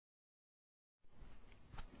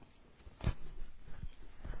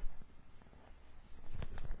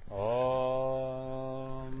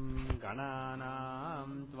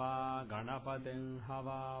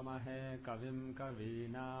हवामहे कविम्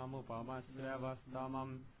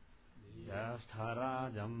कवीनामुपमश्रवस्तमम्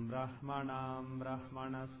ज्येष्ठराजम् ब्रह्मणाम्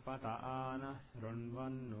ब्रह्मणस्पत आनः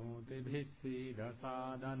शृण्वन्नोतिभिः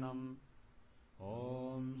सीदसादनम् ॐ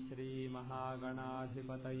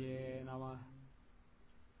श्रीमहागणाधिपतये नमः।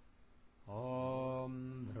 ॐ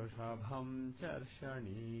वृषभम्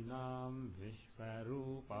चर्षणीनाम्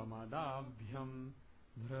विश्वरूपमदाभ्यम्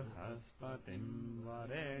बृहस्पतिम्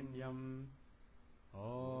वरेण्यम्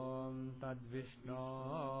ॐ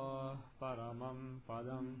तद्विष्णोः परमम्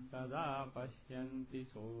पदम् सदा पश्यन्ति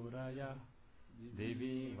सूरयः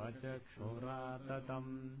दिवीव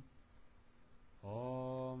चक्षुराततम्।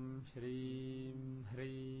 ॐ श्रीं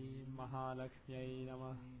ह्रीं महालक्ष्म्यै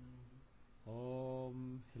नमः। ॐ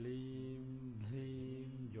ह्लीं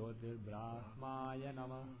ह्लीं ज्योतिर्ब्राह्माय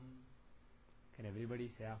नमः। Can everybody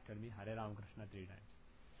say after me Hare Ramakrishna 3 times?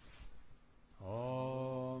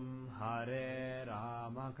 Om Hare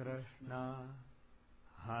Ramakrishna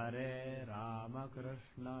Hare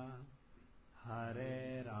Ramakrishna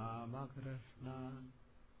Hare Ramakrishna.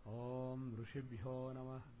 Om Rishibhyo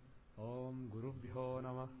Namah. Om Gurubhyo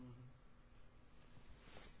Namah.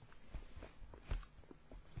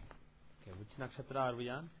 Okay, which nakshatra are we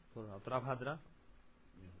on? Uttarabhadra?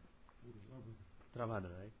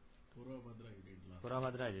 Uttarabhadra, right? Purabhadra you did last.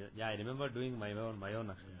 Purabhadra, yeah, I remember doing my own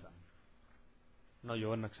nakshatra. Yeah. No,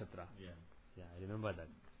 your nakshatra. Yeah. Yeah, I remember that.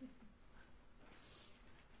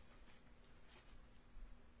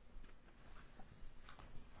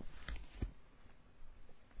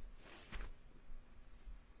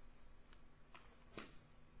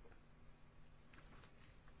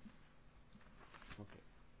 Okay.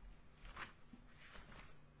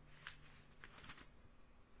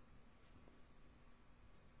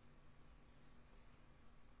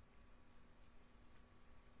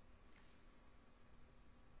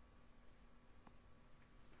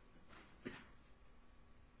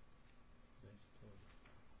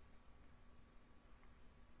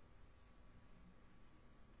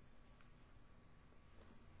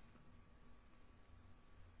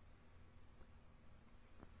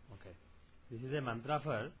 Okay. This is a mantra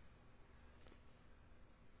for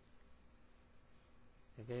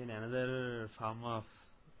again another form of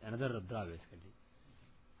another Rudra basically.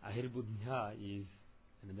 Ahirbudhya is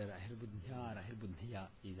another Ahirbudhya or Ahirbudhya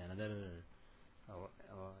is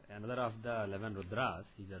another of the 11 Rudras.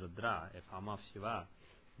 He is a Rudra, a form of Shiva.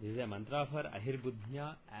 This is a mantra for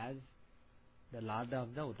Ahirbudhya as the Lord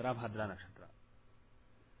of the Uttarabhadra nakshatra.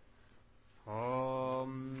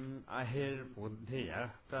 Om Ahirbuddhiyah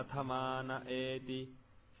Prathamana eti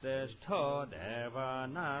Sreshtho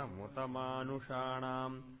Devana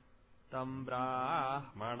Mutamanushanam Tam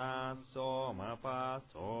Brahmana Somapa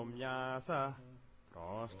Somyasa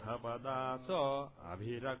Prosthapada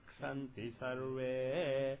Abhirakshanti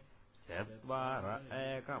Sarve Chatvara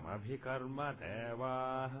Ekam Abhikarma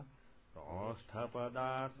Devah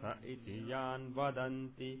Prosthapada iti yan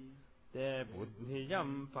vadanti Te buddhiyam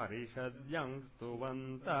parishadyam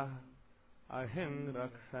stuvantah ahim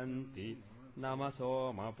rakshanti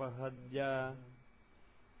namasomapahadya.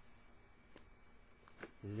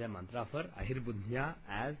 This is a mantra for Ahirbudhya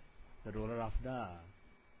as the ruler of the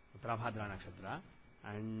Uttarabhadra nakshatra.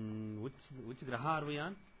 And which graha are we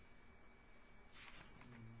on?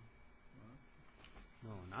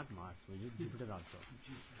 No, not Mars. We did Jupiter also.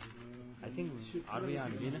 I think are we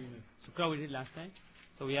on Venus? Shukra we did last time.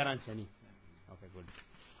 So we are on Shani. Okay, good.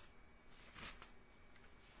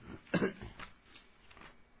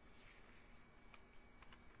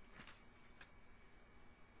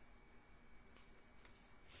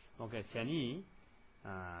 Okay, Shani.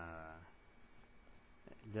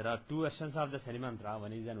 There are two versions of the Shani mantra.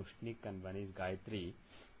 One is an Ushnik and one is Gayatri.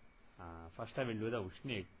 First I will do the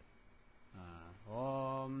Ushnik.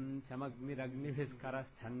 Om Shamagmiragniviskaras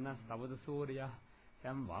Channas Tavadu Surya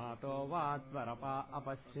Sham Vato Vatvarapa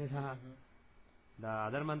Apashriha. The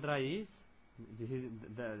other mantra is, this is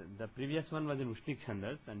the previous one was in Ushnik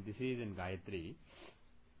Chandas and this is in Gayatri.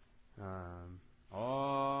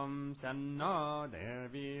 Om Sanno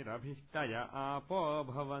Devi Rabhishtaya Apo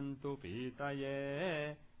Bhavantu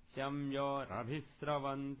Pitaye Shamyo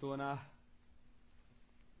Rabhisravantuna.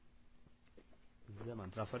 This is the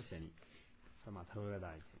mantra for Shani from Atharvaveda,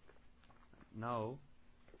 I think. Now,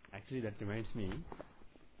 actually that reminds me,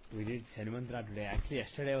 we did Shani mantra today. Actually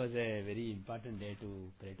yesterday was a very important day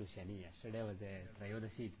to pray to Shani. Yesterday was a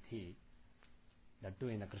Trayodashi Tithi, that too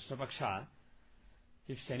in the Krishna Paksha.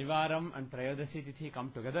 If Shanivaram and Trayodashi Tithi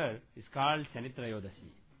come together, it's called Shani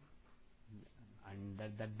Trayodashi. And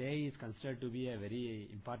that day is considered to be a very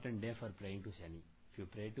important day for praying to Shani. If you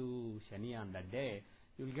pray to Shani on that day,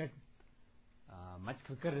 you will get much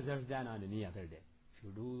quicker results than on any other day. If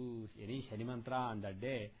you do any Shani mantra on that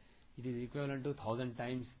day, it is equivalent to 1,000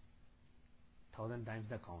 times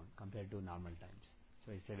the count compared to normal times.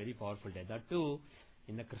 So it's a very powerful day. That too,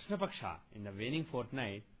 in the Krishna Paksha, in the waning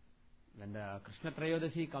fortnight, when the Krishna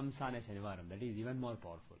Trayodasi comes on a Shanivaram, that is even more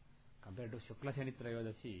powerful. Compared to Shukla Shani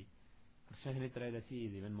Trayodasi, Krishna Shani Trayodasi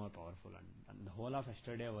is even more powerful. And the whole of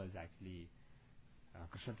yesterday was actually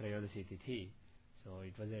Krishna Trayodasi Tithi. So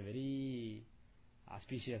it was a very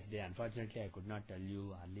auspicious day. Unfortunately, I could not tell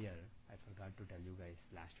you earlier. I forgot to tell you guys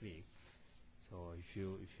last week. So if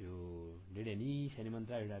you did any Shani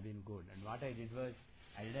mantra, it would have been good. And what I did was,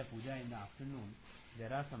 I did a puja in the afternoon.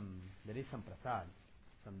 There is some prasad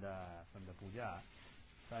from the puja.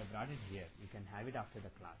 So I brought it here. You can have it after the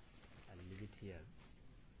class. I'll leave it here.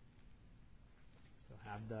 So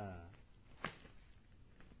have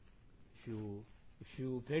if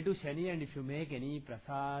you pray to Shani and if you make any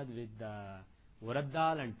prasad with the urad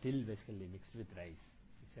dal and til basically mixed with rice.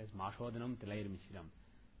 It says Mashodanam Tilair Mishram.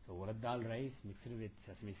 So urad dal rice mixed with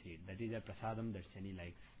sesame seed. That is a prasadam that Shani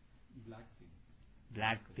likes.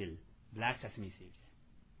 Black til. Black sesame seeds.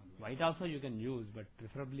 White also you can use, but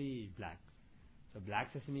preferably black. So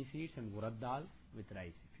black sesame seeds and urad dal with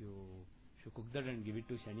rice. If you cook that and give it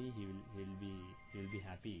to Shani, he will be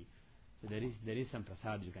happy. So there is some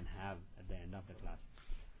prasad you can have at the end of the class.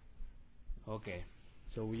 Okay.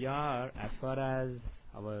 So we are, as far as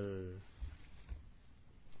our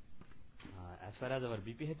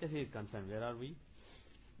BPHS is concerned, where are we?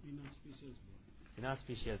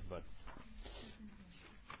 Inauspicious births.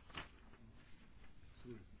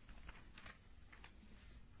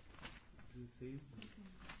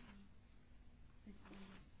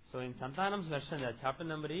 So in Santanam's version, the chapter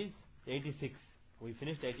number is 86. We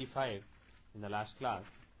finished 85 in the last class,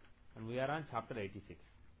 and we are on chapter 86.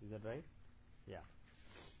 Is that right? Yeah.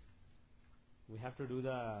 We have to do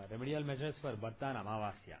the remedial measures for Bharta and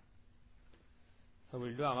Amavasya. So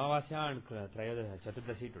we'll do Amavasya and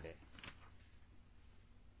Chaturdashi today.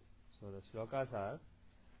 So the shlokas are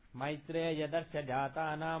Maitreya Darsya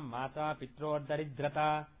Jatanam Mata Pitror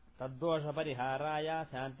Daridrata Taddosha Pariharaya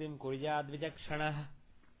Santim Kuryad Vijakshana.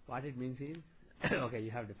 What it means is, okay,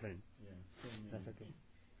 you have different. Yeah. That's okay.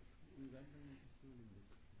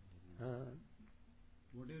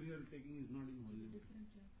 Whatever you are taking is not in volume.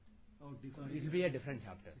 Oh, different. It will be a different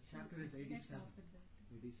chapter. Chapter is 87.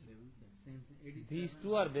 87. These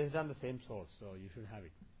two are based on the same source, so you should have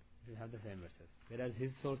it. You should have the same verses. Whereas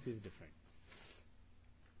his source is different.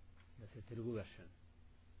 That's a Telugu version.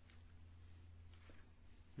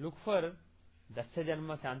 Look for Dasya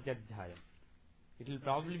Janma Shantyadhyayam. It will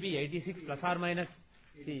probably be 86 plus or minus.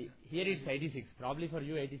 See, here it's 86. Probably for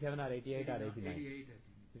you 87 or 88 or 89. 88,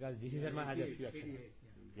 because Jyothishya Sharma has a few extra. 88,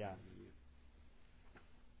 Yeah.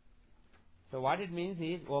 So what it means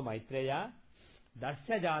is, O Maitreya,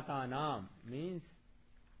 Darsya Jatanam means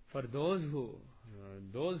for those who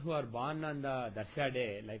are born on the Darsya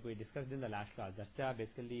day, like we discussed in the last class. Darsya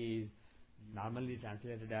basically is normally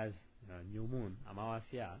translated as new moon,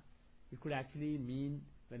 Amavasya. It could actually mean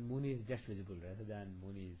when moon is just visible rather than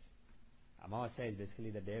moon is. Amavasya is basically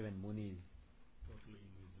the day when moon is totally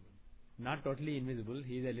invisible. Not totally invisible.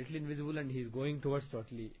 He is a little invisible and he is going towards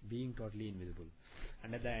being totally invisible.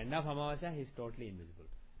 And at the end of Amavasya, he is totally invisible.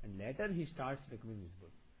 And later he starts becoming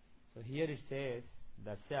visible. So here it says,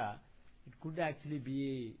 Dasya, it could actually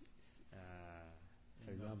be,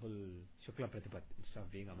 for example, Shukla Pratipat instead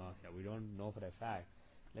of being Amavasya. We don't know for a fact.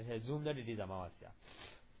 Let's assume that it is Amavasya.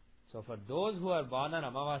 So for those who are born on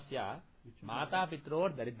Amavasya, Mata Pitror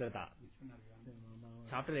Daridrata.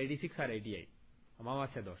 Chapter 86 or 88.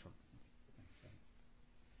 Amavasya Dosham.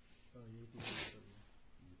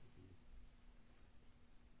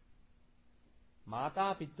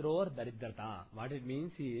 Mata Pitror Daridrata. What it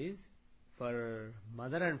means is, for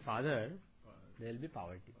mother and father, there will be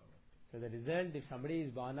poverty. So the result, if somebody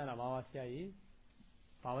is born on Amavasya, is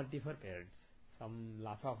poverty for parents. Some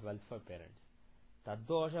loss of wealth for parents.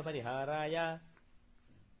 Taddosha Pariharaya.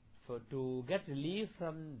 So to get relief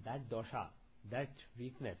from that dosha, that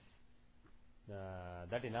weakness,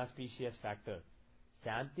 that inauspicious factor,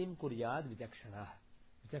 Shantim Kuryad Vijakshana.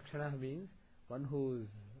 Vijakshana means one who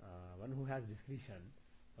has discretion,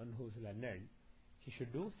 one who is learned. He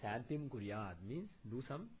should do Shantim Kuryad, means do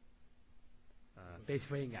some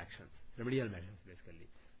pacifying actions, remedial measures basically.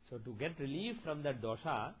 So to get relief from that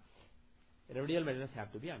dosha, remedial measures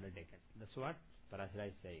have to be undertaken. That's what Parashara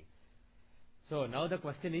is saying. So now the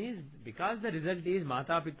question is, because the result is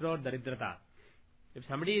Mata Pitror Daridrata, if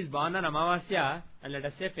somebody is born on Amavasya, and let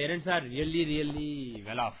us say parents are really, really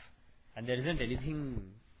well off, and there isn't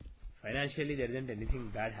anything Financially, there isn't anything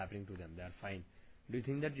bad happening to them. They are fine. Do you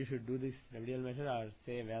think that you should do this remedial measure, or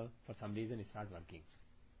say, well, for some reason it's not working?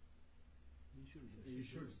 You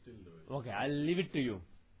should still do it. Okay, I'll leave it to you.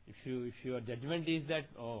 If your judgment is that,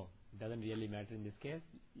 oh, it doesn't really matter in this case,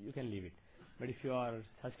 you can leave it. But if you are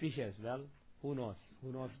suspicious, well, who knows?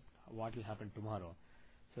 Who knows what will happen tomorrow?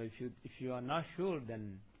 So if you are not sure,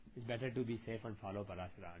 then it's better to be safe and follow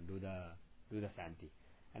Parasara and do the Santi.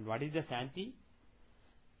 And what is the Santi?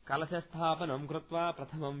 Kalasasthapanam krutva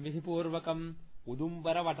prathamam vidhipurvakam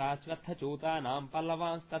udumbara vatasvatha chotanam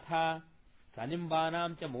pallavans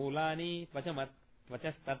sanimbanam cha moolani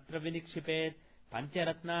tvachastatra vinikshipet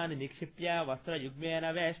pancharatnani nikshipya vastra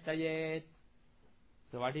yugmena veshtayet.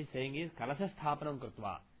 So what he is saying is kalasasthapanam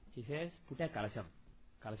krutva. He says put a kalasham.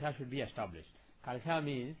 Kalasha should be established. Kalasha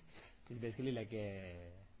means it's basically like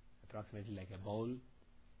approximately like a bowl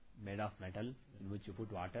made of metal in which you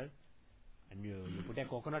put water and you put a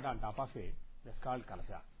coconut on top of it. That's called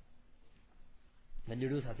kalasha. When you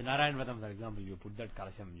do Satyanarayan Vratam, for example, you put that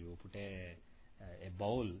kalasham, you put a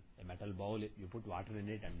bowl, a metal bowl, you put water in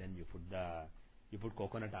it, and then you put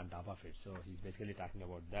coconut on top of it. So he's basically talking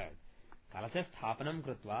about that. Kalasha sthapanam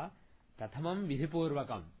krutva prathamam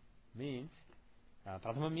vidhipurvakam means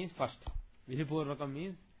prathamam means first. Vidhipurvakam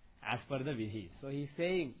means as per the vidhi. So he's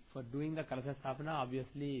saying for doing the kalasha sthapana,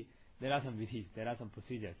 obviously there are some vidhis, there are some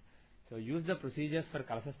procedures. So use the procedures for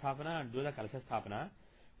kalasha sthapana and do the kalasha sthapana.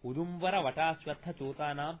 Udumbara vata aswatha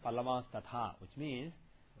chotanam pallavas tatha, which means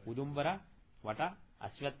Udumbara, vata,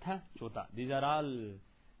 aswatha, chota. These are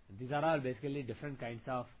all basically different kinds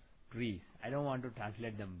of trees. I don't want to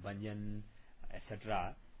translate them, banyan,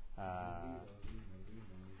 etc.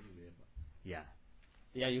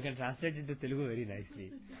 Yeah, you can translate into Telugu very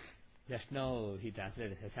nicely. Just now he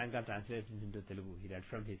translated, Shankar translated into Telugu. He read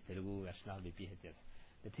from his Telugu version of VPHS.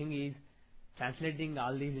 The thing is, translating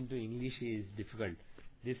all these into English is difficult.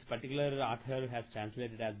 This particular author has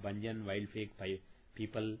translated as banyan, wild fig,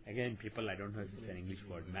 people. Again, people, I don't know if it's an English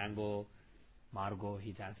word. Mango, margo,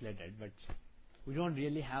 he translated. But we don't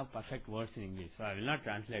really have perfect words in English. So I will not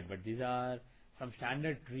translate. But these are some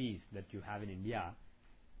standard trees that you have in India.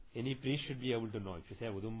 Any priest should be able to know. If you say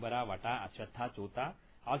Udumbara, Vata, Aswatha, Chota.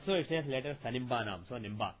 Also it says later Sanimbanam. So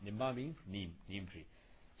Nimba. Nimba means neem tree.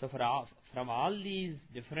 So from all these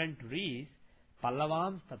different trees,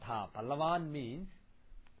 Pallavams tatha. Pallavan means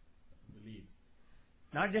leaves.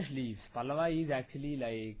 Not just leaves. Pallava is actually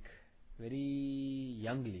like very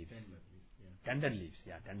young leaves. Tender leaves.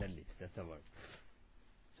 Yeah, tender leaves. That's the word.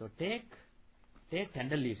 So take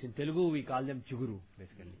tender leaves. In Telugu we call them chuguru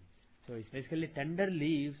basically. So it's basically tender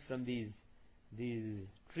leaves from these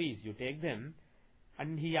trees. You take them,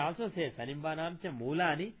 and he also says Sanimbanam cha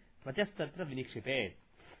moolani tvachastatra vinikshipet.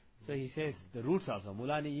 So he says the roots also.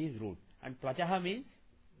 Moolani is root, and tvachaha means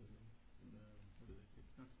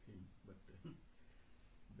It's not skin, but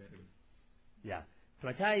buried. yeah.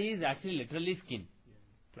 Tvacha is actually literally skin.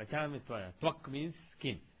 Tvacha means tvak means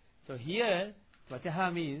skin. So here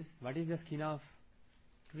tvachaha means what is the skin of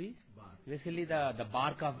trees? Bark. Basically the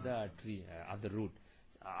bark of the tree, of the root,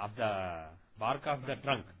 of the bark of the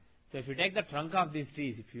trunk. So if you take the trunk of these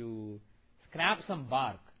trees, if you scrap some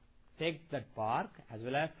bark, take that bark as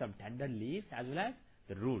well as some tender leaves as well as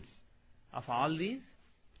the roots of all these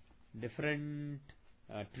different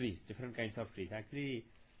trees, different kinds of trees. Actually,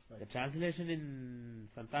 the translation in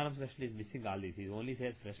Santanam special is missing all these. He only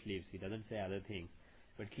says fresh leaves. He doesn't say other things.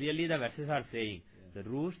 But clearly the verses are saying the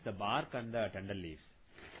roots, the bark and the tender leaves.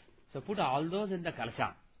 So put all those in the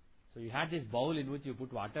kalasha. So you had this bowl in which you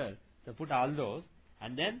put water. So put all those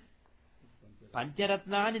and then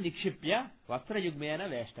Pancharatnani nikshipya vastra yugmena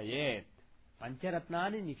veshtayet.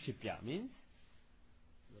 Pancharatnani nikshipya means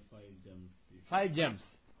The 5 gems. 5 gems.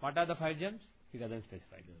 What are the 5 gems? He doesn't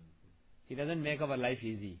specify. He doesn't make our life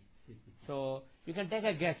easy. So you can take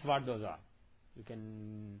a guess what those are. You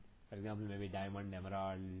can, for example, maybe diamond,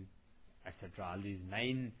 emerald, etc. All these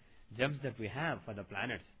 9 gems that we have for the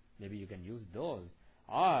planets. Maybe you can use those.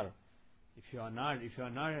 Or if you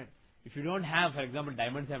don't have, for example,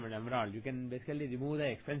 diamonds and emerald, you can basically remove the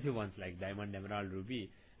expensive ones like diamond, emerald, ruby,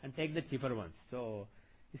 and take the cheaper ones. So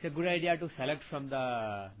it's a good idea to select from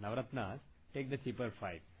the Navratnas, take the cheaper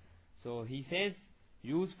 5. So he says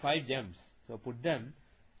use 5 gems. So put them,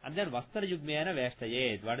 and then vastra yugmena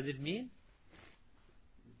veshtayet. What does it mean?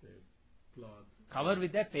 With a cloth. Cover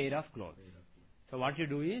with a pair of clothes. So what you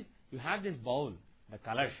do is, you have this bowl, the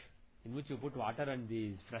kalash, in which you put water and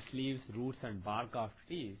these fresh leaves, roots and bark of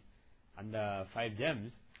trees, and the 5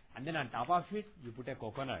 gems, and then on top of it, you put a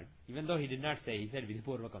coconut. Even though he did not say, he said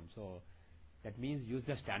vidhipurvakam. So that means use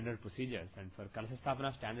the standard procedures. And for kalasha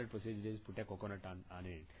sthapana, standard procedure is put a coconut on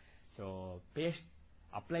it. So paste,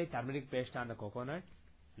 apply turmeric paste on the coconut,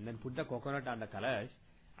 and then put the coconut on the colors,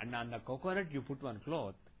 and on the coconut you put one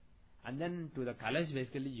cloth, and then to the colors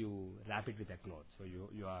basically you wrap it with a cloth. So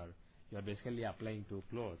you are basically applying two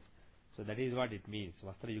clothes. So that is what it means.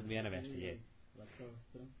 Vastra Yugmyana Vashtiye.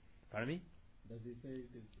 Pardon me? Does he say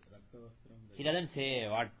it is Rakta Vastram? He doesn't say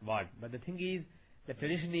what, but the thing is, the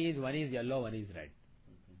tradition is one is yellow, one is red.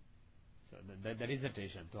 So that is the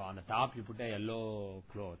tradition. So on the top you put a yellow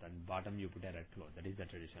cloth and bottom you put a red cloth. That is the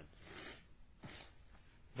tradition.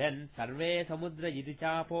 Then sarve samudra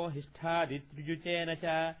yitichapo hishtha ditrujuchena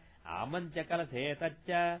cha amantya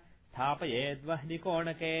kalasetacha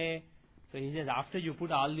sthapayedvahnikonake. So he says after you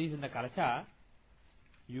put all these in the kalasha,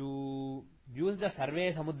 you use the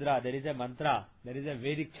Sarve Samudra. There is a mantra, there is a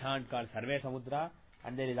Vedic chant called Sarve Samudra,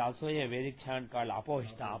 and there is also a Vedic chant called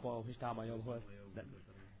Apohishta Mayobhos.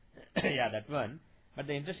 Yeah, that one. But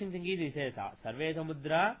the interesting thing is, he says Sarve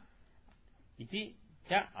Samudra iti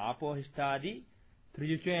cha Apohishtadi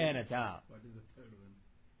Trijuchena cha. What is the third one?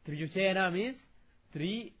 Trijuchena means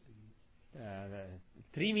three.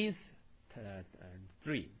 Three means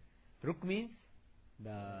three. Truk means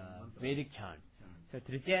the Vedic chant. So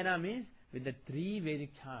Trichena means with the three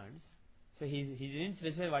Vedic chants. So he didn't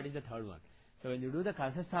specify what is the third one. So when you do the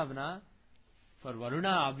Kalsasthavana, for Varuna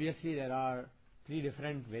obviously there are three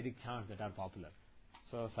different Vedic chants that are popular.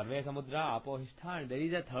 So Sarve Samudra, Apohishta, and there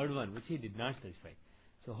is a third one which he did not specify.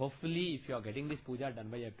 So hopefully if you are getting this puja done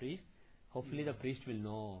by a priest, hopefully the priest will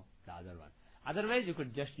know the other one. Otherwise you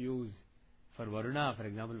could just use for Varuna, for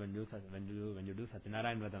example, when you do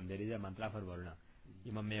Satyanarayan Vratam, there is a mantra for Varuna.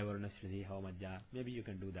 Imamme Varuna Shrihi Havamajja. Maybe you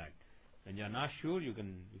can do that. When you are not sure, you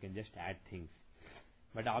can just add things.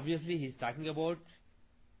 But obviously he is talking about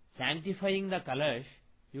sanctifying the Kalash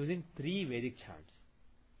using three Vedic chants.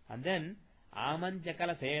 And then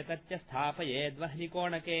Amantyakala Setatya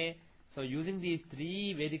Sthapayedvahnikonake. So using these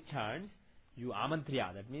three Vedic chants, you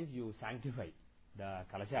Amantriya, that means you sanctify the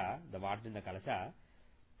Kalasha, the water in the Kalasha,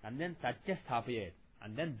 and then Tatya Sthapayed.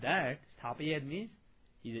 And then that Sthapayed means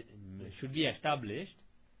it should be established.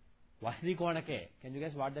 Vahni Konake. Can you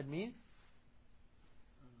guess what that means?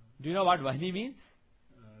 Do you know what Vahni means?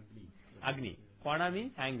 Agni. Kona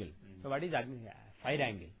means angle. So what is Agni? Fire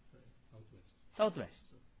angle. Southwest.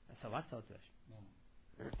 So what southwest? No.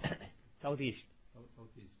 Southeast.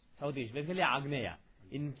 Southeast. Southeast. Basically Agneya.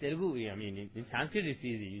 In Telugu, in Sanskrit it's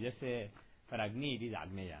easy. You just say for Agni it is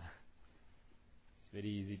Agneya. It's very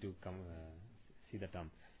easy to see the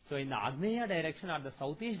term. So in the Agneya direction or the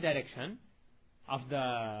southeast direction of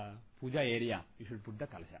the puja area, you should put the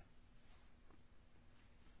Kalasha.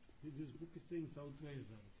 This book is saying southwest.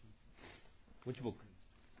 Which book?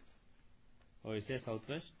 Oh, it says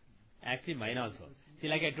southwest? Actually mine also. See,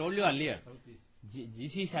 like I told you earlier,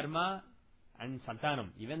 G.C. Sharma and Santanam,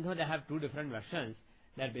 even though they have two different versions,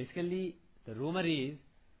 they are basically, the rumor is,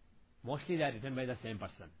 mostly they are written by the same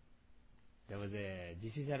person. There was a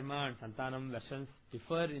G.C. Sharma and Santanam versions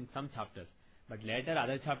differ in some chapters, but later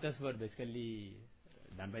other chapters were basically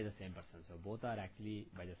done by the same person. So both are actually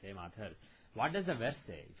by the same author. What does the verse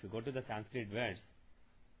say? If you go to the Sanskrit verse,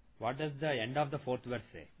 what does the end of the fourth verse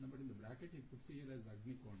say? No, but in the bracket he puts here as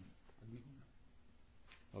Agni Kona.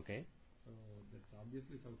 Okay. So that's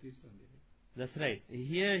obviously southeast only. That's right.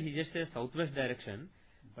 Here he just says southwest direction,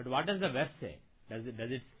 but what does the verse say? Does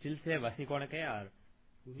it still say Vahni Konake or?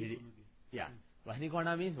 Yeah. Vahni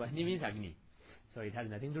Kona means Agni. So it has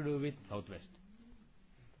nothing to do with southwest.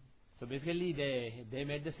 So basically they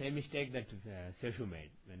made the same mistake that Seshu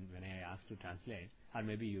made when I asked to translate. Or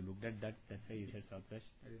maybe you looked at that, that's why you said southwest.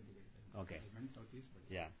 I didn't look at that. Okay. I meant southeast, but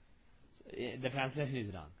Yeah. So, the translation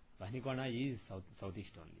is wrong. Vahni Kona is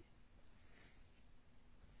southeast only.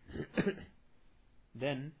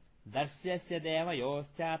 Then Darsyasya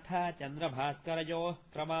Devayoschatha Chandra Bhaskarayoh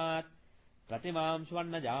Kramat Pratimam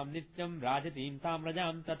Swarnajam Nityam Rajatim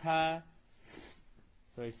Tamrajam Tatha.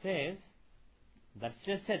 So it says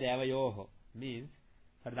Darsyasya Devayoh means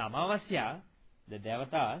for the Amavasya, the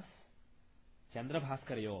Devatas, Chandra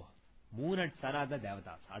Bhaskarayoh, moon and sun are the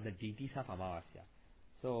Devatas, are the deities of Amavasya.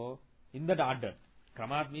 So in that order,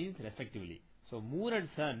 Kramat means respectively. So moon and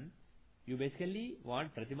sun, you basically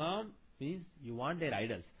want Pratimam means you want their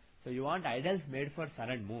idols. So you want idols made for sun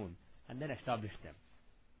and moon and then establish them.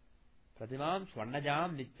 Pratimam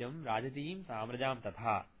Swarnajam Nityam Rajatim Samrajam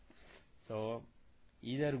Tatha. So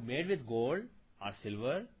either made with gold or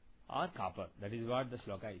silver or copper. That is what the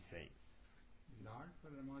shloka is saying. Lord for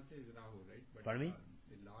Amavasya is Rahu, right? But Pardon me?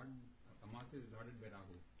 the Lord Amavasya is lorded by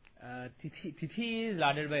Rahu. Tithi is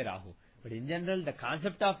lorded by Rahu. But in general, the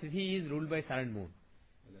concept of Tithi is ruled by sun and moon.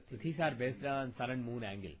 Tithis are based on sun and moon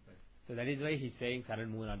angle. So So that is why he is saying sun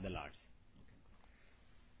and moon are the lords.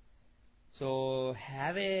 So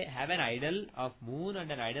have an idol of moon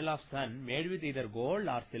and an idol of sun made with either gold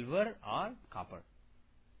or silver or copper.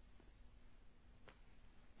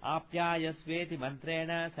 आप्यायस्वेति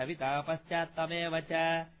मन्त्रेण सविता पश्चात्तमेव च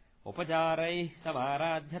उपचारैः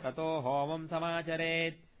समाराध्य ततो होमं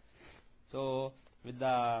समाचरेत्. So with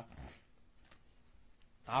the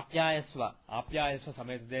Apyayasva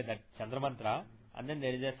samayate, that Chandra mantra, and then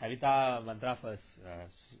there is a Savita mantra for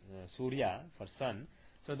Surya, for sun.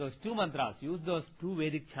 So those two mantras, use those two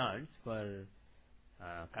Vedic chants for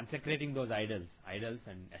consecrating those idols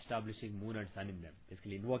and establishing moon and sun in them,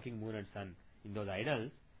 basically invoking moon and sun in those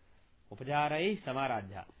idols. Upacharai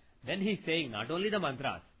samaradhya. Then he is saying not only the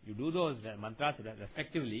mantras, you do those mantras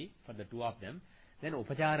respectively for the two of them, then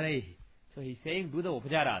upacharai. So he is saying do the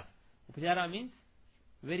upacharas. Upachara means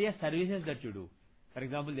various services that you do. For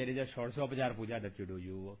example, there is a Shodasopachara puja that you do.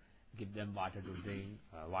 You give them water to drink,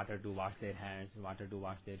 water to wash their hands, water to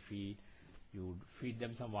wash their feet. You feed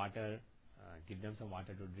them some water, give them some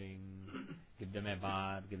water to drink, give them a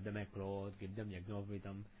bath, give them a cloth, give them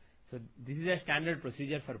yajnopitam. So this is a standard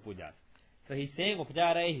procedure for pujas. So he is saying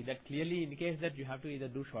upacharai, that clearly indicates that you have to either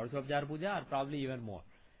do Shodasopachara puja or probably even more.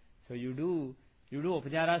 So you do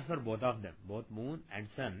upacharas for both of them, both moon and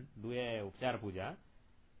sun. Do a upachara puja.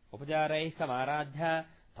 Upacharai samaradhya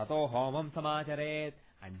tato homam samacharet.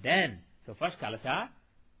 And then, so first kalasha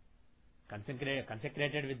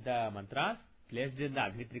consecrated with the mantras, placed in the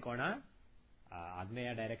Agni Trikona,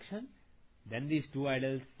 Agneya direction. Then these two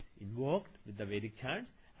idols invoked with the Vedic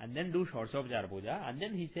chants, and then do Shodasopachara puja. And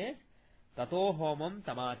then he says, tato homam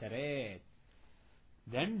samacharet.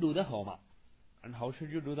 Then do the homa. And how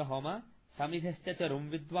should you do the homa? Samidhascha charum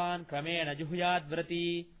vidvan kramena juhuyad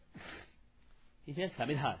vrati. He says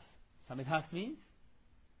samidhas. Samidhas means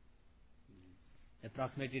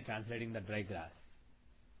approximately translating the dry grass.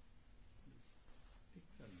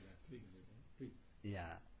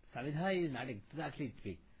 Yeah. Samidha is not exactly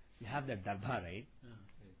twig. You have the darbha, right?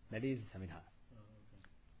 That is samidha.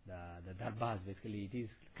 The darbhas, basically, it is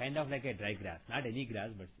kind of like a dry grass. Not any grass,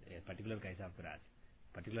 but a particular kind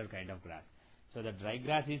of grass. So the dry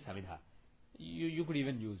grass is samidha. You could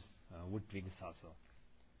even use wood twigs also.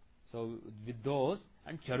 So with those,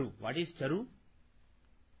 and charu. What is charu?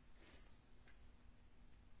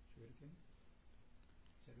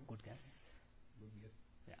 Good guess.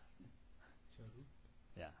 Yeah. Charu.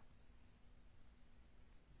 Yeah.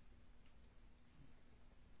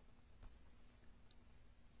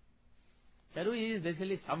 Charu is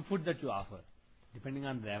basically some food that you offer, depending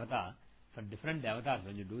on the devata. For different devatas,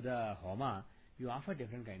 when you do the homa, you offer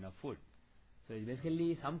different kind of food. So it's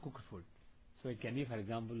basically some cooked food. So it can be, for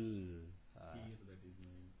example,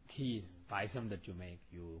 kheer, paisam that you make.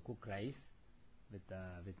 You cook rice with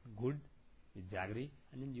good, with jaggery,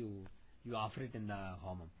 and then you offer it in the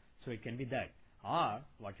homam. So it can be that. Or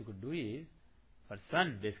what you could do is, for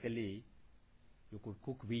sun, basically, you could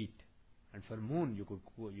cook wheat, and for moon, you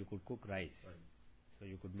could cook rice. Right. So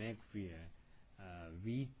you could make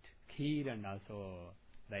wheat kheer and also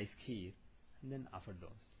rice kheer, and then offer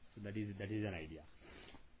those. So that is an idea.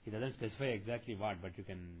 He doesn't specify exactly what, but you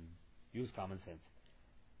can use common sense.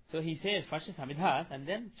 So he says first samidhas and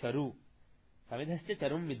then charu. Samidhascha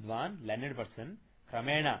charum vidvan, learned person,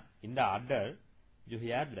 kramena, in the order,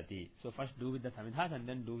 juhyad vrati. So first do with the samidhas and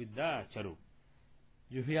then do with the charu.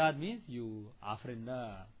 Juhyad means you offer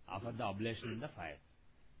the oblation in the fire.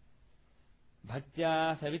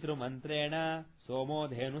 Bhaktya savitru mantrena somo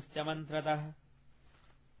dhenuscha mantratah.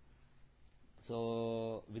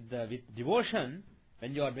 So with devotion,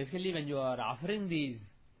 when you are offering these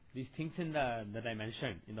things that I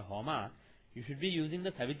mentioned in the homa, you should be using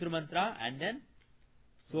the Savitru mantra and then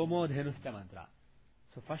Somo Dhenuscha mantra.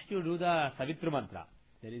 So first you do the Savitru mantra.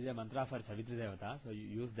 There is a mantra for Savitri Devata, so you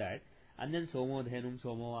use that. And then Somo Dhenum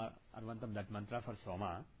Somo Arvantam, that mantra for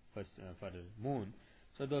Soma, for moon.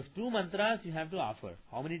 So those two mantras you have to offer.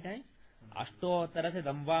 How many times? Ashtotarase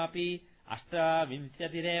Damvapi Ashta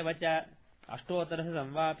Vimsyatirevacha. Ashtotarase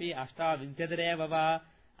Damvapi Ashta Vimsyatirevava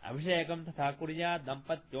Abhishekam Tatha Kurya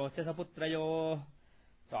Dampatyosya Saputrayo.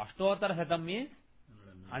 So Ashtotara Satam means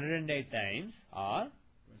 108 times, or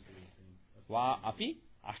Va Api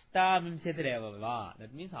Ashta Vimsyatirevava.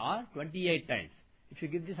 That means or 28 times. If you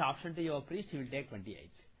give this option to your priest, he will take 28.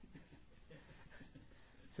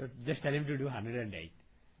 So just tell him to do 108.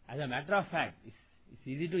 As a matter of fact, it's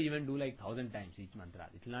easy to even do like 1000 times each mantra.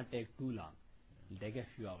 It will not take too long. It will take a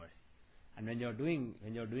few hours. And when you are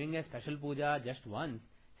doing a special puja just once,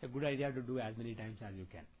 it's a good idea to do as many times as you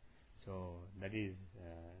can. So that is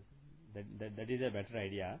a better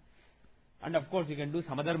idea. And of course, you can do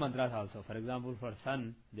some other mantras also. For example, for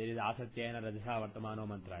sun, there is Asatyena Rajasa Vartamano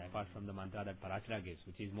mantra, apart from the mantra that Parashara gives,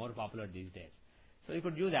 which is more popular these days. So you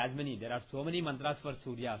could use as many. There are so many mantras for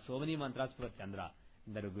Surya, so many mantras for Chandra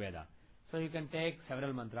in the Rigveda. So you can take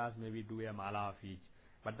several mantras, maybe do a mala of each.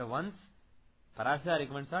 But the ones Parashara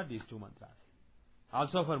recommends are these two mantras.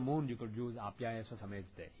 Also for moon, you could use Apyayasva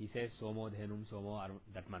Samejte. He says Somo Dhenum Somo, or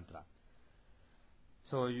that mantra.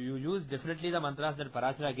 So you use definitely the mantras that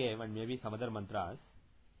Parashara gave and maybe some other mantras.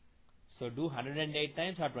 So do 108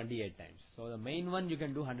 times or 28 times. So the main one you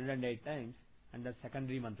can do 108 times, and the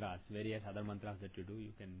secondary mantras, various other mantras that you do,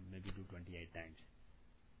 you can maybe do 28 times.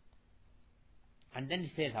 And then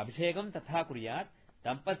it says, Abhishekam tatha kuryat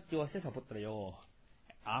dampatyosya saputrayo.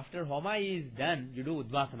 After Homa is done, you do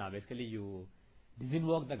Udvasana. Basically you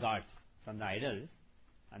disinvoke the gods from the idols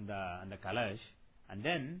and the kalash, and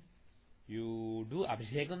then you do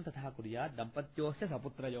Abhishekam tatha kuryat dampatyosya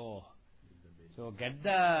saputrayo. So get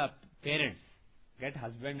the parents, get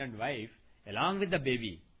husband and wife along with the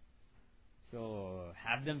baby. So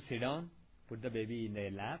have them sit down, put the baby in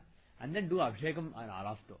their lap, and then do Abhishekam on all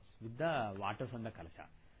of those with the water from the kalasha.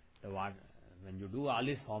 The water, when you do all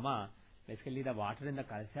this homa, basically the water in the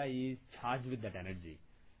kalasha is charged with that energy,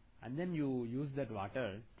 and then you use that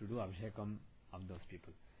water to do Abhishekam of those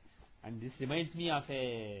people. And this reminds me of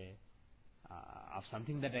of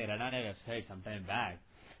something that I read on a website some time back.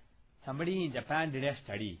 Somebody in Japan did a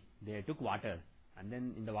study. They took water, and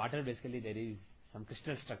then in the water basically there is some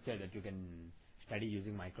crystal structure that you can study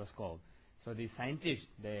using microscope. So the scientists,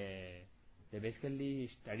 they basically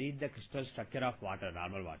studied the crystal structure of water,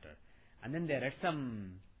 normal water, and then they read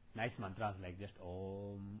some nice mantras like just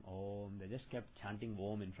Om, Om. They just kept chanting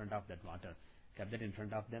Om in front of that water, kept that in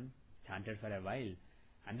front of them, chanted for a while,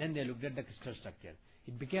 and then they looked at the crystal structure.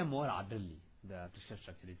 It became more orderly, the crystal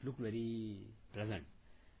structure. It looked very pleasant.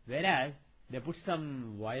 Whereas they put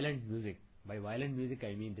some violent music. By violent music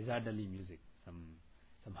I mean disorderly music,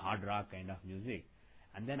 some hard rock kind of music.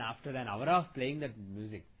 And then after an hour of playing that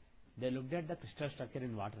music, they looked at the crystal structure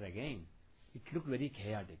in water again. It looked very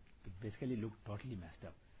chaotic. It basically looked totally messed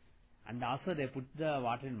up. And also they put the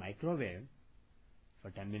water in microwave for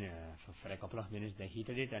 10 minutes, for a couple of minutes they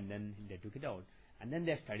heated it, and then they took it out. And then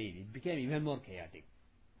they studied. It became even more chaotic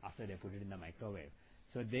after they put it in the microwave.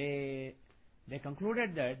 So they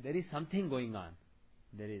concluded that there is something going on.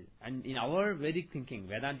 There is, and in our Vedic thinking,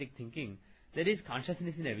 Vedantic thinking, there is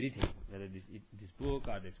consciousness in everything. Whether this book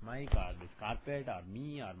or this mic or this carpet or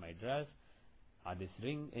me or my dress or this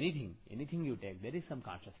ring, anything you take, there is some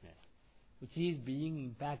consciousness which is being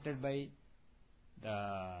impacted by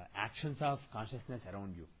the actions of consciousness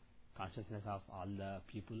around you, consciousness of all the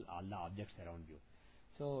people, all the objects around you.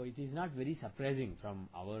 So it is not very surprising from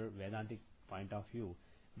our Vedantic point of view,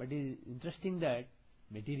 but it is interesting that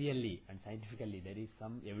materially and scientifically there is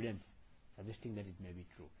some evidence suggesting that it may be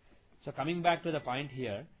true. So coming back to the point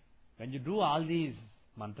here, when you do all these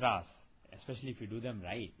mantras, especially if you do them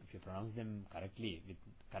right, if you pronounce them correctly with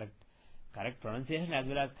correct pronunciation as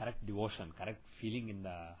well as correct devotion, correct feeling in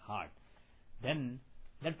the heart, then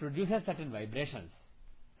that produces certain vibrations,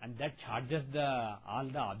 and that charges all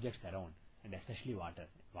the objects around, and especially water.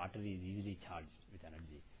 Water is easily charged with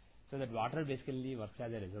energy. So that water basically works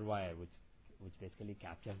as a reservoir which basically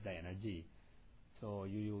captures the energy. So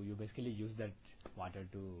you basically use that water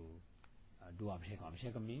to do Abhishekam.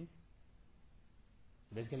 Abhishekam means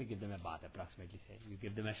basically give them a bath, approximately say. You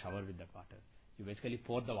give them a shower with that water. You basically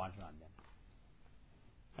pour the water on them.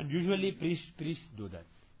 And usually priests do that.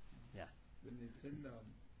 Yeah. When they said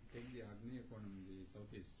take the Agni from the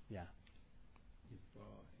southeast. Yeah. If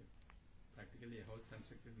practically a house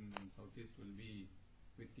constructed in southeast will be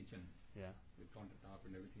with kitchen. Yeah. With countertop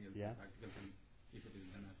and everything else. Yeah. Practical things if it is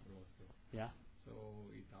done as per Vastu. Yeah. So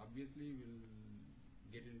it obviously will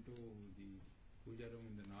get into the puja room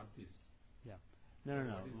in the northeast. Yeah. No.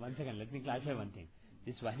 1 second. Let me clarify one thing.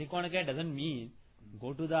 This Vahnikonaka doesn't mean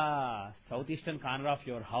go to the southeastern corner of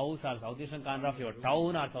your house or southeastern corner of your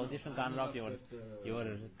town or southeastern corner of your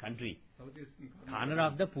country. Southeastern Corner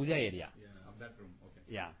of the puja area. Yeah, of that room. Okay.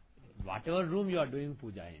 Yeah. Whatever room you are doing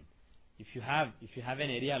puja in. If you have an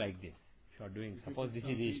area like this, if you are doing, suppose this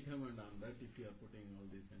is east. And on that, if you are putting all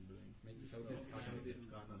this and doing, maybe southeast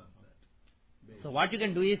corner of that. So what you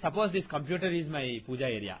can do is, suppose this computer is my puja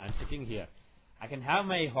area. I am sitting here. I can have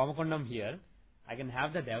my Homakundam here. I can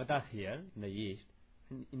have the devatas here in the east.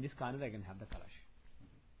 And in this corner I can have the kalash.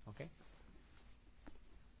 Okay?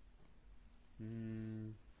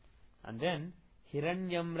 And then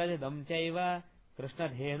Hiranyam rajadam chaiva Krishna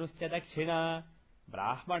dhenuscha dakshina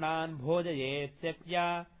Brahmanan bhojayet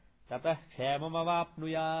tyakya Tatah kshemam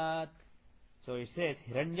avapnuyat. So it says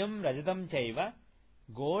Hiranyam Rajatam Chaiva,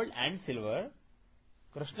 gold and silver,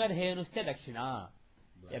 Krishna Dhenusya Dakshina,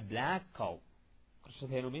 a black cow. Krishna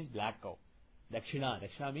Dhenu means black cow. Dakshina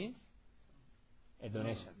means a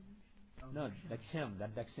donation. No, Dakshinam,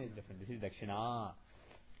 that Dakshina is different. This is Dakshina.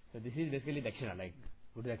 So this is basically Dakshina, like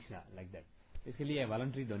good Dakshina, like that. Basically a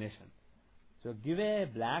voluntary donation. So give a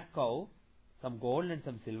black cow, some gold and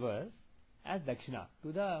some silver as Dakshina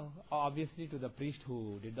to the, obviously to the priest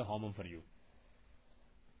who did the homam for you.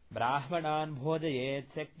 Brahmanan bhodayet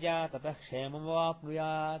sekya tatah kshemam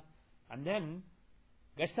vapnuyat. And then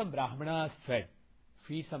get some Brahmanas fed.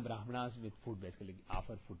 Feed some Brahmanas with food, basically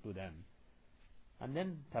offer food to them. And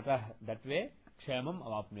then tatah, that way kshemam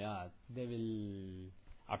avapnuyat, they will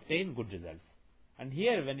obtain good results. And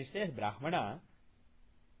here when it says Brahmana,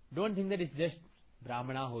 don't think that it's just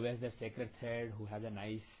Brahmana who wears the sacred thread, who has a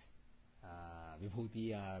nice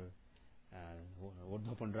vibhuti or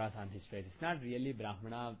urdhvapundras on his face. It's not really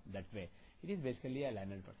Brahmana that way. It is basically a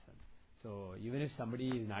learned person. So even if somebody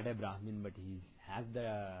is not a Brahmin but he has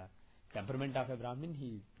the temperament of a Brahmin,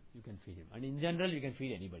 you can feed him. And in general you can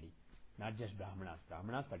feed anybody, not just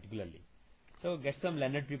Brahmanas particularly. So get some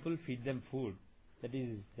learned people, feed them food. That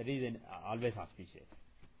is always auspicious.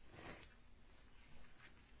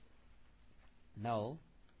 Now,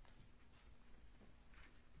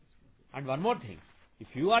 and one more thing, if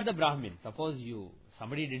you are the Brahmin, suppose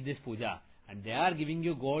somebody did this puja and they are giving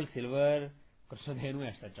you gold, silver, Krishna Dhenu,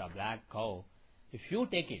 etc., black cow, if you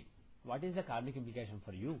take it, what is the karmic implication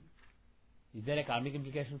for you? Is there a karmic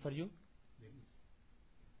implication for you?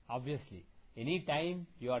 Obviously, any time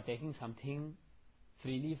you are taking something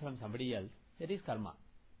freely from somebody else, there is karma.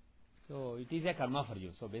 So it is a karma for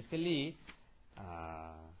you. So basically,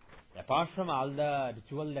 apart from all the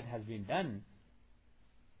ritual that has been done,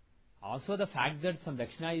 also the fact that some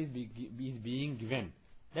dakshina is being given,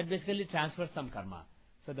 that basically transfers some karma.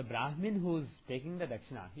 So the Brahmin who is taking the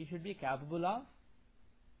dakshina, he should be capable of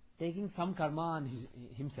taking some karma on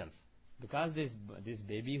himself. Because this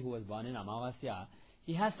baby who was born in Amavasya,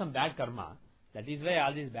 he has some bad karma. That is why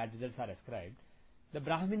all these bad results are ascribed. The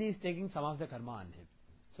Brahmin is taking some of the karma on him.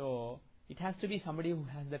 So it has to be somebody who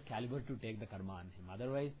has that caliber to take the karma on him.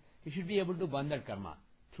 Otherwise, he should be able to burn that karma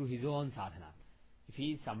through his own sadhana. If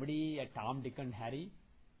he is somebody, a Tom, Dick and Harry,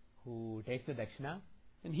 who takes the dakshina,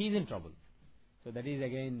 then he is in trouble. So that is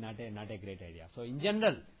again not a great idea. So in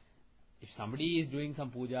general, if somebody is doing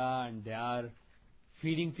some puja and they are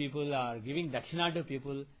feeding people or giving dakshina to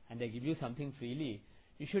people and they give you something freely,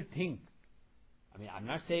 you should think. I mean, I'm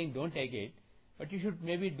not saying don't take it, but you should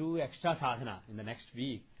maybe do extra sadhana in the next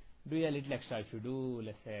week. Do a little extra. If you do,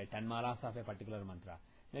 let's say, 10 malas of a particular mantra,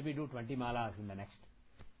 maybe do 20 malas in the next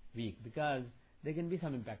week, because there can be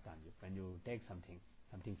some impact on you. When you take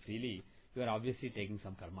something freely, you are obviously taking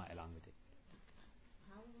some karma along with it.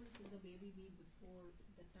 How old should the baby be before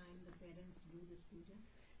the time the parents do this puja?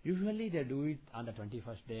 Usually they do it on the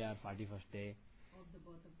 21st day or 41st day. Of the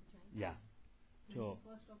birth of the child? Yeah. So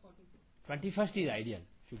 21st or 41st? 21st is ideal.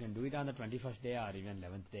 If you can do it on the 21st day or even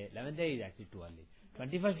 11th day. 11th day is actually too early.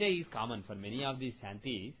 21st day is common for many of these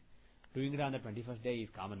shantis. Doing it on the 21st day is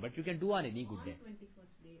common, but you can do on any good day. On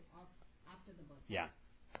 21st day after the birth? Yeah.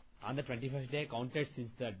 On the 21st day counted since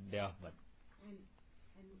the day of birth.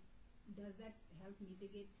 And does that help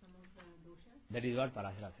mitigate some of the doshas? That is what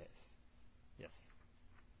Parashara says. Yes.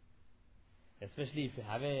 Especially if you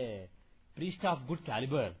have a priest of good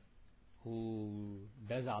caliber who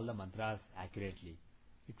does all the mantras accurately,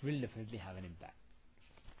 it will definitely have an impact.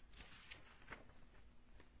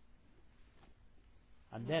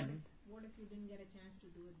 And then what if you didn't get a chance to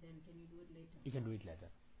do it then? Can you do it later? you can do it later.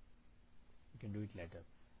 You can do it later.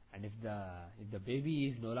 And if the baby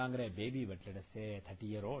is no longer a baby, but let us say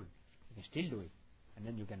 30-year-old, you can still do it. And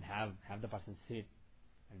then you can have the person sit,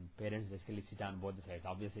 and parents basically sit on both the sides.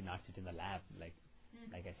 Obviously not sit in the lap like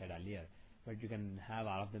I said earlier, but you can have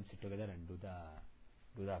all of them sit together and do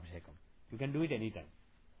the abhishekam. You can do it anytime.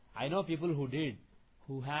 I know people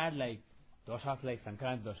who had like doshas like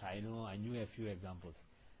Sankrant dosha. I knew a few examples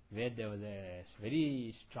where there was a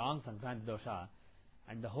very strong Sankrant dosha,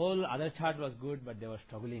 and the whole other chart was good, but they were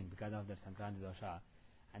struggling because of that Sankrant dosha.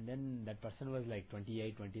 And then that person was like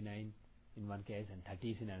 28, 29 in one case and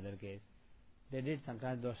 30s in another case. They did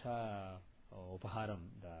Sankrant dosha upaharam,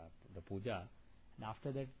 the puja, and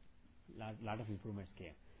after that lot of improvements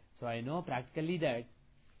came. So I know practically that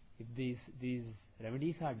if these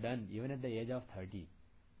remedies are done even at the age of 30,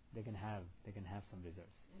 they can have some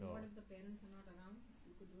results. And So what if the parents are not around?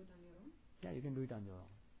 You could do it on your own? yeah, you can do it on your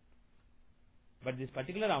own. But this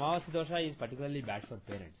particular Amavasya dosha is particularly bad for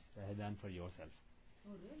parents rather than for yourself.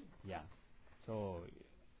 Oh really? Yeah. So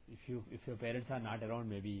if your parents are not around,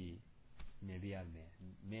 maybe or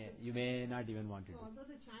you may not even want to So do. although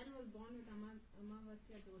the child was born with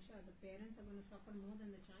Amavasya dosha, the parents are going to suffer more than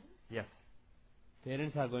the child? Yes.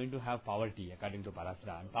 Parents are going to have poverty according to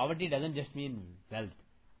Parasara. And poverty doesn't just mean wealth.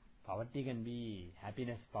 Poverty can be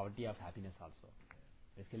happiness, poverty of happiness also.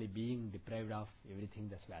 Basically being deprived of everything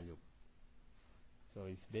that's valuable. So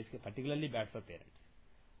it's basically particularly bad for parents.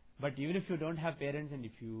 But even if you don't have parents and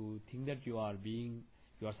if you think that you are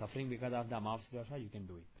suffering because of the Amavasya dosha, you can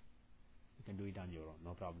do it. You can do it on your own,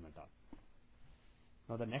 no problem at all.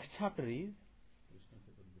 Now the next chapter is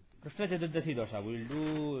Krishna Chaturdashi dosha.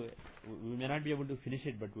 We may not be able to finish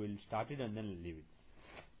it, but we will start it and then leave it.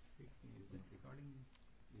 Is that recording,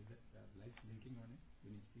 is that lights blinking on it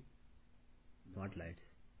when you speak? What lights?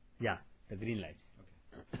 Yeah, the green lights.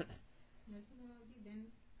 Okay. Narasimhaji, then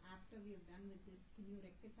after we have done with this, can you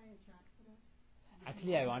rectify a chart for us?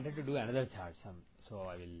 Actually, I wanted to do another chart. So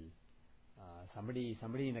I will. Somebody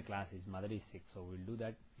in the class, his mother is sick, so we'll do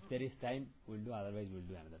that. If there is time, we'll do. Otherwise, we'll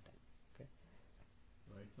do another time. Okay.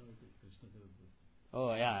 Right now it is Krishna Chaturdashi.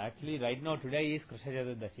 Oh yeah, actually, right now today is Krishna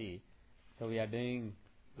Chaturdashi, so we are doing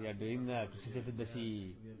the Krishna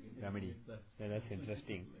Chaturdashi remedy. So that's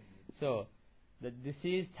interesting. So this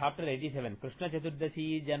is chapter 87. Krishna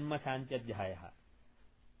Chaturdashi Janma Santyadhyaya.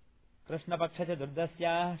 Krishna Paksha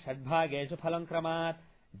Chaturdasya Shadbhageshu Phalam Kramat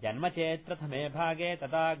Janma Chet Prathame Bhage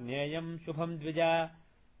Tata Gneyam Shubham Dvija.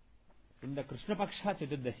 In the Krishna Paksha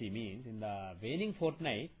Chaturdashi means in the waning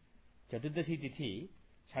fortnight, Chaturdashi Tithi,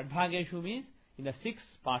 Shadbhageshu means in the 6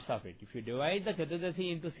 parts of it. If you divide the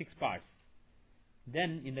Chaturdashi into 6 parts,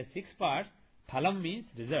 then in the 6 parts, Phalam means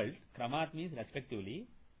result, Kramat means respectively.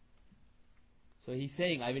 So he is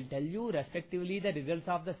saying, I will tell you respectively the results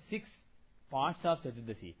of the 6 parts of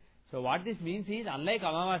Chaturdashi. So what this means is, unlike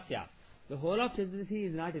Amavasya, the whole of Chaturdashi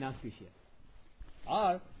is not inauspicious.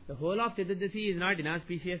 Or the whole of Chaturdashi is not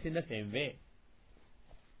inauspicious in the same way.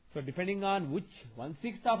 So depending on which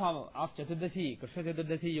 1/6 of Chaturdashi, Krishna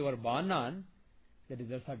Chaturdashi you were born on, the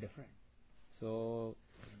results are different. So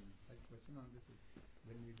A question on this is,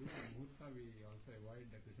 when we do Muhurta, we also avoid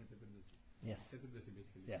the Krishna Chaturdashi. yes, Chaturdashi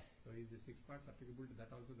basically. yes, So is the 6 parts applicable to that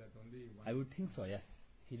also, that only one? I would think so. Yes,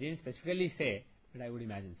 he didn't specifically say, but I would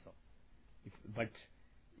imagine so. But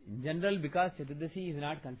in general, because Chaturdashi is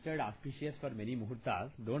not considered auspicious for many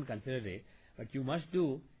muhurtas, don't consider it. But you must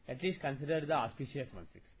do at least consider the auspicious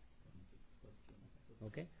 1/6.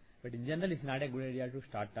 Okay, but in general, it's not a good idea to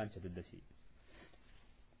start on Chaturdashi.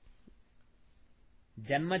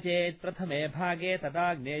 Janma chet prathame bhage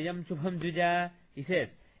tata gneyam shubham dvija. He says,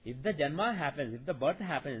 if the janma happens, if the birth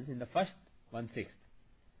happens in the first 1/6,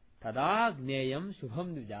 tada gneyam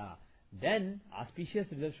shubham dvija, then auspicious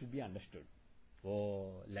results should be understood.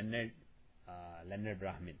 Oh, learned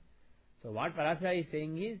Brahmin. So what Parasara is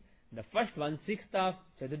saying is, the first 1/6 of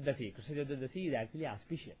Chaturdashi, Krishna Chaturdashi, is actually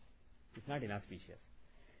auspicious. It's not inauspicious.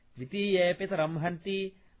 Dvitiye pitaram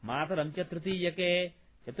hanti mataram cha tritiyake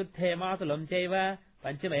chaturthe matulam chaiva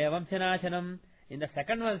panchame vamshanashanam. In the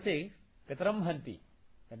second 1/6, pitaram hanti.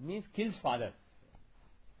 That means kills father.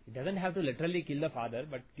 It doesn't have to literally kill the father,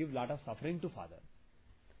 but give lot of suffering to father.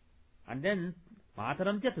 And then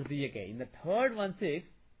mataram cha tritiyake. In the third 1/6,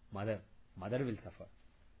 mother will suffer.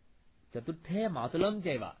 Chaturthe matulam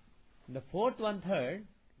chaiva. In the fourth 1/3,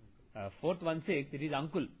 fourth 1/6, it is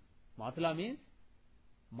uncle. Matula means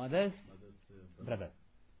mother's brother.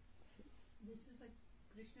 This is like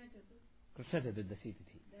Krishna Chaturdashi. Krishna Chaturdashi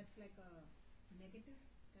Tithi. That's like a negative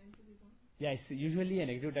time to be born. Yeah, it's usually a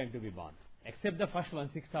negative time to be born, except the first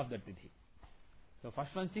 1/6 of the Tithi. So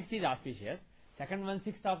first 1/6 is auspicious. Second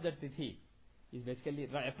 1/6 of the Tithi is basically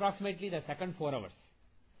approximately the second 4 hours.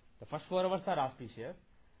 The first 4 hours are auspicious.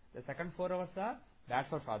 The second 4 hours are bad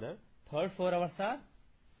for father. Third 4 hours are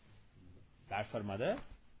bad for mother.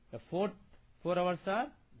 The fourth 4 hours are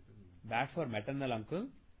bad for maternal uncle.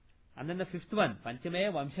 And then the fifth one,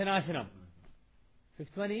 Panchame Vamshanashanam.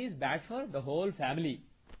 Fifth one is bad for the whole family.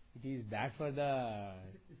 It is bad for the...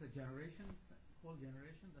 It's a generation, whole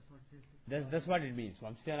generation, that's what it is. That's what it means.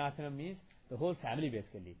 Vamshanashanam means the whole family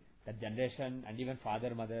basically. That generation and even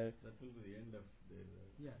father, mother. That will be the end of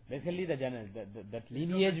their... Basically that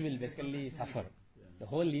lineage will basically suffer. The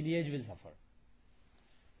whole lineage will suffer.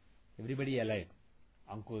 Everybody alive.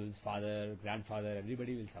 Uncles, father, grandfather,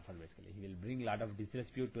 everybody will suffer basically. He will bring lot of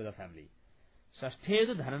disrepute to the family.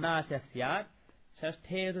 Shasthetu dhananasya syat.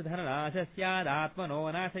 Shasthetu dhananasya syat.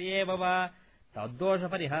 Atmano nasayeva va. Taddosha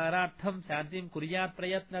pariharartham shantim kuryat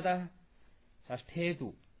prayatnatah.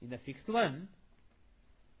 Shasthetu. In the sixth one,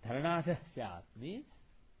 dhananasya syat means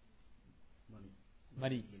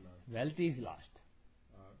money. Wealth is lost.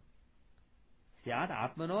 Syat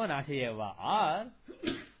Atmano Nashayeva, or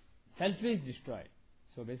self is destroyed.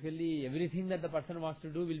 So basically everything that the person wants to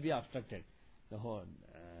do will be obstructed. The whole,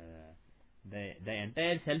 the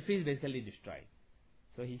entire self is basically destroyed.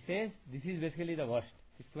 So he says this is basically the worst.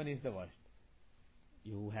 Sixth one is the worst.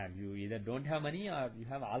 You either don't have money or you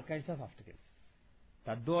have all kinds of obstacles.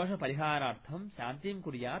 Taddosha pariharartham shantim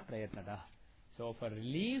kuryat prayatnatah. So for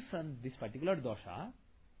relief from this particular dosha,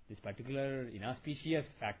 this particular inauspicious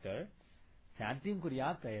factor, shantim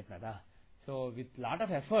kuryat prayatnatah. So with lot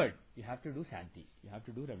of effort, you have to do shanti. You have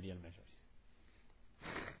to do remedial measures.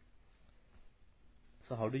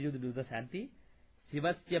 So how do you do the shanti?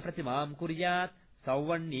 Sivasya pratimam kuryat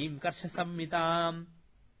sauvannim karsha sammitam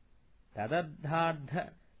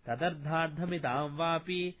tadardhamitam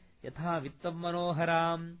vapi yatha vittam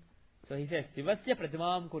manoharam. So he says, Sivasya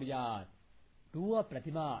pratimam kuryat. Do a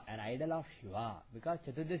pratima, an idol of Shiva, because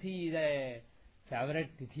Chaturdasi is a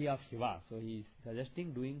favorite tithi of Shiva. So he is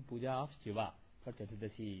suggesting doing puja of Shiva for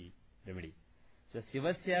Chaturdasi remedy. So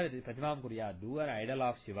Sivasya pratimam kuryat. Do an idol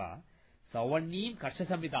of Shiva. Savannim karsha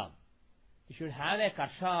sammitam. You should have a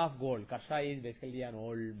karsha of gold. Karsha is basically an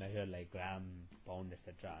old measure like gram, pound,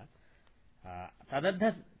 etc.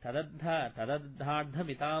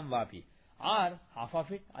 Tadardhamitam vapi, or half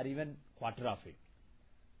of it, or even quarter of it.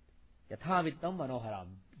 Yatha vittam manoharam.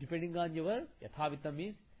 Depending on your yatha vittam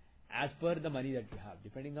means as per the money that you have.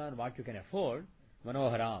 Depending on what you can afford,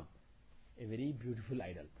 manoharam, a very beautiful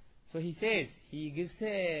idol. So he says, he gives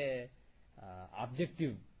an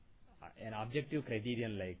objective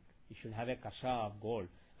criterion, like you should have a kasha of gold.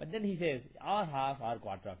 But then he says, or half or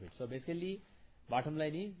quarter of it. So basically, bottom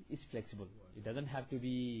line is, it's flexible. It doesn't have to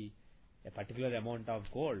be a particular amount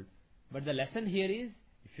of gold. But the lesson here is,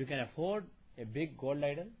 if you can afford a big gold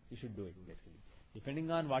idol, you should do it basically.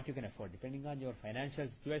 Depending on what you can afford, depending on your financial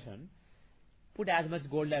situation, put as much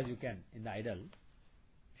gold as you can in the idol.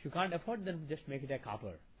 If you can't afford, then just make it a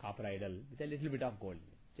copper idol with a little bit of gold,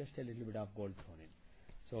 just a little bit of gold thrown in.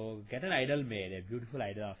 So get an idol made, a beautiful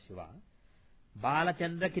idol of Shiva.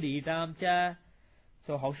 Balachandra Kiritam cha.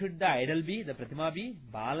 So how should the idol be, the pratima be?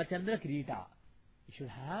 Balachandra Kirita. You should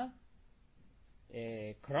have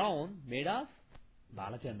a crown made of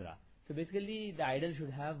Balachandra. So basically the idol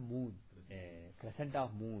should have moon, a crescent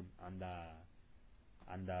of moon on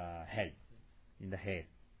the head, in the hair.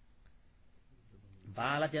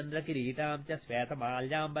 Balachandra Kiritam cha Sveta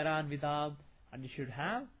Malyambaran Vitam. And you should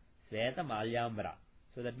have Sveta Malyambara.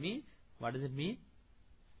 So that means, what does it mean?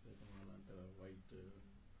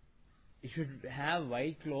 You should have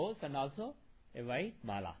white clothes and also a white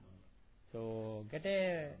mala. So get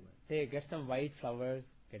some white flowers,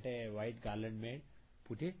 get a white garland made,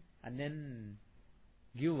 put it, and then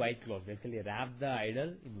give white clothes. Basically wrap the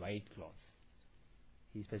idol in white clothes.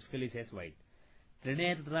 He specifically says white.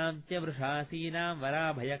 Trinetram cha vrushasinam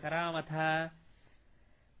varabhayakaram.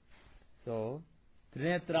 So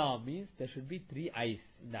Trinetram means there should be 3 eyes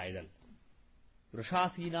in the idol.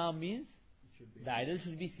 Vrushasinam means the idol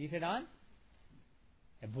should be seated on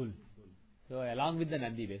a bull. So along with the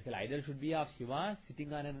Nandi, basically idol should be of Shiva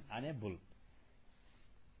sitting on a bull.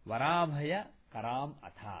 Varabhaya Karam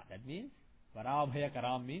Atha. That means Varabhaya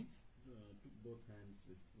Karam means both hands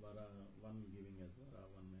with Vara, one giving as Vara,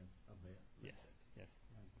 one as Abhaya. Yes.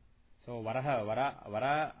 So Vara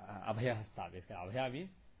Abhaya Hasta. Basically Abhaya means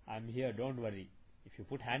I am here, don't worry. If you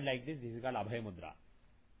put hand like this is called Abhaya Mudra.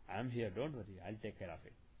 I am here, don't worry, I'll take care of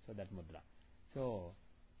it. So that mudra. So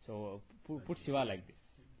put Shiva like this,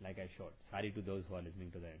 like I showed. Sorry to those who are listening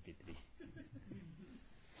to the MP3.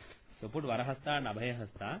 So put Varahasta and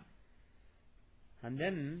Abhayahasta, and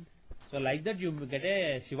then so like that you get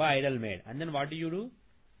a Shiva idol made. And then what do you do?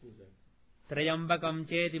 Trayambakam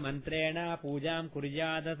cheti mantrena pujam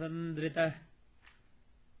kuryada sandrita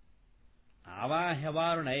avahya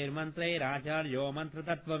varunair mantrair acharyo mantra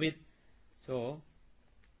tattvavit. So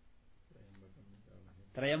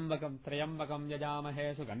Trayambakam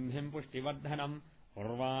yajamahe sugandhim pushtivardhanam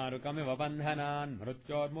urvarukamiva bandhanan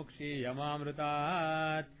mrutyormukshi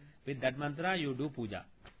yamamrutat. With that mantra you do puja.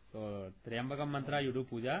 So Trayambakam mantra you do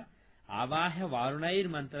puja. Avahya varunair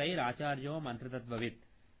mantrair acharyo mantra tattvavit.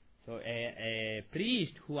 So a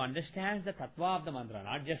priest who understands the tattva of the mantra,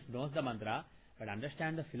 not just knows the mantra, but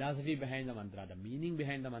understands the philosophy behind the mantra, the meaning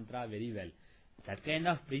behind the mantra very well. That kind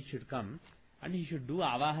of priest should come, and he should do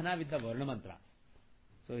avahana with the varna mantra.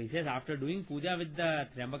 So he says, after doing puja with the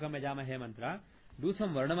Trayambakam Yajamahe mantra, do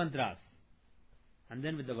some varna mantras. And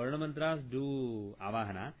then with the varna mantras, do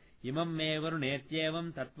avahana. Imam me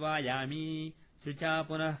varunetyevam tatva yami sricha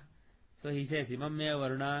punah. So he says, imam me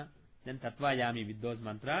varuna, then tatva yami with those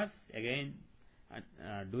mantras. Again,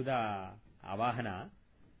 do the avahana.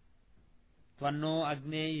 tvanno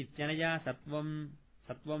agne ityanaya satvam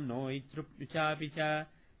no itrupicha.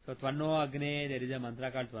 So tvanno agne, there is a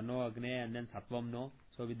mantra called tvanno agne, and then satvam no.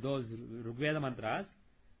 So with those Rigveda mantras,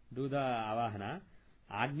 do the avahana.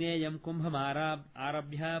 Agneyam kumbham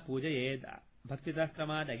arabhya pujayed bhaktitah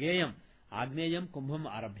kramad ageyam. Agneyam kumbham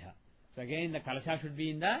arabhya. So again the kalasha should be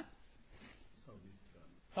in the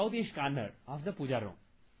southeast corner of the puja room.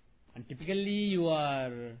 And typically you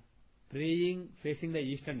are praying facing the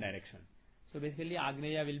eastern direction. So basically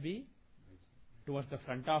Agneya will be towards the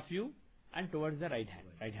front of you and towards the right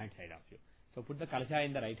hand side of you. So put the kalasha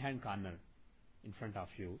in the right hand corner in front of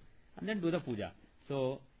you and then do the puja.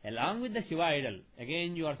 So along with the Shiva idol,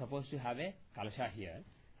 again you are supposed to have a kalasha here,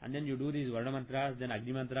 and then you do these Varna mantras, then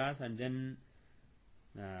Agni mantras, and then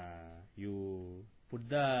you put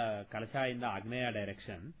the kalasha in the Agneya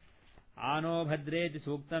direction. Ano bhadre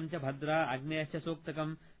suktam cha bhadra agnescha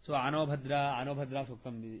suktakam. So ano bhadra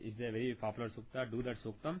suktam is a very popular sukta. Do that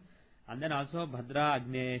suktam. And then also bhadra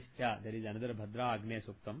agnescha. There is another bhadra agne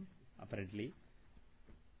suktam apparently.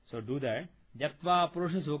 So do that. Japva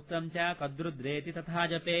purusha suktam cha kadrudreti tatha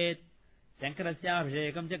japet. Shankarasya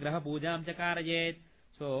abhishekam cha graha pujam cha karayet.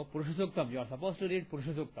 So purusha suktam. You are supposed to read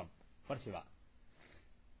purusha suktam for Shiva.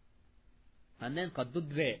 And then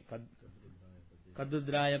Kadudraya,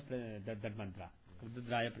 that mantra.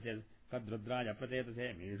 Kadudraya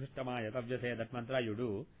pratetase, Mishustamaya tabjase, that mantra you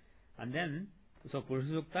do. And then, so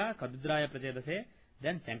Purusukta, Kadudraya pratetase,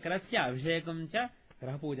 then Sankarasya abhishekam cha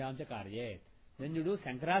graha pujam cha karyet. Then you do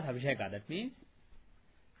Sankaras abhisheka. That means,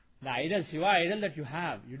 the idol, Shiva idol that you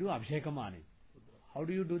have, you do abhishekam on it. How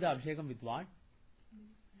do you do the abhishekam? With what?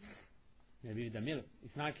 Maybe with the milk.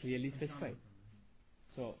 It's not clearly specified.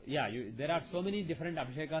 So, yeah, there are so many different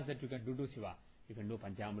abhishekas that you can do to Shiva. You can do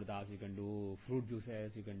panchamritas, you can do fruit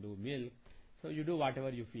juices, you can do milk. So, you do whatever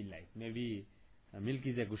you feel like. Maybe milk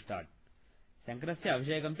is a good start. Sankarasya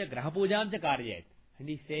abhishekam cha graha pujam cha karyet. And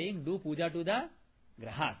he is saying, do puja to the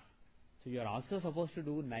grahas. So, you are also supposed to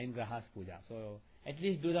do 9 grahas puja. So, at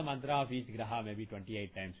least do the mantra of each graha maybe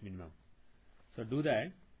 28 times minimum. So, do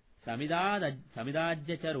that.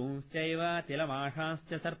 Samidajya charunschaiva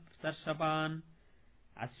tilamashanscha sarshapan.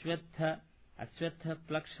 Ashwatha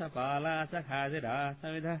plakshapala sakhadira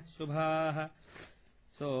samidha shubha.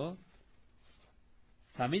 So,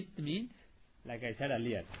 samit means, like I said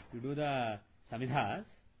earlier, you do the samidhas.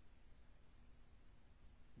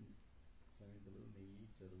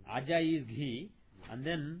 Aja is ghee, and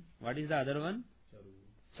then what is the other one?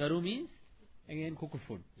 Charu means again cooked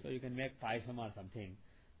food. So you can make paisam or something.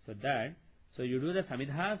 So you do the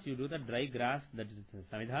samidhas, you do the dry grass, that is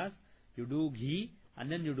the samidhas, you do ghee, and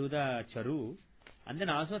then you do the charu, and then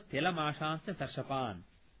also tela mashansya sarshapan.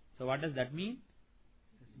 So what does that mean?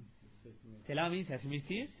 Tela means sesame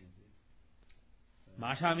seeds.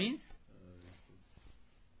 Masha means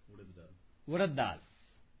urad dal.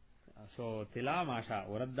 So tela, masha,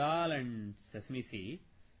 urad dal and sesame seeds.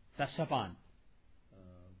 Sarshapan.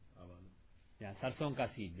 Yeah, sarson ka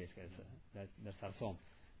seed basically. The sarson.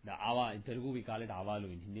 The awa, in Telugu we call it avalu,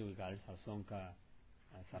 in Hindi we call it sarson ka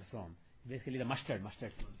sarson. Basically the mustard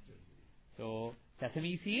seed. So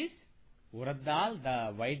sesame seeds, urad dal,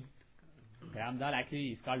 the white gram dal actually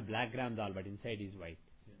is called black gram dal, but inside is white.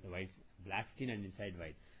 The white, black skin and inside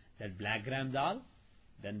white. That black gram dal,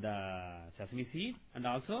 then the sesame seed, and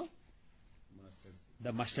also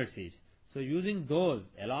the mustard seeds. So using those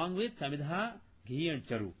along with samidha, ghee and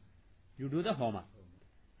charu, you do the homa.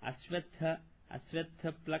 Ashwatha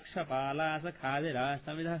plakshapala sakhadira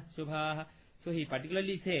samidha shubha. So he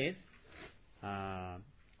particularly says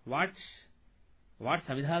what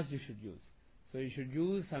samidhas you should use. So you should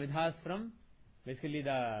use samidhas from basically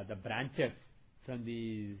the branches from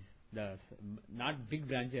the not big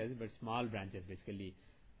branches but small branches basically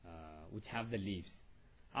which have the leaves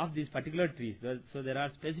of these particular trees. So there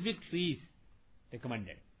are specific trees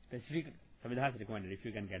recommended, specific samidhas recommended. If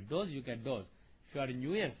you can get those, you get those. If you are in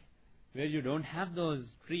US where you don't have those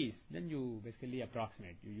trees, then you basically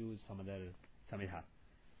approximate. You use some other samidha.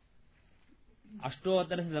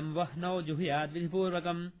 Ashtottara samvahnau juhyat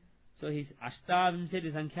vidhipurvakam. So his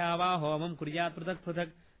ashtavimsati sankhya homam kuryat pratak pratak.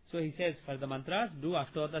 So he says for the mantras, do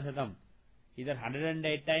ashtottara satam. Either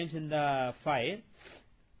 108 times in the fire,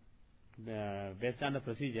 based on the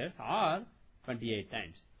procedures, or 28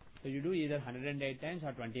 times. So you do either 108 times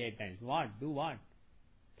or 28 times. What? Do what?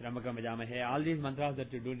 Trambakam Vajamahe, all these mantras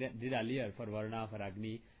that you did earlier for Varna, for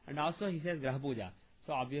Agni, and also he says Graha Puja.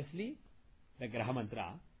 So obviously, the Graha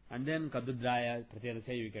mantra, and then Kadudraya,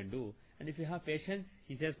 Pratyadase you can do. And if you have patience,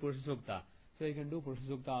 he says Purusha Sukta. So you can do Purusha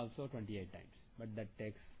Sukta also 28 times. But that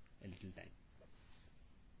takes a little time.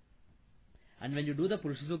 And when you do the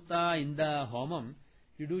Purusha Sukta in the Homam,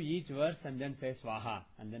 you do each verse and then say Swaha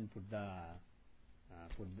and then put the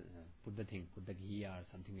ghee or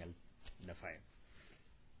something else in the fire.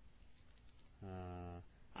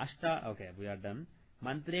 Ashta, okay, we are done.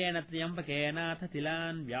 Mantrena triyambakena atha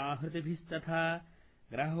tilan vyahrutibhistatha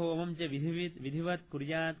grahomam cha vidhivat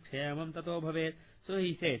kuryat kshemam tato bhavet. So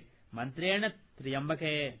he says, Mantrena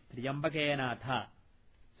triyambakena atha.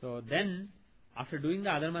 So then, after doing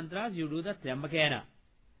the other mantras, you do the triyambakena.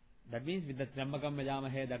 That means with the triyambakam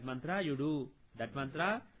vajamahe, that mantra, you do that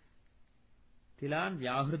mantra, tilan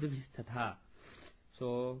vyahrutibhistatha.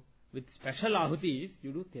 So, with special ahutis,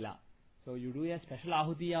 you do tila. So you do a special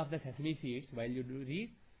ahuti of the sesame seeds while you do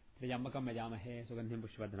read Triyambakam Yajamahe Sugandhim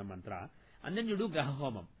Pushpadhanam mantra, and then you do Graha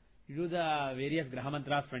Homam. You do the various Graha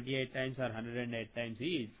mantras 28 times or 108 times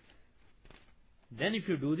each. Then if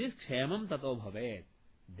you do this, Kshemam Tato Bhavet,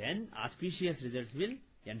 then auspicious results will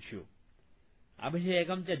ensue.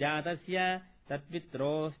 Abhishekam cha jatasya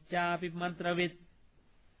tatvitroschapi mantravit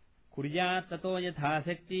kuryat tato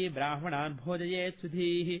yathasakti brahmanan bhojayet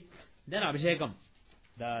sudhihi. Then Abhishekam.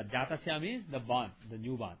 The Jatasya means the born, the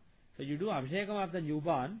newborn. So you do Abhishekam of the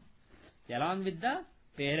newborn along with the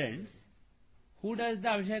parents. Who does the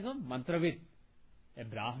Abhishekam? Mantravit. A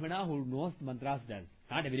Brahmana who knows mantras does.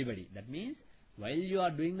 Not everybody. That means while you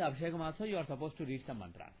are doing the Abhishekam also, you are supposed to read some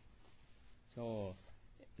mantras. So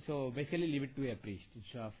basically leave it to a priest.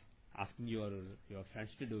 Instead of asking your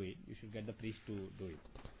friends to do it, you should get the priest to do it.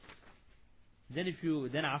 Then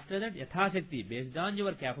after that, Yathasakti, based on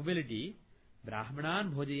your capability,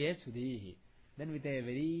 Brahmanan bhojaye sudhihi. Then with a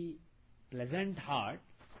very pleasant heart,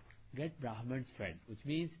 get Brahmans fed. Which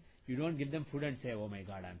means you don't give them food and say, oh my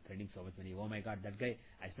God, I'm spending so much money. Oh my God, that guy,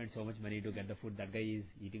 I spent so much money to get the food. That guy is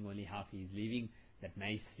eating only half. He is leaving that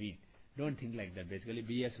nice sweet. Don't think like that. Basically,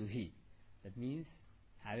 be a sudhi. That means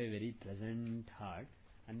have a very pleasant heart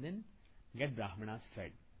and then get Brahmanas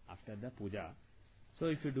fed after the puja. So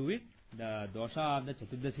if you do it, the dosha of the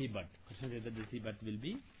Chaturdasi birth, Krishna Chaturdasi birth will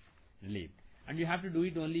be relieved. And you have to do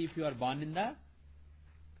it only if you are born in the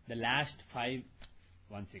last 5/16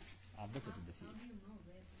 of the Chaturdasi. How do you know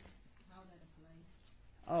how that applies?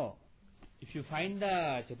 Oh, if you find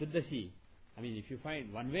the Chaturdasi, if you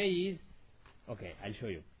find, one way is, okay, I'll show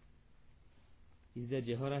you. Is there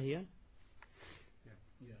Jehora here?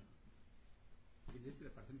 Yeah. This is the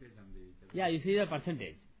percentage on the... Yeah, you see the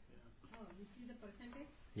percentage. Oh, you see the percentage?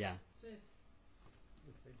 Yeah. So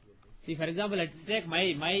See, for example, let's take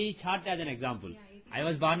my chart as an example. I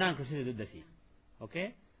was born on Krishna Chaturdasi.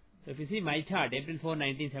 Okay? So if you see my chart, April 4,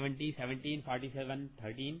 1970, 17, 47,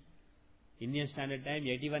 13, Indian Standard Time,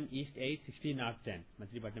 81 East 8, 16 North 10,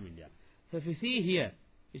 Machilipatnam, India. So if you see here,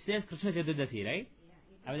 it says Krishna Chaturdasi, right?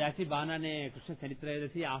 I was actually born on a Krishna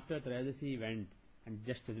Trayodasi after Trayodasi went and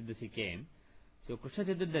just Chaturdasi came. So Krishna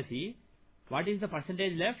Chaturdasi, what is the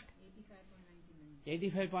percentage left?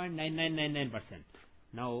 85.9999%.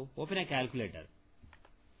 Now open a calculator.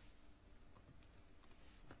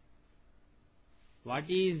 What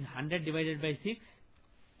is 100 divided by 6?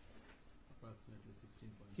 Approximately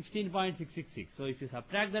 16.666. So if you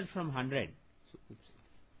subtract that from 100, so,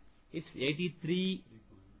 it's 83.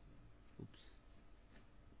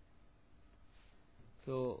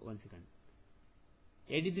 So 1 second.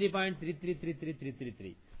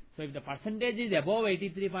 83.3333333. So if the percentage is above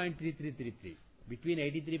 83.3333, between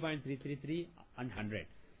 83.333 and 100,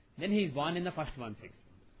 then he is born in the first 1/6.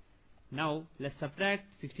 Now let's subtract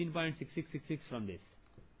 16.6666 from this.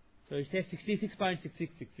 So it says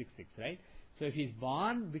 66.66666, right? So if he is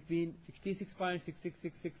born between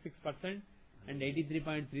 66.66666% and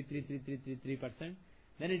 83.33333%,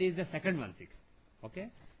 then it is the second 1/6. Okay?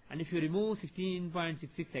 And if you remove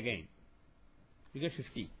 16.66 again, you get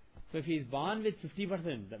 50. So if he is born with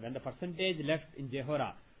 50%, when the percentage left in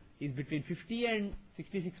Jehora is between 50 and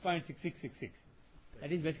 66.6666,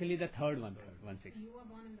 that is basically the third 1/6. you were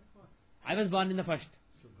born in the first. I was born in the first.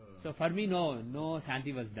 So for me, no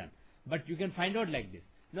Shanti was done. But you can find out like this.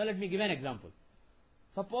 Now let me give an example.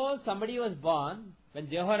 Suppose somebody was born when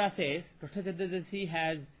Jehora says Krishna Chaturdasi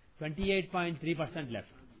has 28.3%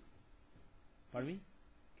 left. Pardon me?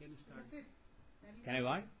 Can you start? That's it. Can I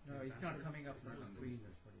what? No, it's not coming up on the screen.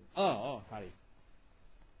 Oh, sorry.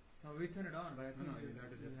 No, we turn it on, but I think No, you you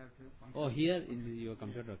have to just have to. Oh, here in your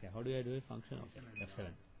computer. Okay. How do I do it? Function. Okay.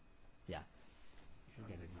 F7. Yeah. You should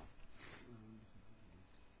get it now.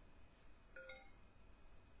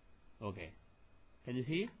 Okay. Can you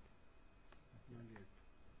see it?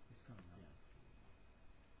 It's coming up.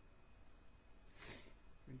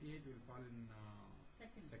 28 will fall in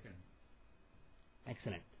second.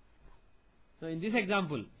 Excellent. So in this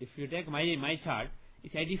example, if you take my chart,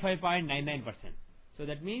 is 85.99%. So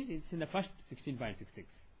that means it's in the first 16.66.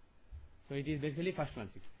 So it is basically first 1/6.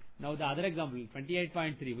 Now the other example,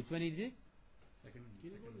 28.3. Which one is it? Second.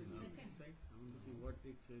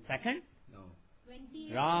 Second? No.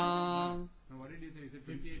 20. Wrong. No, what did you say? You said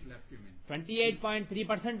 28 left, you mean?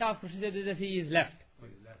 28.3% of Krishna Chaturdashi is left. Oh,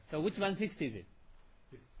 is left. So which 1/6 is it?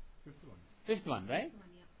 Fifth one. Fifth one, right?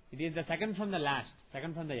 One, yeah. It is the second from the last,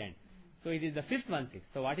 second from the end. So it is the fifth 1/6.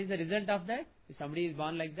 So what is the result of that? If somebody is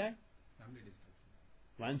born like that? Family destruction.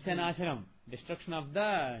 Vanshanasharam, destruction of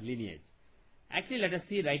the lineage. Actually, let us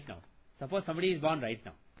see right now. Suppose somebody is born right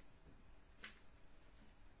now.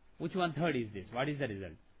 Which 1/3 is this? What is the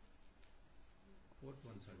result? Fourth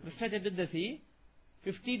one, sir. Krishna Chaturdashi,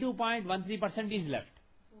 52.13% is left.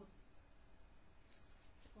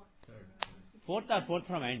 Third. Fourth or fourth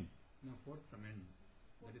from end? No, fourth from end.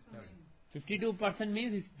 That is third. 52%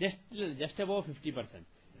 means it's just above 50%.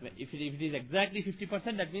 If it is exactly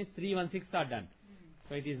 50%, that means 3 1/6 are done.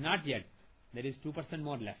 So it is not yet. There is 2%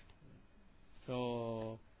 more left.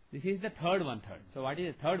 So this is the third 1/3. So what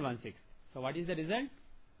is the third 1/6? So what is the result?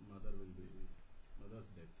 Mother's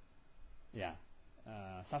death. Yeah,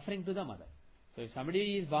 suffering to the mother. So if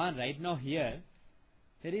somebody is born right now here,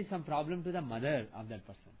 there is some problem to the mother of that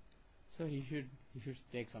person. So he should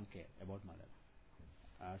take some care about mother.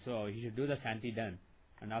 So he should do the Shanti done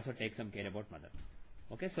and also take some care about mother.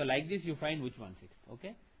 Okay, so like this you find which 1/6.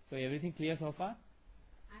 Okay, so everything clear so far?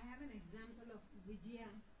 I have an example of Vijaya.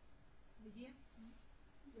 Vijaya,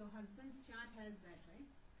 your husband's chart has that, right?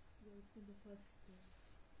 Goes to the first.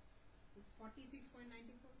 It's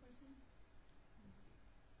 46.94%.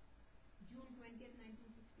 June 20th,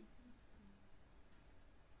 1963.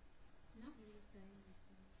 No?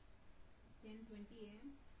 10:20 a.m.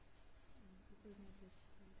 This is not this.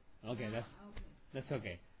 Okay, Okay. that's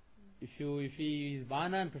okay. If he is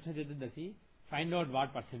born on Krishna Chaturdashi, find out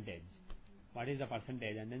what percentage. What is the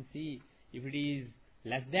percentage, and then see if it is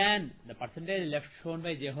less than the percentage left shown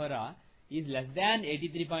by Jehora is less than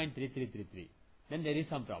 83.3333. Then there is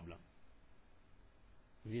some problem.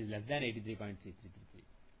 If it is less than 83.3333,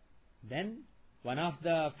 then one of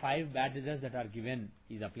the 5 bad results that are given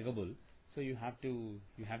is applicable. So you have to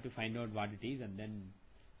find out what it is and then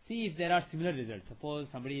see if there are similar results. Suppose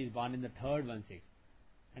somebody is born in the third 1/6,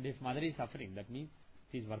 and if mother is suffering, that means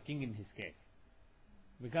she is working in his case.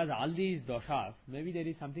 Because all these doshas, maybe there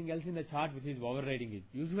is something else in the chart which is overriding it.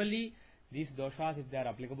 Usually these doshas, if they are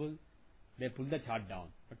applicable, they pull the chart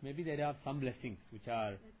down. But maybe there are some blessings which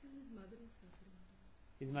are.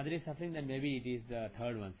 His mother is suffering, then maybe it is the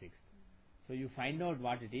third 1/6. So you find out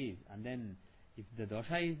what it is, and then if the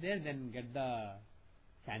dosha is there, then get the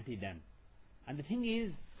Shanti done. And the thing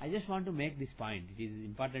is, I just want to make this point. It is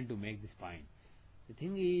important to make this point. The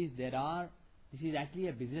thing is, this is actually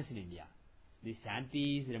a business in India. The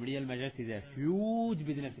Shantis, remedial measures is a huge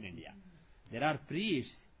business in India. There are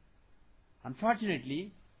priests.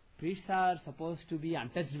 Unfortunately, priests are supposed to be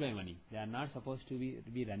untouched by money. They are not supposed to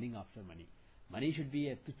be running after money. Money should be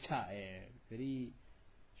a tuchha, a very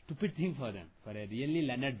stupid thing for them, for a really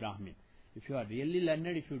learned Brahmin. If you are really learned,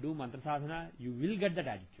 if you do mantra sadhana, you will get that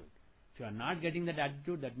attitude. If you are not getting that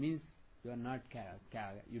attitude, that means you are not,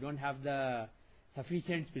 you don't have the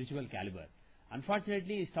sufficient spiritual caliber.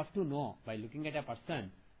 Unfortunately, it's tough to know by looking at a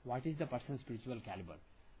person what is the person's spiritual caliber.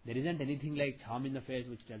 There isn't anything like charm in the face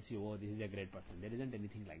which tells you, oh, this is a great person. There isn't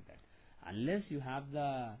anything like that. Unless you have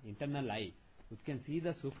the internal eye which can see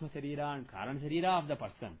the Sukshma Sarira and Karan Sarira of the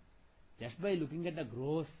person, just by looking at the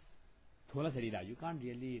gross Thola Sarira, you can't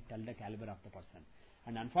really tell the caliber of the person.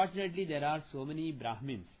 And unfortunately, there are so many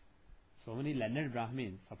Brahmins, so many learned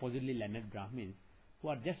Brahmins, supposedly learned Brahmins, who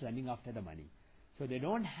are just running after the money. So they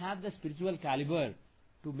don't have the spiritual caliber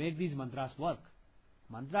to make these mantras work.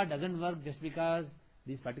 Mantra doesn't work just because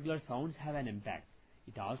these particular sounds have an impact.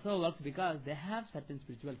 It also works because they have certain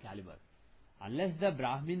spiritual caliber. Unless the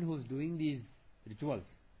Brahmin who is doing these rituals,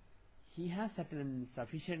 he has certain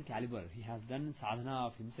sufficient caliber, he has done sadhana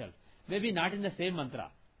of himself, maybe not in the same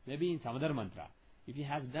mantra, maybe in some other mantra. If he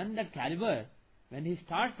has done that caliber, when he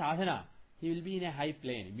starts sadhana, he will be in a high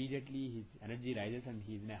plane. Immediately his energy rises and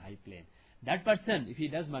he is in a high plane. That person, if he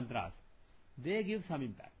does mantras, they give some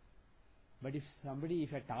impact. But if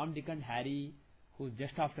a Tom, Dick and Harry who is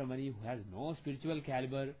just after money, who has no spiritual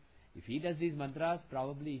caliber, if he does these mantras,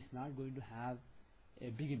 probably it's not going to have a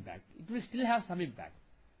big impact. It will still have some impact,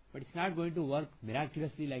 but it's not going to work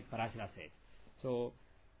miraculously like Parashara says. So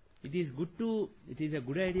it is a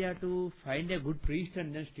good idea to find a good priest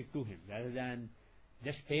and then stick to him, rather than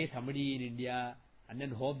just pay somebody in India and then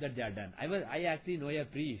hope that they are done. I actually know a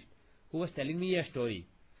priest who was telling me a story.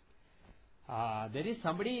 There is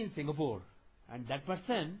somebody in Singapore, And that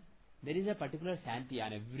person, there is a particular Shanti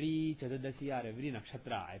on every Chaturdashi or every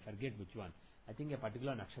Nakshatra, I forget which one. I think a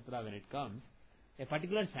particular Nakshatra when it comes, a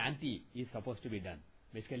particular Shanti is supposed to be done.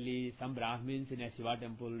 Basically, some Brahmins in a Shiva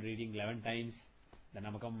temple reading 11 times the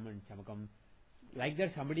Namakam and Chamakam. Like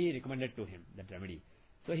that, somebody recommended to him that remedy.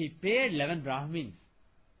 So he paid 11 Brahmins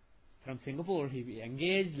from Singapore. He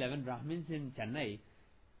engaged 11 Brahmins in Chennai,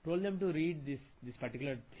 told them to read this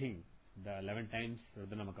particular thing, the 11 times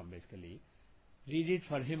Rudanamakam basically. Read it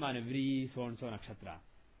for him on every so and so nakshatra.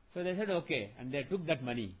 So they said okay, and they took that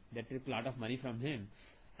money. They took a lot of money from him.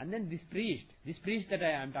 And then this priest that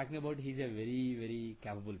I am talking about, he's a very, very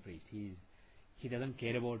capable priest. He doesn't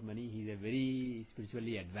care about money. He's a very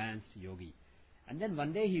spiritually advanced yogi. And then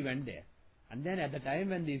one day he went there. And then at the time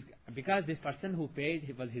when because this person who paid,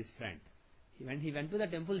 he was his friend. When he went to the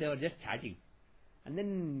temple, they were just chatting. And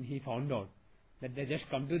then he found out that they just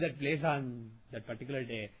come to that place on that particular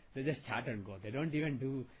day. They just chat and go. They don't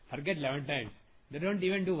even forget 11 times. They don't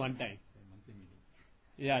even do one time. Monthly meeting.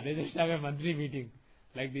 Yeah, they just have a monthly meeting.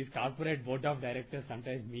 Like these corporate board of directors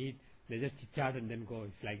sometimes meet, they just chit chat and then go.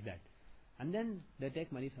 It's like that. And then they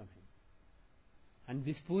take money from him. And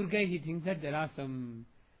this poor guy, he thinks that there are some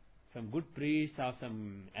good priests or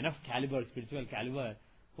some enough caliber, spiritual caliber,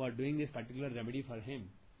 who are doing this particular remedy for him.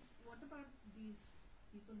 What about these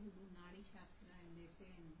people who do Nadi Shastra and they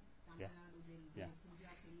say in Tamil Nadu they'll do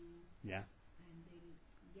puja for you Yeah. and they'll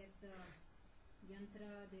get the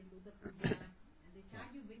yantra, they'll do the puja and they charge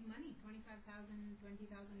you big money, 25,000,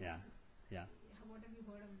 20,000. Yeah. Yeah. What have you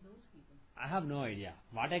heard of those people? I have no idea.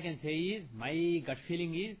 What I can say is, my gut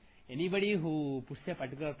feeling is, anybody who puts a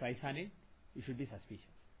particular price on it, you should be suspicious.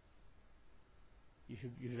 You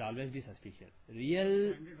should always be suspicious.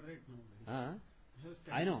 Real.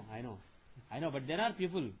 I know, but there are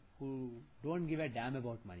people who don't give a damn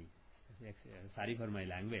about money. Sorry for my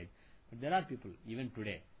language, but there are people, even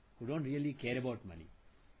today, who don't really care about money.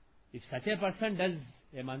 If such a person does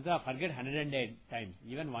a mantra, forget 108 times,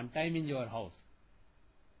 even one time in your house,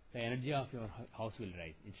 the energy of your house will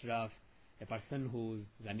rise, instead of a person who's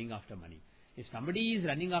running after money. If somebody is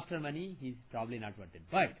running after money, he's probably not worth it.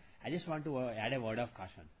 But I just want to add a word of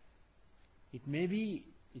caution. It may be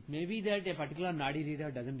that a particular Nadi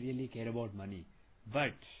reader doesn't really care about money,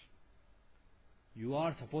 but you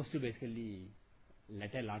are supposed to basically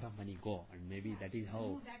let a lot of money go, and maybe that is how.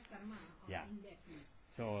 Do that karma. Yeah. In that way.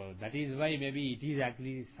 So that is why maybe it is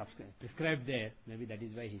actually prescribed there. Maybe that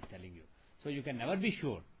is why he is telling you. So you can never be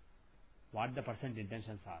sure what the person's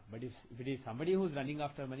intentions are. But if it is somebody who is running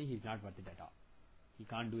after money, he is not worth it at all. He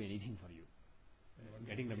can't do anything for you.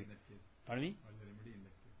 Getting the. Pardon me? What's the remedy in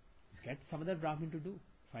that case? Get some other Brahmin to do.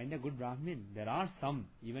 Find a good Brahmin. There are some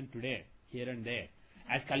even today, here and there.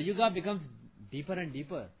 As Kali Yuga becomes deeper and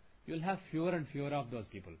deeper, you will have fewer and fewer of those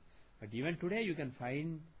people. But even today, you can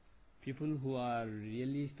find people who are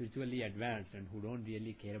really spiritually advanced and who don't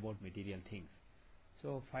really care about material things.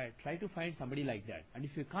 So try to find somebody like that. And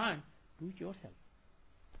if you can't, do it yourself.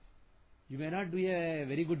 You may not do a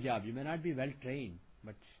very good job. You may not be well trained,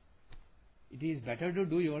 but it is better to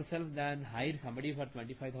do yourself than hire somebody for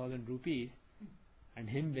 25,000 rupees and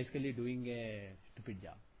him basically doing a stupid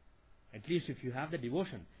job. At least if you have the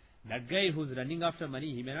devotion. That guy who's running after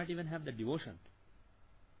money, he may not even have the devotion.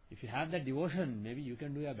 If you have that devotion, maybe you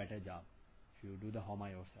can do a better job if you do the homa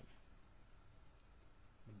yourself.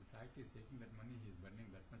 But the fact is, taking that money, he is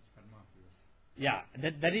burning that much karma of yours. Yeah,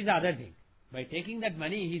 that is the other thing. By taking that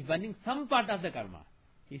money, he is burning some part of the karma.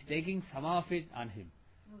 He is taking some of it on him.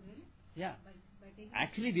 Oh, really? Yeah. By taking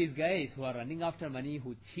Actually, these guys who are running after money,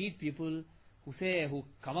 who cheat people, who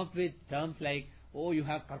come up with terms like, oh, you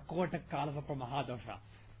have Karkotak Kalasapa Mahadosha.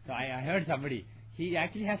 So I heard somebody, he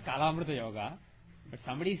actually has Kalamrita Yoga, but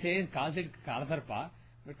somebody calls it Kalasarpa,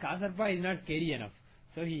 but Kalasarpa is not scary enough.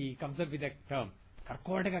 So he comes up with a term,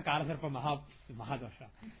 Karkotaka Kalasarpa Mahadosha.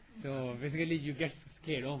 So basically you get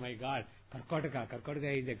scared, oh my god,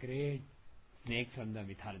 Karkotaka is a great snake from the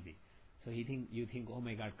mythology. So you think, oh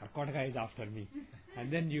my god, Karkotaka is after me.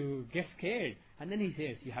 And then you get scared. And then he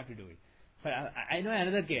says, you have to do it. But I know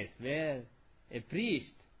another case where a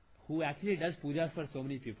priest who actually does pujas for so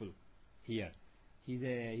many people here. He's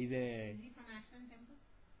a. Is he from Ashram temple?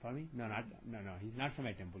 Pardon me? No. He's not from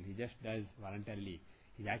a temple. He just does voluntarily.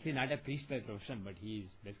 He's actually not a priest by profession, but he's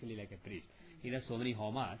basically like a priest. He does so many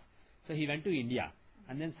homas. So he went to India,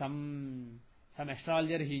 and then some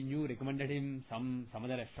astrologer he knew recommended him some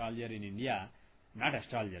other astrologer in India, not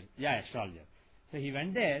astrologer, astrologer. So he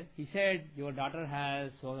went there. He said, your daughter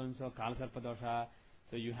has so and so Kalasarpa dosha,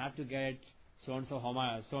 so you have to get so and so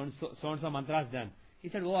homa, so and so mantras done. He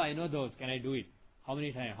said, oh, I know those. Can I do it? How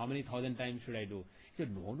many times? How many thousand times should I do? He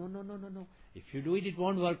said, no. If you do it, it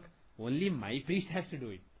won't work. Only my priest has to do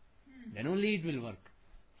it. Then only it will work.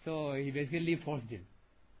 So he basically forced him.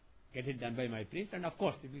 Get it done by my priest, and of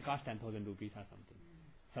course it will cost 10,000 rupees or something.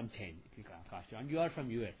 Some change it will cost you. And you are from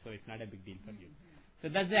US, so it's not a big deal for you. So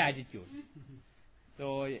that's the attitude.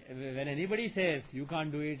 So when anybody says you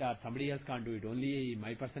can't do it or somebody else can't do it, only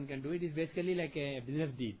my person can do it, is basically like a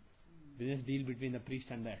business deal. Business deal between the priest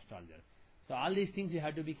and the astrologer. So all these things you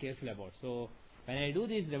have to be careful about. So when I do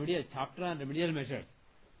this remedial chapter on remedial measures,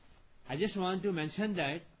 I just want to mention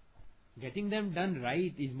that getting them done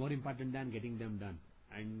right is more important than getting them done.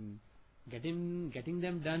 And getting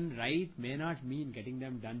them done right may not mean getting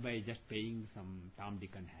them done by just paying some Tom,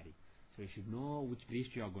 Dick and Harry. So you should know which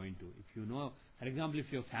priest you are going to. If you know, for example,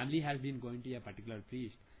 if your family has been going to a particular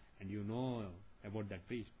priest and you know about that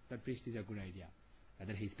priest is a good idea.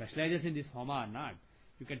 Whether he specializes in this homa or not,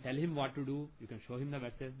 you can tell him what to do, you can show him the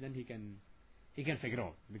message, then he can figure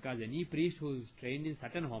out. Because any priest who is trained in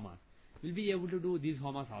certain homas will be able to do these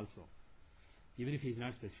homas also, even if he is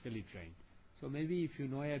not specifically trained. So maybe if you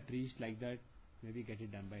know a priest like that, maybe get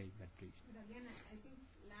it done by that priest. But again, I think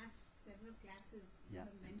last several classes you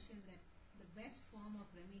have mentioned that the best form of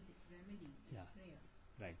remedy is prayer.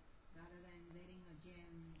 Right. Rather than wearing a gem.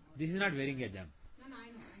 Or This is not wearing a gem. No,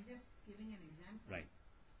 I know. I'm just giving an example. Right.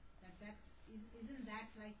 Isn't that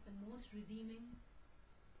like the most redeeming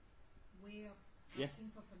way of Yes.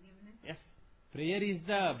 asking for forgiveness? Yes. Prayer is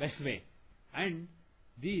the best way. And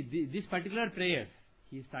this particular prayer,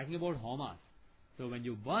 he is talking about homas. So when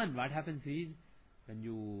you burn, what happens is,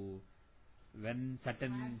 when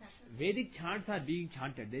certain Vedic chants are being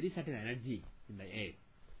chanted, there is certain energy in the air.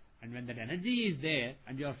 And when that energy is there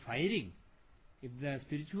and you are firing, if the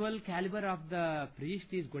spiritual caliber of the priest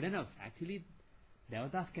is good enough, actually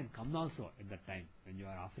Devatas can come also at that time. When you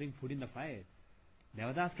are offering food in the fire,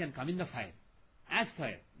 Devatas can come in the fire. As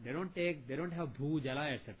fire. They don't have bhu, jala,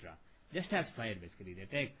 etc. Just as fire basically. They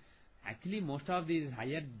take, actually most of these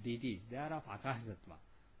higher deities, they are of Akash Tattva.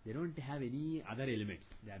 They don't have any other elements.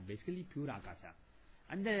 They are basically pure Akasha.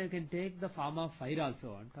 And they can take the form of fire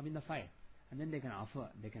also and come in the fire. And then they can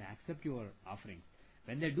accept your offerings.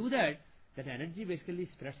 When they do that, that energy basically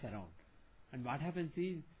spreads around. And what happens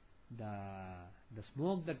is, the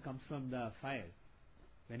smoke that comes from the fire,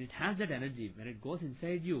 when it has that energy, when it goes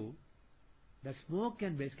inside you, the smoke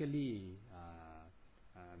can basically,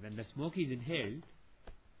 when the smoke is inhaled,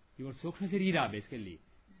 your Sukshma Sharira basically,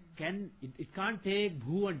 it can't take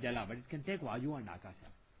Bhu and Jala, but it can take Vayu and Akasha.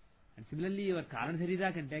 And similarly, your Karan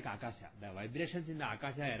Sharira can take Akasha. The vibrations in the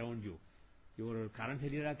Akasha around you, your Karan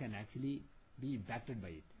Sharira can actually be impacted by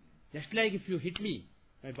it. Just like if you hit me,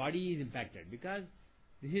 my body is impacted, because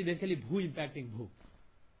this is basically Bhu impacting Bhu.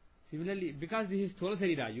 Similarly, because this is Thola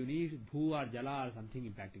Sharira, you need Bhu or Jala or something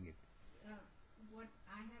impacting it. What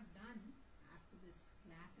I have done after this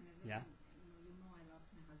class and everything, you know I lost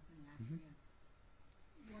my husband last year.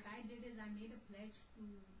 What I did is I made a pledge to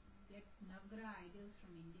get Navgraha idols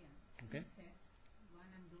from India. Okay. Two sets. One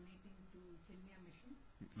I'm donating to Chinmaya Mission.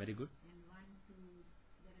 Very good. And one to,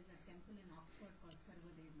 there is a temple in Oxford called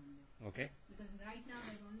Sarvadev Mandir. Okay. Because right now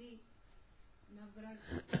there's only Navgraha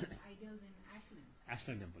idols in Ashland.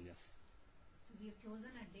 Ashland temple, yes. So we have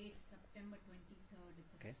chosen a date, September 23rd.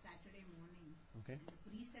 It's a Saturday morning. Okay. And the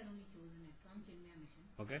priest has only chosen it from Chinmaya Mission.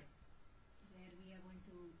 Okay. Where we are going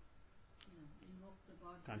to, invoke the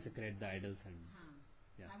gods. Consecrate the idols and.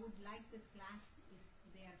 I would like this class if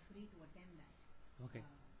they are free to attend that. Okay.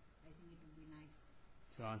 I think it would be nice.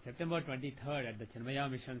 So on September 23rd at the Chinmaya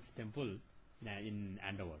Mission's temple in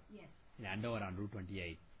Andover. Yes. In Andover on Route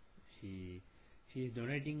 28. She is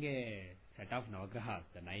donating a set of Navagrahas,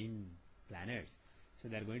 the 9 planets. So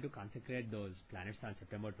they are going to consecrate those planets on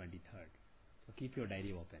September 23rd. So keep your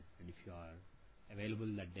diary open, and if you are available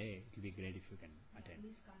that day, it will be great if you can attend.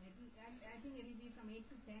 Please come. I think it will be from 8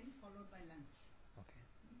 to 10 followed by lunch. Okay.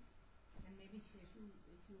 And maybe if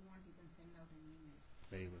you want, you can send out an email.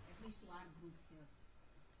 Very good. At least to our group here.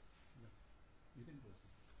 You can post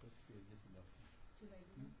it. Post it just in the afternoon. Should I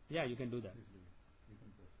do that? Yeah, you can do that. Please do it. You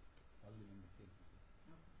can post it. All the members here.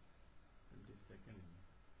 Okay. 22nd.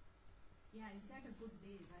 Yeah, is that a good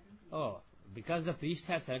day? I don't know. Oh, because the priest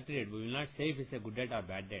has selected it, we will not say if it's a good date or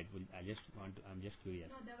bad date. I'm just curious.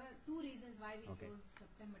 No, there were two reasons why we Okay. chose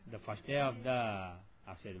September 20th. The first day of the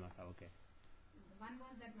Ashwad Masa, okay. One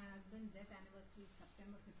was that my husband's death anniversary is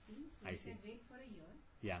September 15th, so I we see. said wait for a year,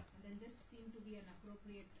 Yeah, and then this seemed to be an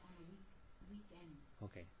appropriate on a weekend.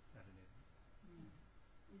 okay. Saturday.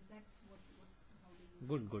 Is that how do you...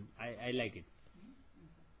 Good. I like it. Okay.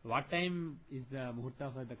 What time is the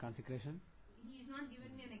Muhurta for the consecration? He is not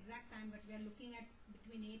given me an exact time, but we are looking at between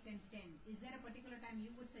between 8 and 10. Is there a particular time you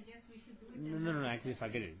would suggest we should do it? No, actually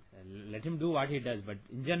forget it. Let him do what he does, but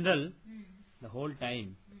in general, the whole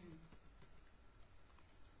time,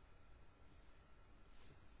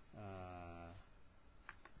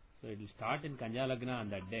 so it will start in Kanya Lagna on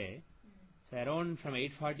that day. So around from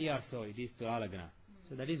 8:40 or so, it is Tula Lagna.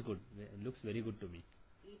 So that is good. It looks very good to me.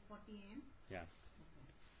 8:40 a.m.? Yeah.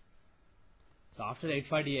 So after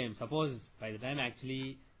 8:40 a.m., suppose by the time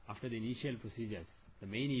actually after the initial procedures, the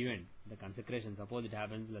main event, the consecration, suppose it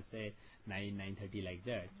happens, let's say 9:30 like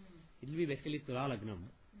that, it will be basically Tula Lagnam.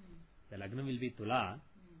 The Lagnam will be Tula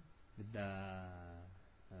with the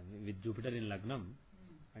with Jupiter in Lagnam,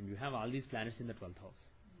 and you have all these planets in the 12th house.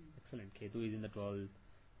 Excellent. Ketu is in the 12th,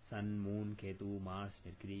 Sun, Moon, Ketu, Mars,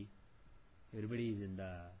 Mercury. Everybody is in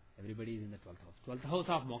the 12th house. 12th house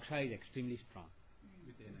of Moksha is extremely strong.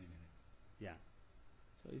 With A9 in it. Yeah.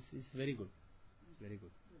 So it's very good. It's very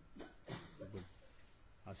good. Good.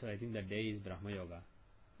 Also, I think the day is Brahma Yoga.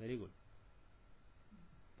 Very good.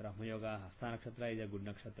 Brahma Yoga, Hasta Nakshatra is a good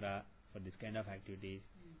nakshatra for this kind of activities.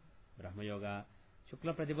 Brahma Yoga.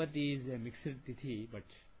 Shukla Pratipatti is a mixed tithi, but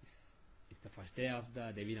it's the first day of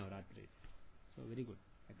the Devi Navaratri. So very good.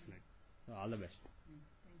 Excellent. So all the best.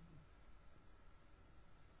 Thank you.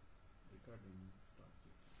 Recording stop.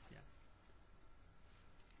 Yeah.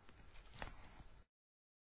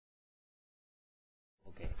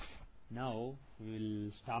 Okay. Now we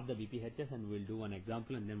will stop the BPHS and we will do one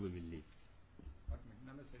example and then we will leave. What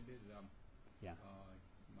McNally said is Yeah.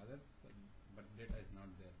 mother's birth data is not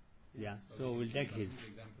there. Yeah. So we'll take his.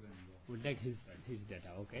 Example and go. We'll take his data.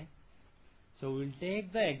 Okay. So we'll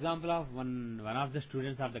take the example of one of the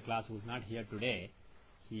students of the class who is not here today.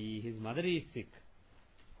 His mother is sick.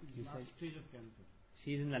 Last stage of cancer.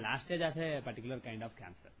 She is in the last stage of a particular kind of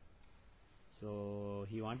cancer. So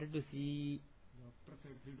he wanted to see. Doctor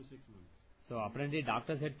said 3 to 6 months. So apparently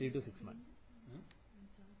doctor said 3 to 6 months.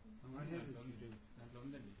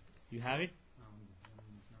 You have it?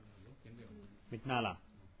 Mitnala.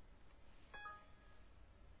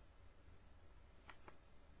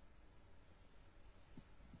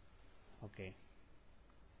 Okay.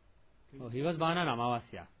 Oh, he was born on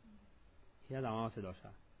Amavasya. He has Amavasya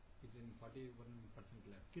dosha. It's in 41%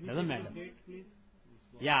 left. Can you Doesn't check matter. the date, please?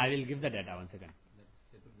 Yeah, I will give the data 1 second.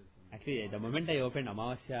 That's Chaturdashi. Actually, the moment I opened,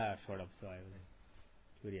 Amavasya showed up, so I was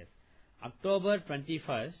curious. October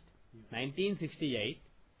 21st, 1968,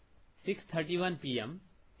 6:31 p.m.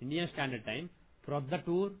 Indian Standard Time,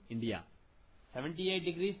 Proddatur, India. 78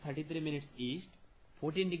 degrees 33 minutes east,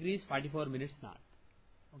 14 degrees 44 minutes north.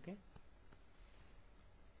 Okay.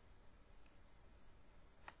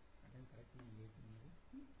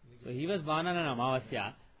 So he was born on an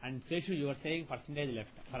Amavasya, and Seshu, you were saying percentage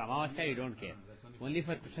left. For Amavasya you don't care. Only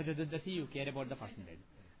for Krishna Chaturdashi you care about the percentage.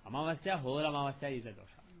 Amavasya, whole Amavasya is a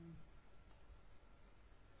dosha.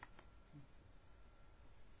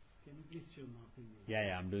 Can you please show mapping?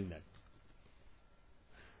 Yeah, I'm doing that.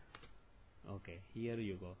 Okay, here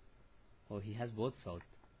you go. Oh, he has both south.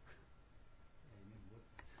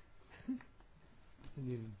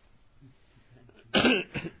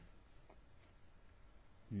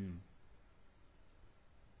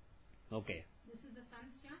 Okay. This is the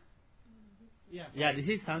sun's chart? Yeah, this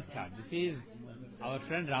is Sun's chart. This is our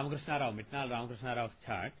friend Ramakrishna Rao, Mitnal Ramakrishna Rao's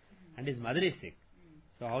chart, and his mother is sick.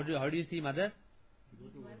 So how do you see mother? Go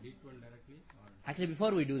to D12 directly or Actually,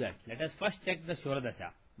 before we do that, let us first check the Shola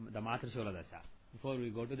Dasha, the Matra Shola Dasha. Before we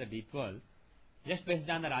go to the D12, just based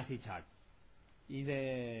on the Rasi chart, is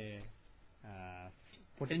a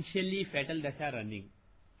potentially fatal Dasha running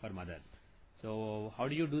for mother. So how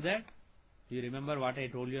do you do that? Do you remember what I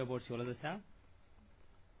told you about Shola Dasha?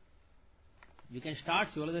 You can start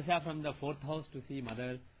Shola Dasha from the 4th house to see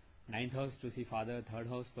mother, 9th house to see father, 3rd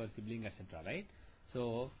house for sibling, etc. Right?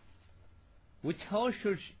 So which house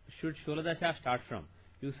should Shola Dasha start from?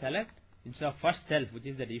 You select, instead of first self, which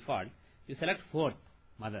is the default, you select 4th,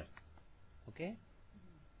 mother. Okay?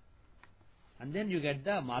 And then you get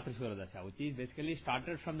the Matra Shola Dasha, which is basically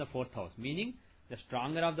started from the 4th house, meaning the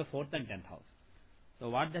stronger of the 4th and 10th house. So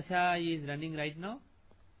what Dasha is running right now?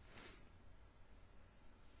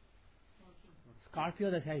 Scorpio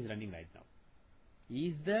Dasha is running right now.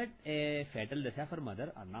 Is that a fatal Dasha for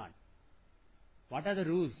mother or not? What are the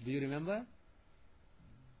rules? Do you remember?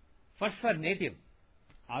 First, for native,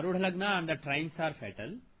 Arudha Lagna and the trines are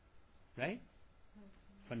fatal, right?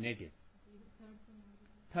 For native.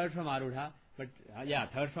 Third from Arudha, but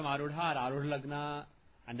third from Arudha or Arudha Lagna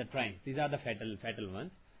and the trines. These are the fatal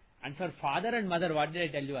ones. And for father and mother, what did I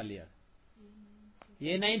tell you earlier?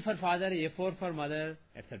 A9 for father, A4 for mother,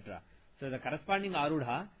 etc. So the corresponding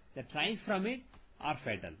Arudha, the trines from it are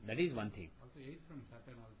fatal. That is one thing. also So 8 from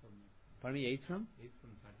Saturn also. For me, 8 from? 8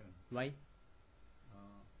 from Saturn. Why?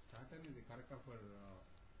 Saturn is the karaka for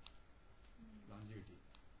longevity.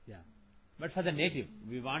 Yeah. But for the native,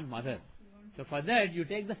 we want mother. So for that, you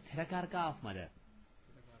take the Sthirakaraka of mother.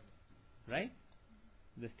 Right?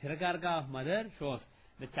 The Sthirakaraka of mother shows.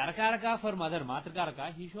 The Charakaraka for mother,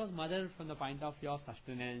 Matrakaraka, he shows mother from the point of view of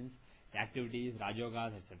sustenance, activities,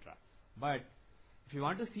 rajogas, etc. But if you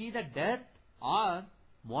want to see the death or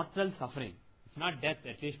mortal suffering, if not death,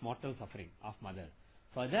 at least mortal suffering of mother,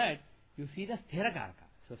 for that you see the Sthirakaraka.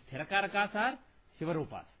 So Sthirakaraka's are Shiva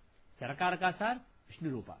Rupas, Charakaraka's are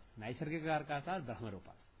Vishnu Rupas, Naisargikarakas are Brahma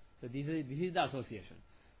Rupas. So this is the association.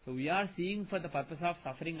 So we are seeing for the purpose of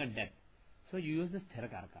suffering and death. So you use the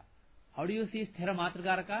Sthirakaraka. How do you see Sthira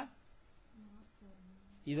Matrakaraka?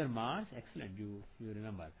 Either Mars, excellent, you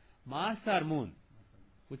remember. Mars or Moon?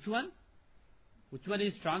 Which one? Which one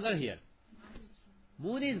is stronger here?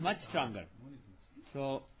 Moon is much stronger.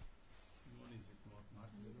 So,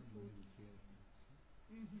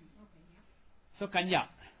 so Kanya,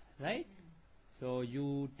 right? So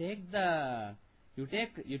you take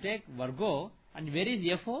Virgo, and where is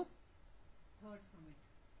A4? Third from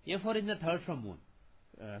it. A4 is the third from Moon,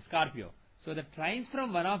 Scorpio. So the trines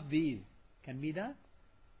from one of these can be the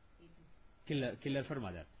killer for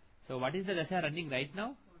mother. So what is the dasha running right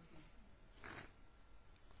now?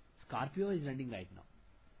 Scorpio is running right now.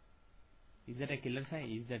 Is that a killer sign?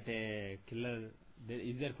 Is that a killer?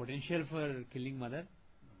 Is there potential for killing mother?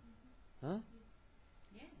 Huh?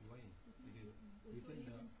 Yes. Why? Is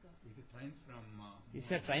it trines from...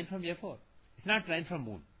 It's a trine from A4. It's not trine from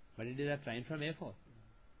Moon, but it is a trine from A4.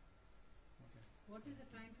 What is the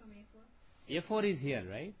trine from A4? A4 is here,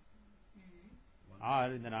 right? Or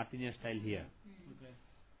in the North Indian style here. Okay.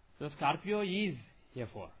 So Scorpio is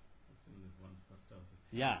A4.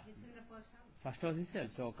 Yeah. It's in the first house. First house itself.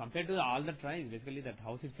 So compared to all the trines, basically that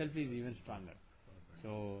house itself is even stronger.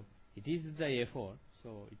 So it is the A4.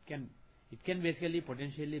 So it can basically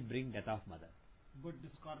potentially bring death of mother. But the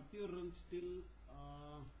Scorpio runs till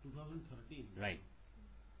 2013. Right.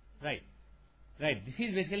 This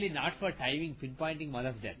is basically not for timing, pinpointing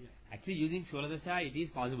mother's death. Yeah. Actually using Sholadasha it is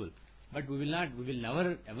possible. But we will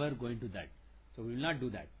never ever go into that. So we will not do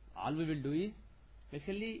that. All we will do is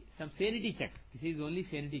basically some sanity check. This is only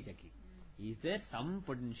sanity checking. Is there some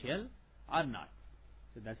potential or not?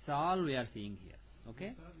 So that's all we are seeing here.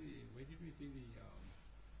 Okay? Why did we see the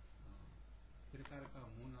Sthirakaraka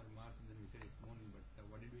Moon or Mars and then we said it's Moon, but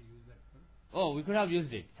what did we use that for? Oh, we could have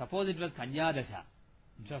used it. Suppose it was Kanya Dasha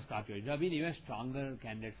instead of Scorpio. It would have been even stronger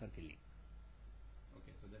candidate for killing.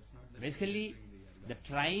 Okay, so that's not... Basically, the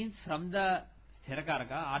trines from the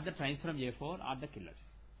Sthirakaraka are the trines from A4 are the killers.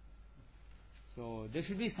 So there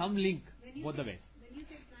should be some link both the ways. When you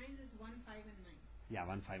say trines, it's 1, 5 and 9. Yeah,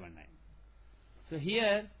 1, 5 and 9. So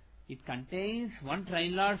here it contains one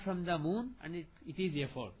trine lord from the Moon and it is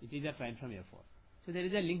A4. It is a trine from A4. So there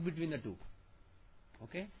is a link between the two.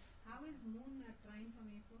 Okay? How is Moon a trine from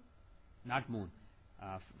A4? Not Moon.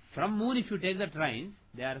 From Moon, if you take the trines,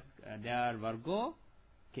 they are Virgo,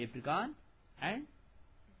 Capricorn, and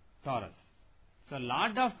Taurus. So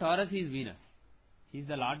Lord of Taurus is Venus. He is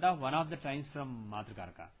the Lord of one of the trines from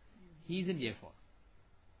Matrakaraka. He is in A4.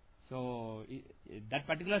 So that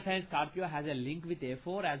particular sign Scorpio has a link with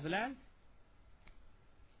A4 as well as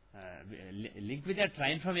link with a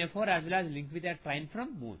trine from A4 as well as link with a trine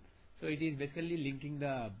from Moon. So it is basically linking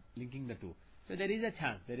the two. So there is a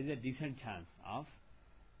chance, there is a decent chance of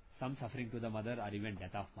some suffering to the mother or even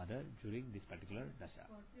death of mother during this particular dasha.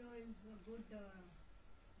 Scorpio is a good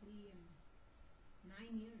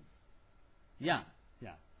 9 years. Yeah.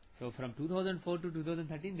 So from 2004 to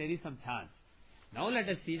 2013 there is some chance. Now let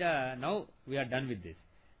us see now we are done with this.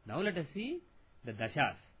 Now let us see the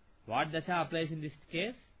dashas. What dasha applies in this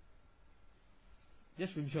case?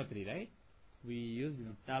 Just Vimshotri, right? We used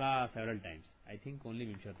Vittala several times. I think only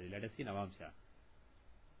Vimshotri. Let us see Navamsha.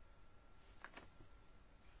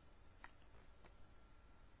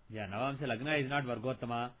 Yeah, Navamsha Lagna is not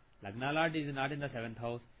Vargottama. Lagna Lord is not in the 7th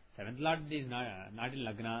house. 7th Lord is not in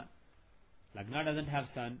Lagna. Lagna doesn't have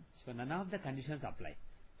sun. So none of the conditions apply.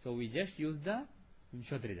 So we just use the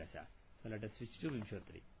Vimshotri dasha. So let us switch to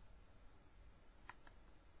Vimshotri.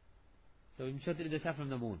 So Vimshotri dasha from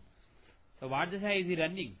the Moon. So what dasha is he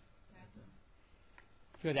running?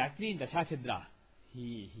 He was actually in Dasha Chidra.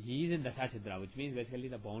 He is in Dasha Chidra, which means basically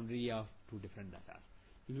the boundary of two different dashas.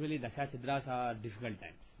 Usually Dasha Chidras are difficult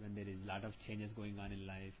times when there is a lot of changes going on in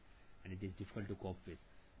life and it is difficult to cope with.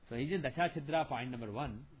 So he is in Dasha Chidra, point number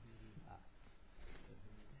 1.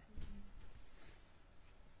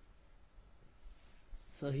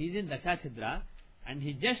 So he is in Dasha Chidra And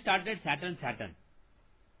he just started Saturn.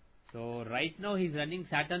 So right now he is running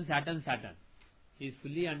Saturn. He is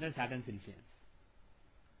fully under Saturn's influence.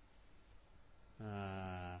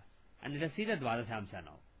 And let us see the Dvadashamsa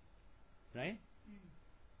now. Right?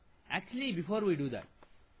 Actually, before we do that,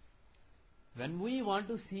 when we want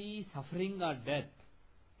to see suffering or death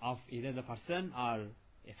of either the person or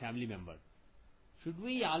a family member, should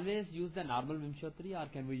we always use the normal Vimshottari, or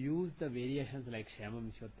can we use the variations like Kshema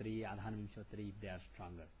Vimshottari, Adhana Vimshottari if they are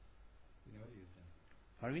stronger? We never use them.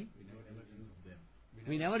 Pardon me? We never use them.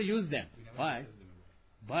 We never use them. We never But use them.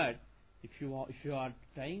 But if you are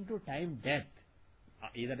trying to time death,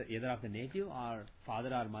 either of the native or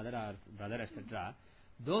father or mother or brother, etc.,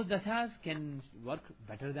 those dashas can work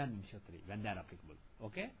better than Vimshottari when they are applicable.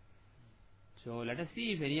 Okay? So let us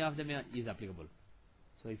see if any of them is applicable.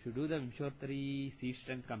 So if you do the Vimshottari seed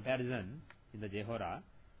strength comparison in the Jehora,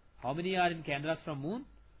 how many are in Kendras from moon?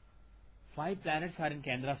 5 planets are in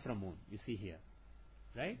Kendras from moon. You see here.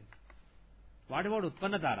 Right? What about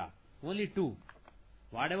Utpanna Tara? Only 2.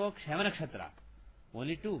 What about Kshema Nakshatra?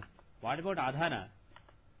 Only 2. What about Adhana?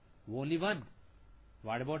 Only 1.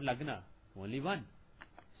 What about Lagna? Only 1.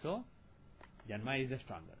 So, Janma is the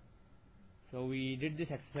stronger. So we did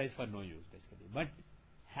this exercise for no use basically. But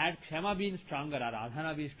had Kshema been stronger or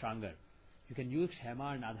Adhana been stronger, you can use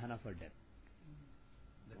Kshema and Adhana for death.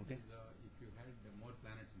 Okay? If you had more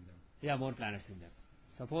planets in them. Yeah, more planets in them.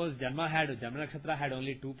 Suppose Janma Nakshatra had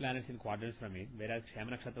only 2 planets in quadrants from it, whereas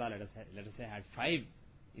Kshema Nakshatra, let us say, had 5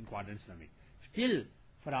 in quadrants from it. Still,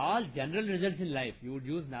 for all general results in life, you would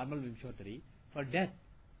use normal Vimshottari. For death,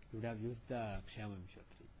 you would have used the Kshema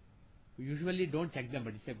Vimshottari. We usually don't check them,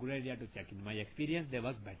 but it's a good idea to check. In my experience, they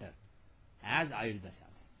work better as Ayur Dashas.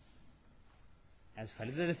 As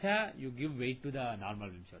Phalita Dasha, you give weight to the normal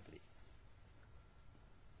Vimshottari.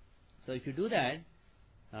 So if you do that,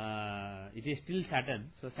 it is still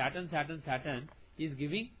Saturn. So Saturn is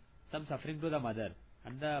giving some suffering to the mother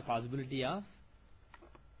and the possibility of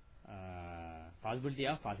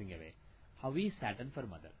passing away. How is Saturn for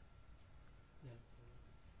mother?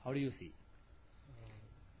 How do you see?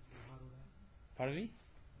 Pardon me?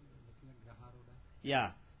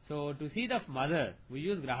 Yeah. So to see the mother, we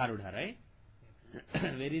use Graharudha, right?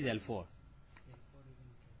 Where is L4?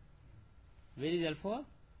 Where is L4?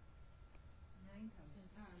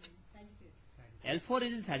 L4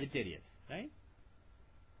 is in Sagittarius, right?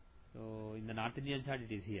 So in the North Indian chart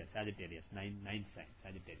it is here, Sagittarius, ninth sign,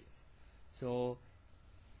 Sagittarius. So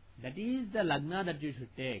that is the Lagna that you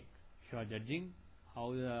should take if you are judging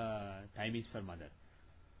how the time is for mother.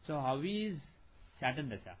 So how is Saturn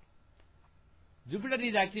Dasha? Jupiter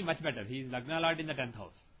is actually much better. He is Lagna Lord in the 10th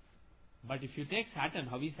house. But if you take Saturn,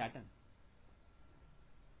 how is Saturn?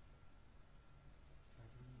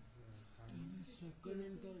 Second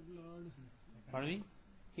and third lord. Pardon me?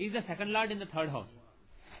 He is the second lord in the 3rd house.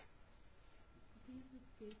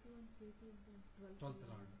 12th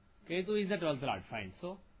lord. Ketu is the 12th lord. Fine.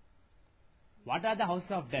 So, what are the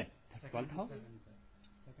houses of death? 12th house?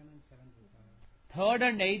 Second and 7th. 3rd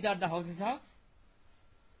and 8th are the houses of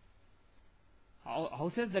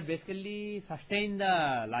houses that basically sustain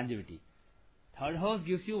the longevity. 3rd house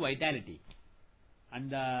gives you vitality, and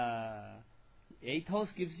the 8th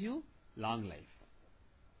house gives you long life.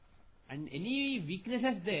 And any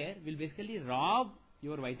weaknesses there will basically rob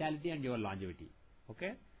your vitality and your longevity.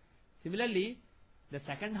 Okay? Similarly, the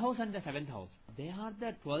 2nd house and the 7th house, they are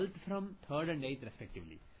the 12th from 3rd and 8th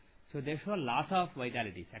respectively. So they show loss of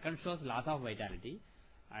vitality. 2nd shows loss of vitality,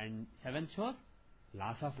 and 7th shows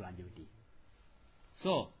loss of longevity.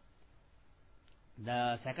 So,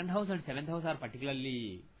 the 2nd house and 7th house are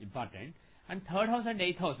particularly important, and 3rd house and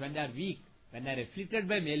 8th house, when they are weak, when they are afflicted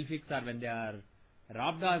by malefics, or when they are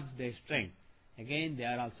robbed of their strength, again they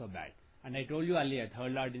are also bad. And I told you earlier,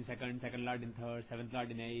 3rd lord in 2nd, 2nd lord in 3rd, 7th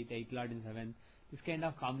lord in 8th, 8th lord in 7th, this kind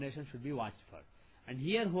of combination should be watched for. And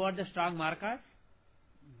here, who are the strong markers?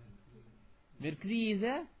 Mercury is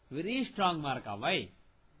a very strong marker. Why?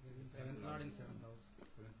 7th lord in 7th house.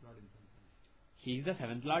 7th lord in 7th house. He is the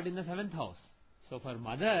 7th lord in the 7th house. So for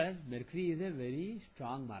mother, Mercury is a very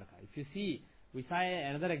strong marker. If you see, we saw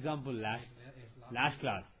another example last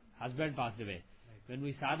class. Husband passed away. When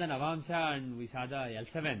we saw the Navamsa and we saw the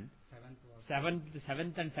L7,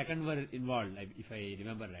 7th and 2nd were involved, if I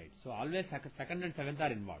remember right. So always 2nd and 7th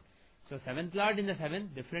are involved. So 7th lord in the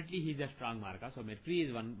 7th, definitely he is a strong marker. So Mercury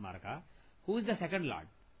is one marker. Who is the 2nd lord?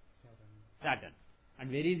 Saturn. And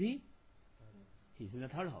where is he? He is in the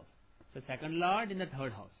 3rd house. So 2nd lord in the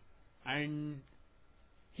 3rd house. And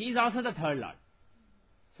he is also the 3rd lord.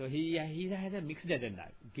 So he has a mixed agenda.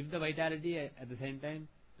 Give the vitality, at the same time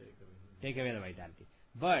take away the vitality.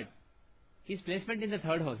 But His placement in the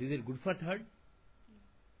third house, is it good for third?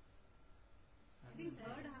 I think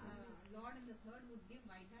third Lord in the third would give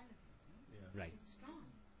vitality. Right. It's strong.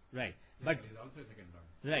 Right. Yeah, But there is also a second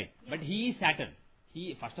Lord. right. Yeah. But he is Saturn.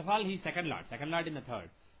 He first of all he is second Lord in the third.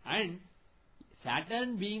 And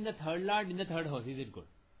Saturn being the third Lord in the third house, is it good?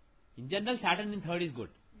 In general, Saturn in third is good.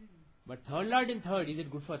 But third Lord in third, is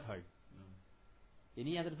it good for third? No.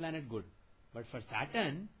 Any other planet good. But for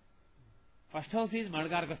Saturn, first house is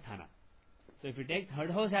Manakarka Sthana. So if you take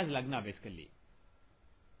third house as Lagna basically,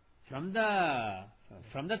 from the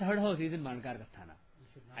third house is in Manakarka Sthana.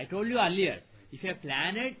 I told you earlier, if a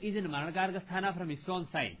planet is in Manakarka Sthana from its own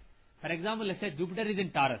sign, for example, let's say Jupiter is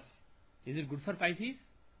in Taurus, is it good for Pisces?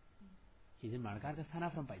 He is in Manakarka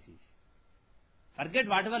Sthana from Pisces. Forget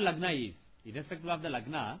whatever Lagna is, irrespective of the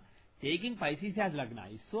Lagna, taking Pisces as Lagna,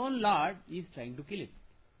 his own Lord is trying to kill it.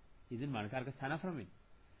 He is in Manakarka Sthana from it.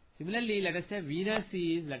 Similarly, let us say Venus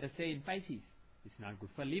is, let us say, in Pisces. It's not good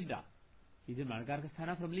for Libra. He is in Manakarka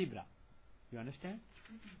Sthana from Libra. You understand?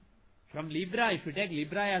 From Libra, if you take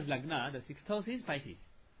Libra as Lagna, the sixth house is Pisces.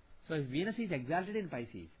 So if Venus is exalted in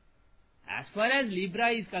Pisces, as far as Libra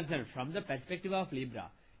is concerned, from the perspective of Libra,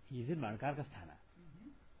 he is in Manakarka Sthana.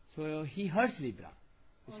 So he hurts Libra.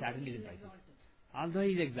 If Saturn is in Pisces. Although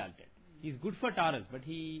he is exalted. He is good for Taurus, but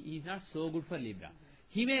he is not so good for Libra.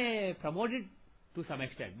 He may promote it to some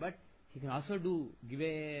extent, but he can also give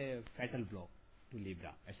a fatal blow to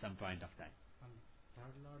Libra at some point of time.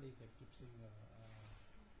 Third Lord is eclipsing,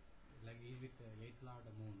 like he is with the 8th Lord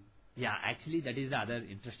moon. Yeah, actually that is the other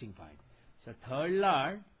interesting point. So third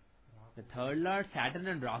Lord, Saturn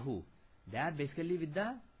and Rahu, they are basically with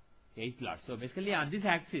the 8th Lord. So basically on this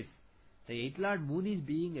axis, the 8th Lord moon is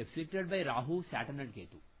being afflicted by Rahu, Saturn and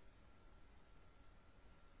Ketu.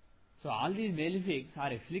 So all these malefics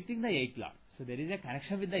are afflicting the 8th Lord. So there is a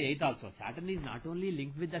connection with the 8th also. Saturn is not only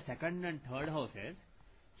linked with the second and third houses,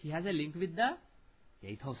 he has a link with the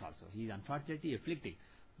 8th house also. He is unfortunately afflicting.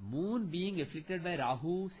 Moon being afflicted by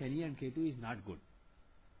Rahu, Shani and Ketu is not good.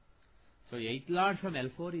 So 8th Lord from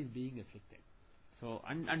L4 is being afflicted. So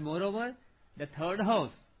and moreover, the third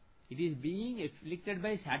house, it is being afflicted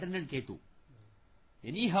by Saturn and Ketu.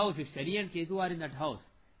 Any house, if Shani and Ketu are in that house,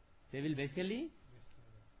 they will basically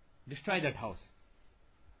destroy that house.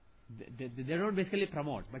 They don't basically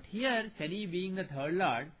promote. But here, Shani being the third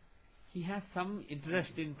Lord, he has some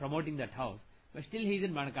interest in promoting that house. But still he is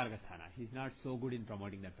in Manakarka Sthana. He is not so good in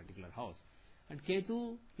promoting that particular house. And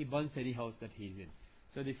Ketu, he burns any house that he is in.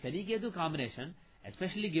 So the Shani-Ketu combination,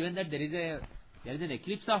 especially given that there is an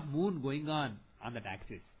eclipse of moon going on that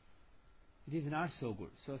axis, it is not so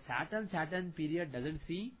good. So Saturn period doesn't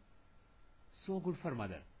see so good for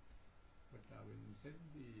mother. But when you said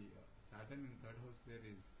the Saturn in third house there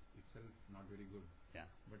is itself not very good. Yeah.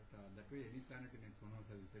 But that way any planet in its own house,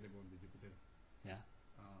 as you said about the Jupiter. Yeah.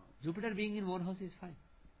 Jupiter being in one house is fine.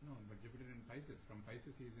 No, but Jupiter in Pisces. From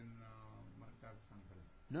Pisces he is in Manakarka Sthana.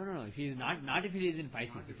 No. If he is not if he is in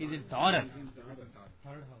Pisces. If he is in Taurus.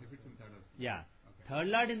 Third house. If it's in third house. Yeah. Okay. Third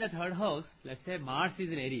Lord in the third house, let's say Mars is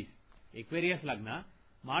in Aries. Aquarius Lagna,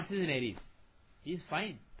 Mars is in Aries. He is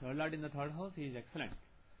fine. Third Lord in the third house, he is excellent.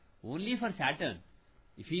 Only for Saturn,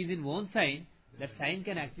 if he is in one sign, that sign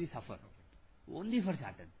can actually suffer. Only for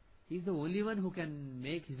Saturn. He is the only one who can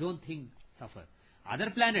make his own thing suffer.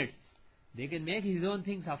 Other planets, they can make his own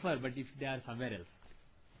thing suffer, but if they are somewhere else.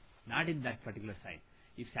 Not in that particular sign.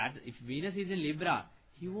 If Venus is in Libra,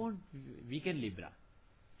 he won't weaken Libra.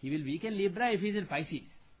 He will weaken Libra if he is in Pisces.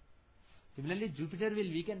 Similarly, Jupiter will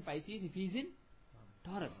weaken Pisces if he is in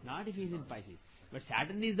Taurus, not if he is in Pisces. But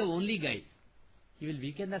Saturn is the only guy. He will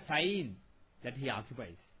weaken the sign that he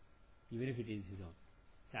occupies, even if it is his own.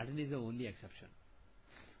 Saturn is the only exception.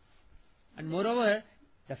 And moreover,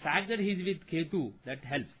 the fact that he is with Ketu, that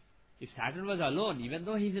helps. If Saturn was alone, even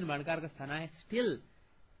though he is in Manakarka Sthana, still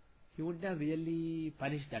he wouldn't have really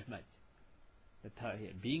punished that much.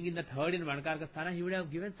 Being in the third in Manakarka Sthana, he would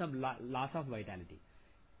have given some loss of vitality.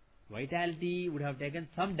 Vitality would have taken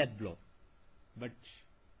some death blow. But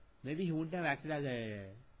maybe he wouldn't have acted as a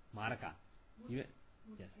Maraka. Yes.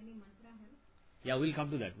 Any mantra help? Yeah, we'll come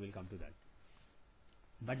to that.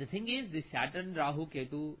 But the thing is, this Saturn, Rahu,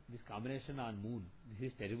 Ketu, this combination on moon,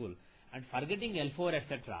 this is terrible. And forgetting L4,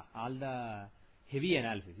 etc., all the heavy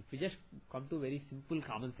analysis. If we just come to very simple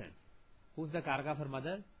common sense, who's the Karaka for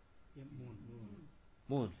mother?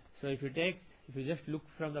 Moon. So if you just look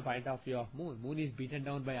from the point of view of moon is beaten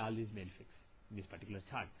down by all these malefics in this particular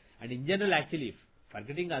chart. And in general, actually,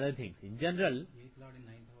 forgetting other things, in general, 8th Lord in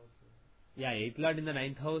 9th house. Yeah, 8th Lord in the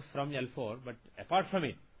 9th house from L4, but apart from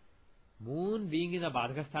it, moon being in the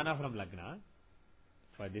Badhaka Sthana from Lagna,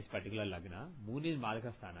 for this particular Lagna, moon is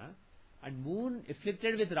Badhaka Sthana, And moon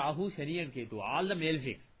afflicted with Rahu, Shani and Ketu, all the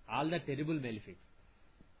malefics, all the terrible malefics.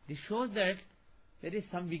 This shows that there is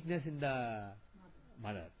some weakness in the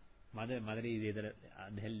mother. Mother is either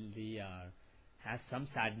unhealthy or has some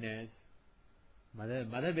sadness.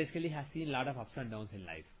 Mother basically has seen a lot of ups and downs in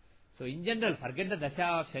life. So in general, forget the dasha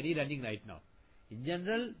of Shani running right now. In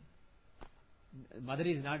general, mother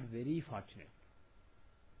is not very fortunate.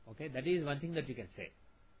 Okay, that is one thing that we can say.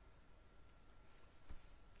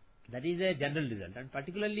 That is a general result, and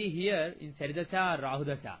particularly here in Saridasha or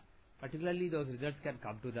Rahudasha, particularly those results can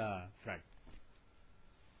come to the front.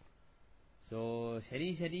 So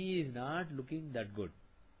Shani is not looking that good,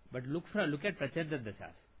 but look at Prachanda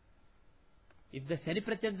Dashas. If the Shani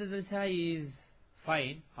Prachanda Dasha is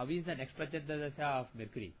fine, how is the next Prachanda Dasha of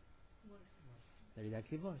Mercury? That is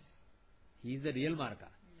actually worse. He is the real Marka.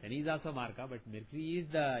 Shani is also Marka, but Mercury is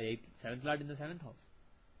the 7th Lord in the 7th house.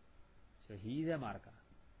 So he is a Marka.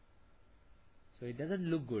 So it doesn't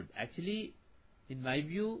look good. Actually, in my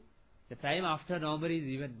view, the time after November is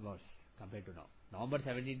even worse compared to now. November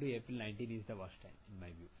 17 to April 19 is the worst time, in my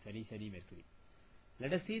view. Shani, Mercury.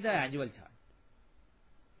 Let us see the annual chart.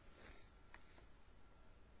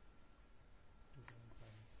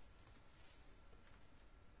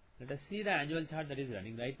 Let us see the annual chart that is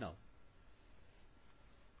running right now.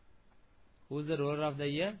 Who is the ruler of the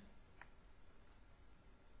year?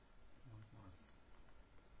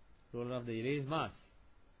 Ruler of the year is Mars.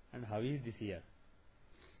 And how is this year?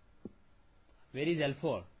 Where is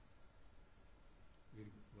L4?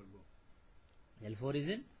 L4 is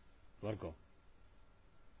in Virgo.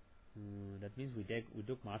 That means we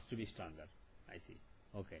took Mars to be stronger. I see.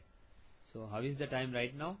 Okay. So how is the time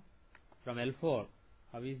right now? From L4,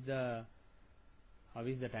 how is the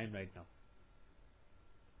time right now?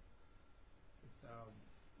 It's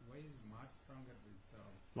why is Mars stronger? It's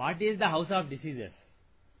What is the house of diseases?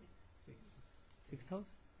 Sixth house?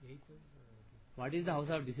 Eighth. What is the house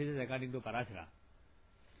of diseases according to Parashara?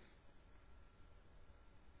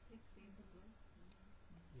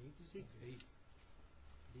 8.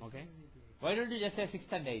 Okay. Why don't you just say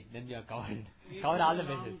 6th and 8th? Then you are covered. Cover all the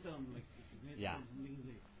bases. Yeah.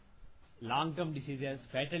 Long-term diseases,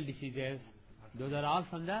 fatal diseases, those are all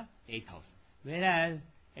from the 8th house. Whereas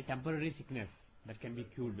a temporary sickness that can be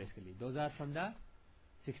cured basically, those are from the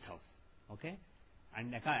 6th house. Okay.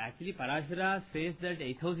 And actually Parashara says that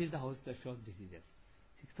 8th house is the house that shows diseases.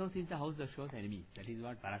 6th house is the house that shows enemy. That is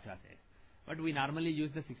what Parashara says. But we normally use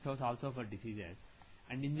the 6th house also for diseases.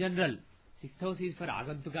 And in general, 6th house is for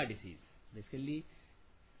Agantuka disease. Basically,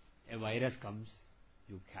 a virus comes,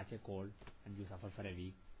 you catch a cold and you suffer for a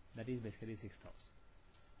week. That is basically 6th house.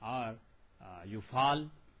 Or you fall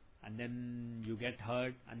and then you get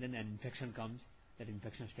hurt and then an infection comes. That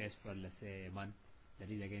infection stays for let's say a month. That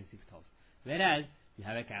is again 6th house. Whereas you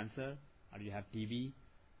have a cancer or you have TB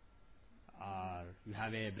or you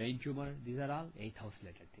have a brain tumor, these are all 8th house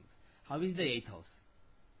related things. How is the 8th house?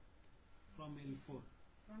 From L4.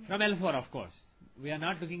 From L4, of course. We are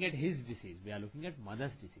not looking at his disease. We are looking at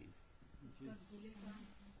mother's disease.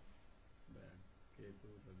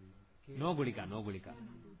 No Gudika, no Gudika.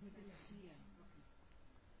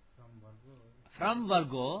 From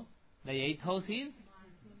Virgo, the 8th house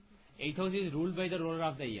is ruled by the ruler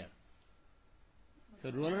of the year. So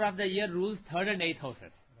ruler of the year rules 3rd and 8th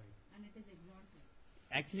houses. And it is exalted.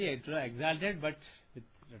 Actually exalted but with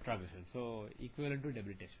retrogression. So equivalent to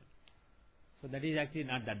debilitation. So that is actually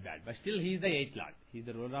not that bad. But still he is the 8th lord. He is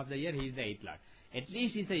the ruler of the year, he is the 8th lord. At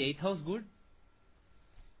least is the 8th house good?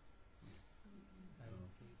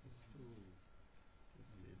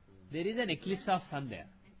 There is an eclipse of sun there.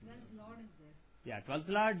 And 12th Lord is there. Yeah, 12th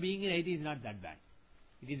lord being in 8th is not that bad.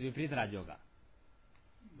 It is Viparita Rajoga.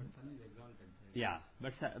 but Sun is exalted. Right? Yeah,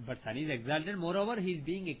 but sun is exalted. Moreover, he is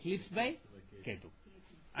being eclipsed by Ketu.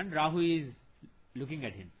 And Rahu is looking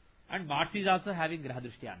at him. And Mars is also having Graha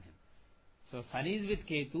Drishti on him. So sun is with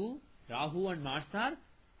Ketu, Rahu and Mars are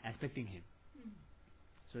aspecting him.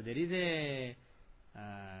 So there is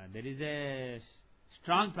a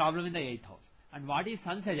strong problem in the 8th house. And what is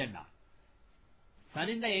sun's agenda? Sun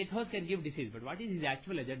in the 8th house can give disease, but what is his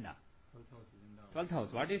actual agenda? 12th house is in the 12th house.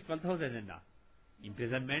 What is 12th house agenda?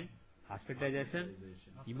 Imprisonment, hospitalization,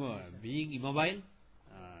 being immobile,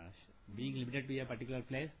 being limited to a particular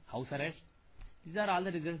place, house arrest. These are all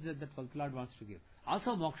the results that the 12th Lord wants to give.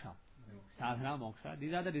 Also moksha, sadhana, moksha.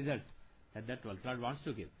 These are the results that the 12th Lord wants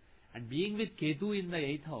to give. And being with Ketu in the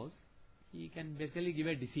 8th house, he can basically give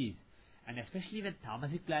a disease. And especially when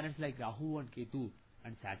tamasic planets like Rahu and Ketu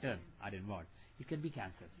and Saturn are involved, it can be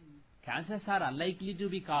cancers. Cancers are unlikely to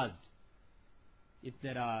be caused if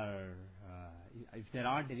there aren't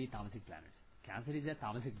any tamasic planets. Cancer is a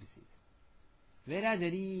tamasic disease. Whereas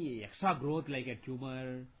any extra growth like a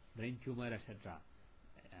tumor, brain tumor, etc.,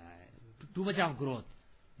 too much of growth,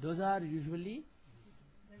 those are usually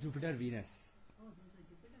Jupiter, Venus. Oh, those are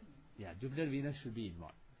Jupiter. Yeah, Jupiter, Venus should be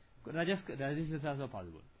involved. Rajas is also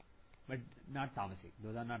possible, but not tamasic.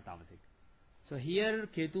 Those are not tamasic. So here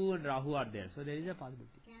Ketu and Rahu are there, so there is a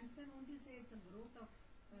possibility. Cancer, won't you say it's a growth of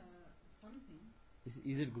something?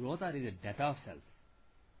 Is it growth or is it death of cells?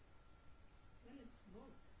 Well, it's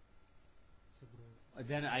both. So growth.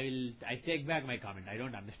 Then I take back my comment. I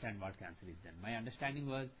don't understand what cancer is then. My understanding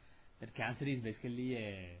was that cancer is basically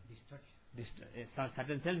a Destruction.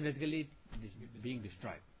 certain cells basically being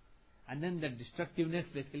destroyed. And then the destructiveness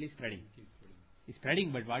basically spreading. Keep spreading. It's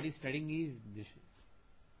spreading, but what is spreading is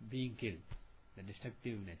being killed. The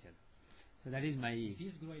destructive nature. So that is my It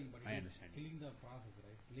is growing, but my it is understanding. killing the process,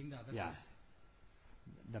 right? Killing the other Yeah. cells.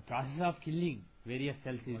 The process of killing various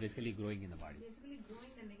cells is basically growing in the body. Basically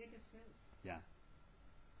growing the negative cells. Yeah.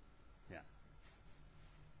 Yeah.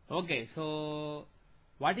 Okay, so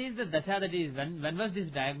what is the dasha that is, when was this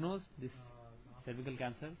diagnosed, this Last, cervical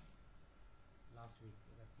cancer? last week.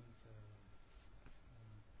 That means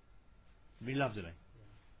Middle of July.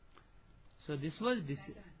 yeah. So this was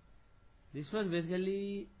Saturn. this was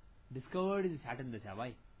basically discovered in Saturn dasha.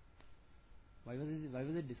 Why? Why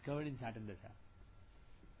was it discovered in Saturn dasha?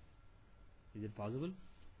 Is it possible?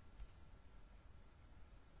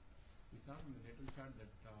 It's not in the natal chart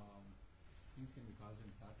that things can be caused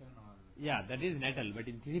in Saturn or Yeah, that is natal, but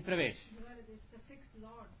in Tithi Pravesh, You are this the sixth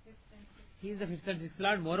lord, fifth and sixth. he is the fifth and sixth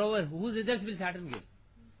lord. Moreover, whose results will Saturn give?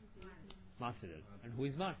 Mars. Mars result. And who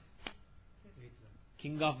is Mars? Eighth one.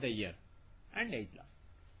 King of the year and eighth lord.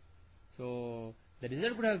 So the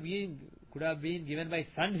result could have been given by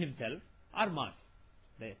Sun himself or Mars.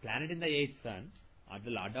 The planet in the eighth Sun or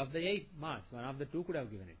the lord of the eighth Mars. One of the two could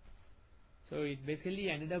have given it. So it basically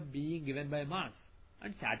ended up being given by Mars,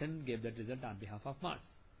 and Saturn gave that result on behalf of Mars.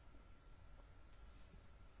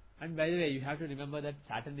 And by the way, you have to remember that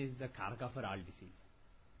Saturn is the karaka for all disease.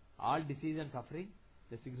 All disease and suffering,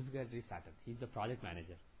 the significant is Saturn. He is the project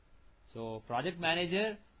manager. So project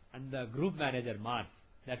manager and the group manager Mars,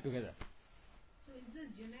 they are together. So is this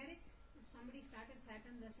generic? If somebody started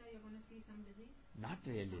Saturn dasha, you're going to see some disease? Not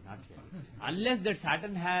really, not really. Unless that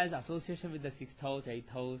Saturn has association with the 6th house, 8th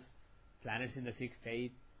house, planets in the 6th,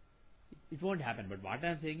 8th, it won't happen. But what I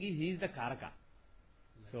am saying is, he is the karaka.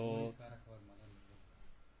 Like So, who is Karak or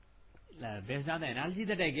mother? based on the analogy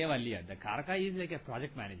that I gave earlier, the karaka is like a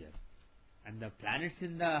project manager. And the planets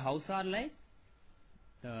in the house are like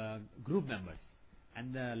the group members.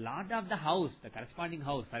 And the lord of the house, the corresponding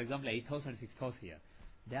house, for example, 8th house and 6th house here,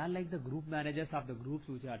 they are like the group managers of the groups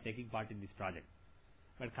which are taking part in this project.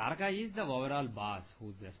 But karaka is the overall boss who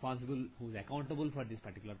is responsible, who is accountable for this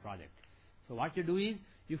particular project. So what you do is,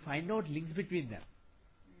 you find out links between them.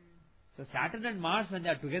 So Saturn and Mars, when they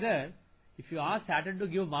are together, if you ask Saturn to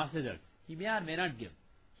give Mars results, he may or may not give.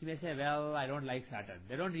 He may say, well, I don't like Saturn.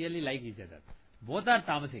 They don't really like each other. Both are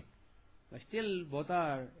tamasic, but still both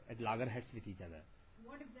are at loggerheads with each other.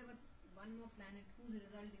 What if there was one more planet? Whose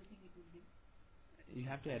result do you think it would be? You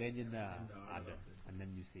have to arrange in the In the order order, of this. and then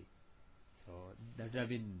you see. So that would have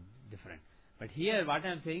been different. But here what I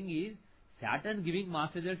am saying is, Saturn giving Mars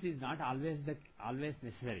results is not always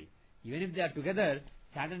necessary. Even if they are together,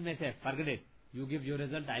 Saturn may say, forget it. You give your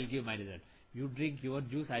result, I'll give my result. You drink your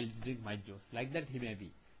juice, I'll drink my juice. Like that he may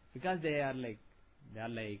be. Because they are like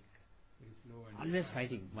very slow and always fast.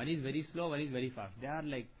 fighting. One is very slow, one is very fast. They are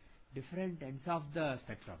like different ends of the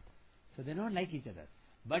spectrum. So they don't like each other.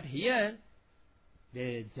 But here,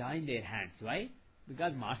 they join their hands. Why?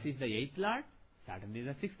 Because Mars is the 8th lord, Saturn is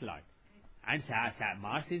the 6th lord. And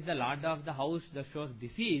Mars is the lord of the house that shows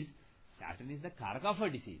disease, Saturn is the karaka for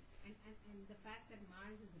disease. And the fact that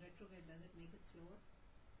Mars is retrograde, does it make it slower?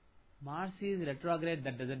 Mars is retrograde,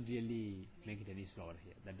 that doesn't really make it any slower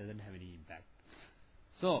here. That doesn't have any impact.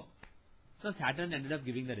 So Saturn ended up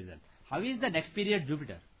giving the result. How is the next period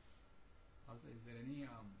Jupiter? Also, is there any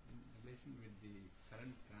relation with the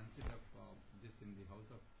current transit of this in the house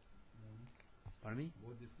of Moon? Pardon me?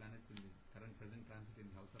 Both these planets in the current present transit in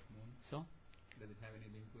the house of Moon. So, Does it have any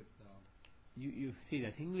link with? you see,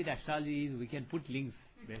 the thing with astrology is we can put links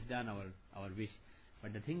based on our wish.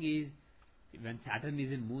 But the thing is, when Saturn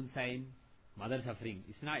is in moon sign, mother suffering,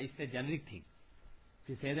 it's a generic thing. If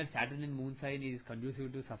you say that Saturn in moon sign is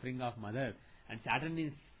conducive to suffering of mother, and Saturn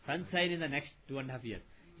in sun sign in the next 2.5 years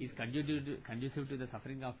is conducive to the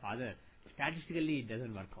suffering of father, statistically it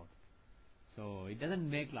doesn't work out. So it doesn't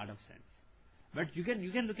make a lot of sense. But you can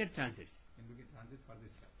look at transits. Can look at transits for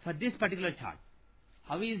this chart. For this particular chart,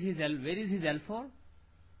 how is his where is his L4?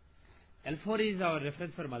 L4 is our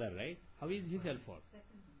reference for mother, right? How is his L4?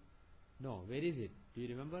 Second house. No, where is it? Do you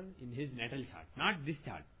remember? In his natal chart. Not this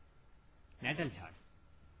chart. Natal chart.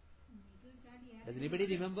 Natal chart he had Does anybody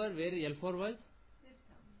remember where L4 was? fifth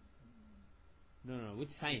house. No,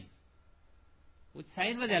 which sign? Which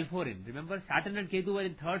sign was L4 in? Remember, Saturn and Ketu were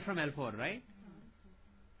in third from L4, right?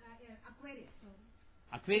 Yeah, Aquarius.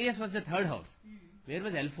 Aquarius was the third house. Mm. Where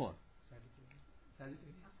was L4?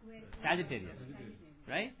 Sagittarius. Sagittarius.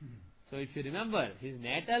 Right? So if you remember, his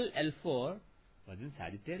natal L4 was in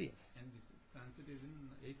Sagittarius. And this transit is in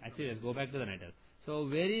 8th. Actually, let's go back to the natal. So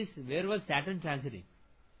where was Saturn transiting?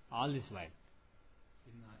 All this while.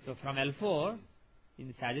 So from L4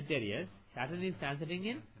 in Sagittarius, Saturn is transiting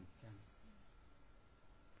in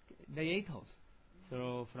the 8th house.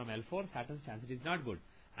 So from L4, Saturn's transit is not good.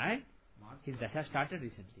 And Mars his dasha started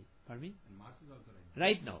recently. Pardon me? and Mars is also right.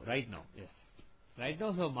 Right now, yes. Right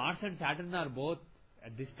now, so Mars and Saturn are both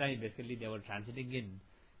at this time, basically they were transiting in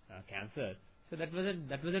Cancer. So that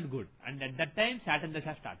wasn't good. And at that time, Saturn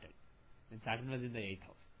dasha started. And Saturn was in the 8th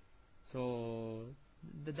house. So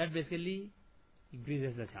that basically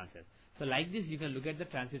increases the chances. So like this, you can look at the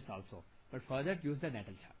transits also. But for that, use the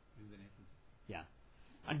natal chart. Use the natal chart. Yeah.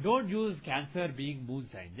 And don't use Cancer being moon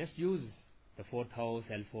sign. Just use the 4th house,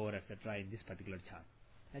 L4, etc. in this particular chart.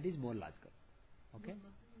 That is more logical. Okay?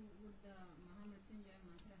 Would the Mahamrityunjaya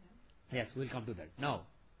mantra have? Yes, we'll come to that. Now,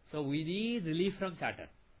 so we need relief from Saturn.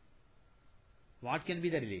 What can be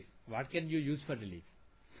the relief? What can you use for relief?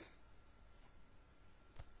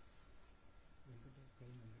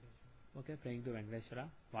 Okay, praying to Venkateshwara.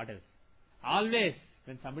 What else? Always,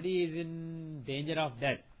 when somebody is in danger of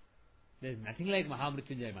death, there is nothing like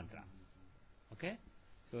Mahamrityunjaya mantra. Okay?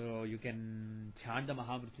 So you can chant the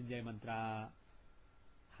Mahamrityunjaya mantra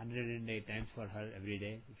 108 times for her every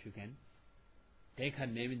day, if you can. Take her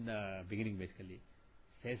name in the beginning, basically.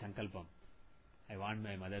 Say Sankalpam. I want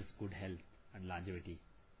my mother's good health and longevity.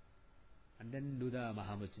 And then do the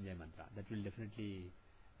Mahamrityunjaya mantra. That will definitely,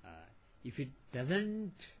 if it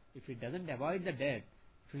doesn't avoid the death,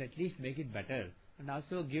 it will at least make it better and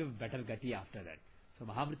also give better gati after that. So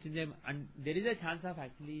Mahamrityunjaya, and there is a chance of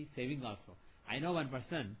actually saving also. I know one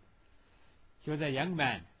person, he was a young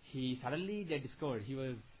man. They discovered he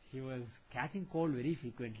was catching cold very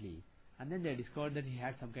frequently, and then they discovered that he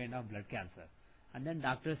had some kind of blood cancer. And then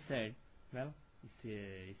doctors said, well, it's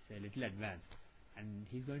a little advanced, and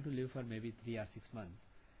he's going to live for maybe 3 or 6 months.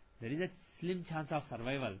 There is a slim chance of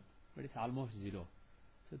survival, but it's almost zero.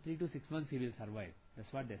 So 3 to 6 months he will survive.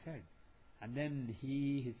 That's what they said. And then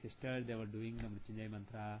his sister, they were doing the Mrityunjaya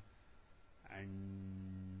mantra,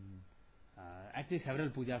 and actually several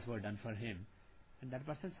pujas were done for him, and that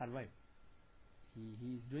person survived.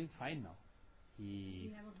 He is doing fine now. Did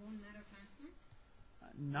he have a bone marrow transplant?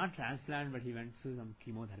 Not transplant, but he went through some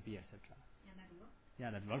chemotherapy, etc. And that worked? Yeah,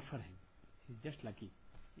 that worked for him. He's just lucky.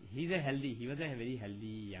 He was a very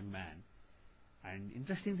healthy young man. And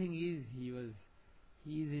interesting thing is, he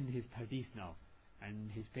is in his 30s now,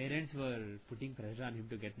 and his parents were putting pressure on him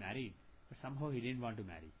to get married, but somehow he didn't want to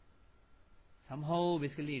marry. Somehow,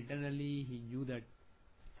 basically, internally, he knew that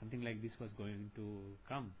something like this was going to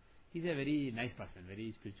come. He's a very nice person,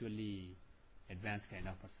 very spiritually advanced kind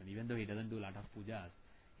of person. Even though he doesn't do a lot of pujas,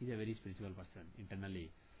 he's a very spiritual person internally.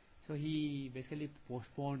 So he basically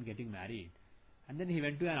postponed getting married, and then he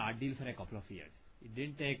went to an ordeal for a couple of years. It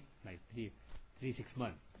didn't take like 6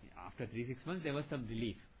 months. After 6 months, there was some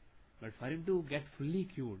relief. But for him to get fully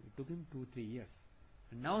cured, it took him 2-3 years.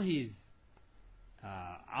 And now he is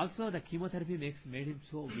also the chemotherapy made him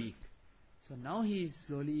so weak. So now he is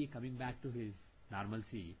slowly coming back to his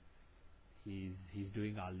normalcy. He's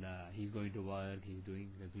doing he's going to work, he's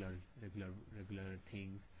doing regular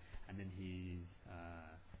things, and then he's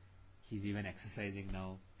even exercising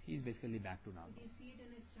now. He's basically back to normal. Did you see it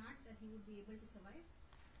in his chart that he would be able to survive?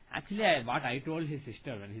 Actually, what I told his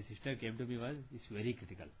sister when his sister came to me was, it's very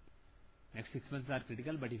critical. Next 6 months are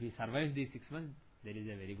critical, but if he survives these 6 months, there is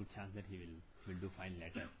a very good chance that he will do fine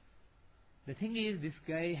later. The thing is, this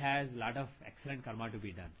guy has a lot of excellent karma to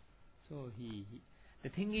be done. So the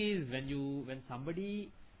thing is, when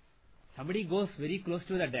somebody goes very close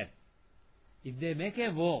to the death, if they make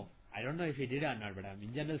a vow, I don't know if he did or not, but I'm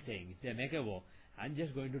in general saying, if they make a vow, I'm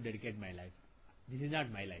just going to dedicate my life. This is not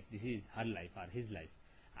my life. This is her life or his life.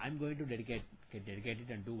 I'm going to dedicate it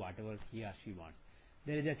and do whatever he or she wants.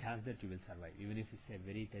 There is a chance that you will survive, even if it's a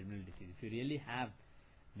very terminal disease. If you really have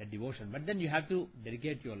the devotion, but then you have to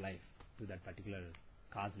dedicate your life to that particular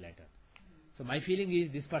cause later. So my feeling is,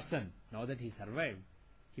 this person, now that he survived,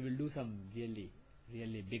 he will do some really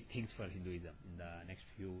big things for Hinduism in the next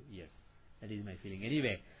few years. That is my feeling.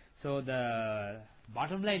 Anyway, so the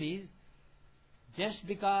bottom line is, Just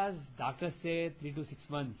because doctors say 3 to 6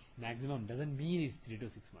 months maximum doesn't mean it's 3 to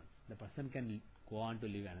 6 months. The person can go on to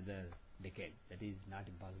live another decade. That is not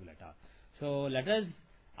impossible at all. So let us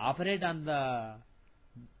operate on the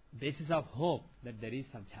basis of hope that there is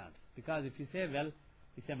some chance. Because if you say, well,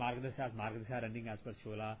 it's a Margadasha running as per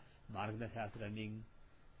Shola, Margadasha is running,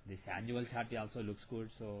 this annual chart also looks good,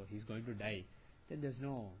 so he's going to die, then there's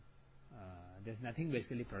nothing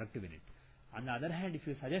basically productive in it. On the other hand, if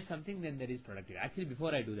you suggest something, then there is productive. Actually,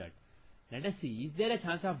 before I do that, let us see, is there a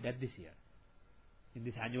chance of death this year in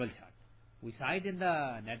this annual chart? We saw it in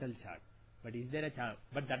the natal chart, but is there a chance?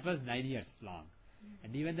 But that was 9 years long.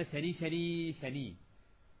 And even the Shani,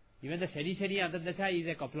 even the Shani Antardasha is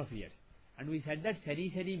a couple of years. And we said that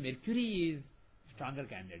Shani Mercury is stronger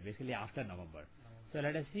candidate, basically after November. So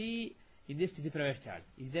let us see in this Sthiti Pravesh chart,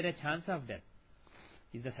 is there a chance of death?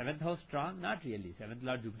 Is the 7th house strong? Not really. 7th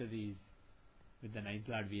Lord Jupiter is with the 9th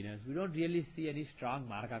Lord Venus. We don't really see any strong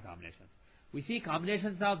Maraka combinations. We see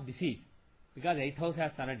combinations of disease because 8th house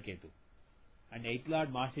has Sun and Ketu. And 8th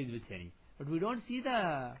Lord Mars is with Shani. But we don't see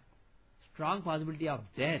the strong possibility of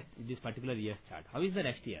death in this particular year's chart. How is the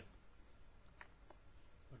next year?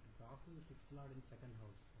 But Rahu is 6th Lord in 2nd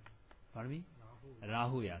house. Pardon me?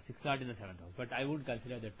 Rahu, yeah, 6th Lord in the 7th house. But I would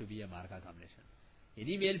consider that to be a Maraka combination.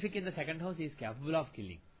 Any malefic in the 2nd house is capable of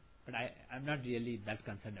killing. But I'm not really that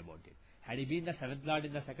concerned about it. Had he been the 7th Lord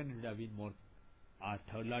in the 2nd, it would have been more, or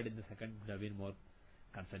 3rd Lord in the 2nd would have been more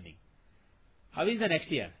concerning. How is the next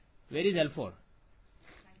year? Where is L4?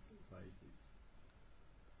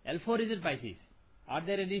 L4 is in Pisces. Are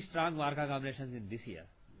there any strong Maraka combinations in this year?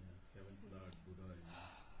 Yeah, 7th Lord,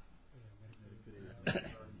 Buddha.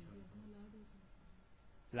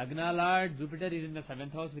 Lagna Lord Jupiter is in the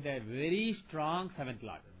 7th house with a very strong 7th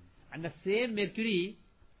Lord. And the same Mercury,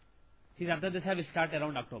 his Antardasha will start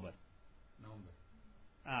around October. November.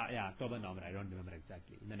 October, November, I don't remember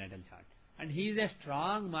exactly, in the natal chart. And he is a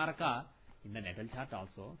strong Maraka in the natal chart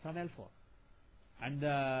also from L4. And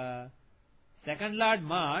the 2nd Lord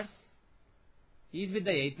Mars is with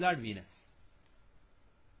the 8th Lord Venus.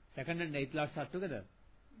 2nd and 8th Lords are together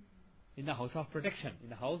in the house of protection, in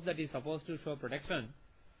the house that is supposed to show protection.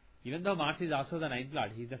 Even though Mars is also the 9th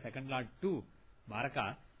Lord, he is the 2nd Lord too,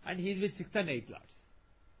 Maraka, and he is with 6th and 8th Lords.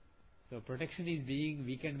 So protection is being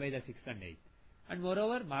weakened by the 6th and 8th. And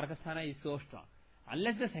moreover, Marakasthana is so strong.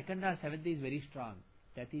 Unless the 2nd or 7th is very strong,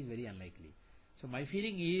 that is very unlikely. So my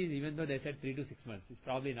feeling is, even though they said 3 to 6 months, it's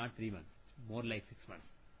probably not 3 months. It's more like 6 months,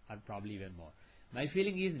 or probably even more. My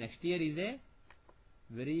feeling is next year is a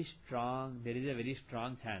very strong, there is a very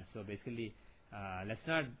strong chance. So basically, let's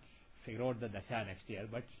not figure out the Dasha next year,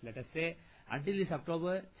 but let us say until this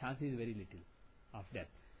October, chance is very little of death.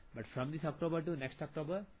 But from this October to next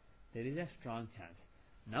October, there is a strong chance.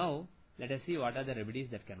 Now, let us see what are the remedies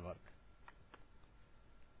that can work.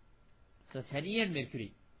 So, Shani and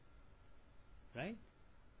Mercury, right?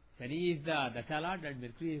 Shani is the Dasha Lord and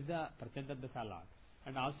Mercury is the Prachanta Dasha Lord.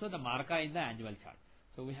 And also the Maraka in the annual chart.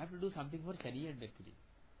 So, we have to do something for Shani and Mercury.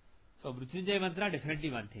 So, Mrityunjay Mantra, definitely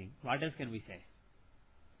one thing. What else can we say?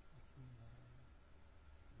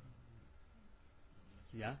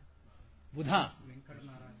 Yeah? Buddha.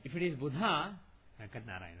 If it is Buddha, Venkat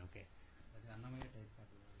Narayan, okay.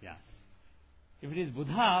 Yeah. If it is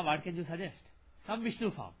Buddha, what can you suggest? Some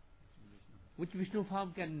Vishnu form. Which Vishnu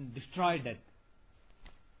form can destroy death?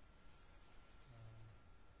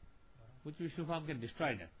 Which Vishnu form can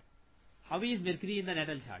destroy death? How is Mercury in the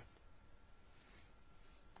natal chart?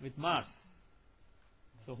 With Mars.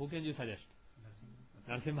 So who can you suggest?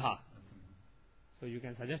 Narsimha. So you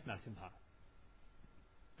can suggest Narsimha.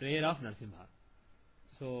 Prayer of Narsimha.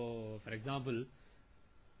 So for example,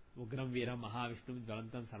 Ugram Veeram Mahavishnu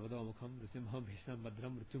Jvalantam Sarvadavamukham Nrisimham Bhishnam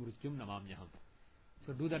Bhadram Mrityum Namamyaham.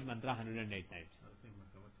 So do that mantra 108 times.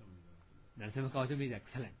 Narsimha Kavacham is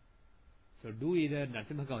excellent. So do either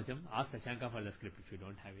Narsimha Kavacham, ask Sachanka for the script if you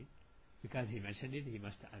don't have it. Because he mentioned it, he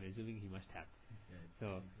must, I'm assuming he must have.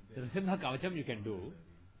 So the Narsimha Kavacham you can do.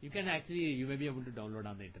 You can actually, you may be able to download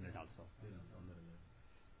on the internet also.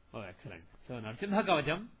 Oh, excellent. So Narsimha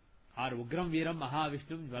Kavacham or Ugram Veeram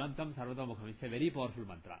Mahavishnu Jvalantam Sarvadavamukham. It's a very powerful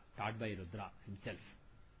mantra taught by Rudra himself.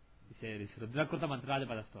 It's Rudra Kruta Mantraja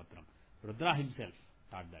Padastotram. Rudra himself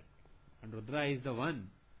taught that. And Rudra is the one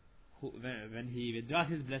who, when he withdraws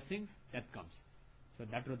his blessings, death comes. So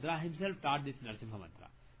that Rudra himself taught this Narsimha mantra.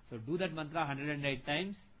 So do that mantra 108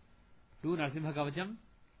 times. Do Narsimha Kavacham.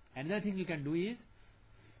 Another thing you can do is,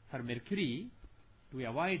 for Mercury, to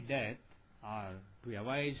avoid death or to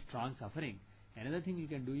avoid strong suffering, another thing you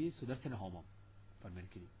can do is Sudarshana Homam for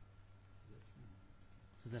Mercury.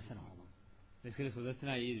 Sudarshana Homam. Basically,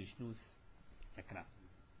 Sudarshana is Vishnu's chakra.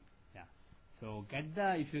 Yeah. So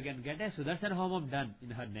if you can get a Sudarshan Homam done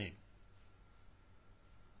in her name,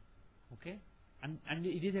 okay, and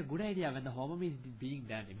it is a good idea when the Homam is being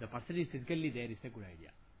done. If the person is physically there, it's a good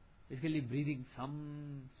idea. Physically breathing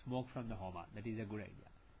some smoke from the Homa, that is a good idea,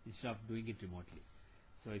 instead of doing it remotely.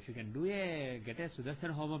 So if you can get a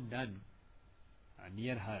Sudarshan Homam done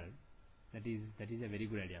near her, that is a very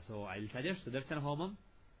good idea. So I will suggest Sudarshan Homam,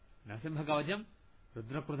 Narsimha Kavacham,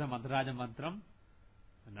 Rudrakrudha Mantraraja Mantram,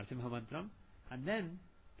 Narsimha Mantram, and then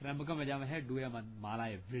Trambakam Vajamahe, do a mala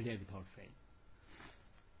every day without fail.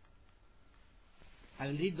 I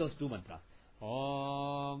will read those two mantras.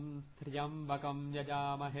 Om Triyambakam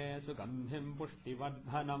Yajamahe Sugandhim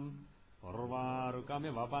Pushtivardhanam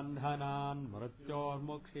Urvarukamiva Bandhanan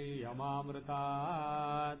Mrityormukshi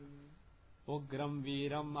Yamamritat Ugram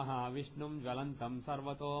Viram Mahavishnum Jvalantam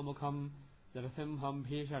Sarvato Mukham Narasimham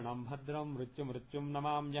Bhishanam Bhadram Mrityum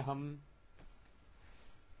Namamyaham.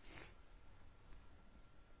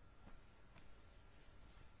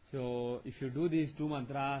 So if you do these two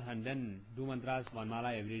mantras and then do mantras one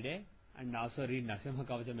mala every day and also read Narsimha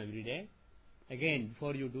Kavacham every day, again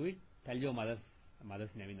before you do it, tell your mother's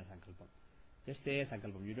name in the Sankalpam. Just say a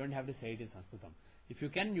Sankalpam. You don't have to say it in Sanskritam. If you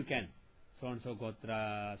can, you can. So and so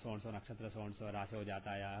Gotra, so and so Nakshatra, so and so Rasho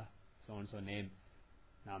Jataya, so and so name,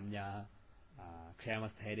 Namnya, Kshayama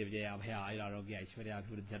Sthairya Vijaya Abhaya Ayur Arogya Aishwarya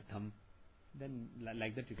Abhiruddhyartham. Then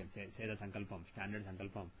like that you can say the Sankalpam, standard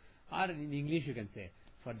Sankalpam. Or in English you can say,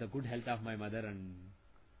 for the good health of my mother and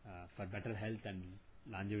for better health and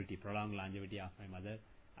longevity, prolonged longevity of my mother,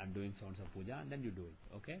 I am doing so and so puja, and then you do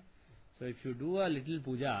it. Okay? So if you do a little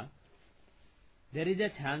puja, there is a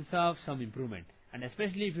chance of some improvement, and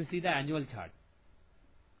especially if you see the annual chart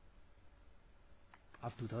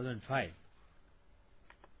of 2005.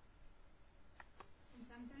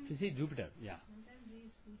 If you see Jupiter, yeah. Sometimes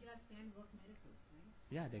these pujas can work miracles,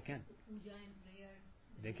 right? Yeah, they can. Puja and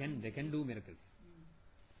prayer. They can do miracles.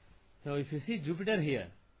 So if you see Jupiter here,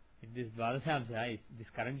 this Dvadashamsa, this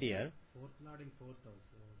current year, Fourth Lord in fourth house.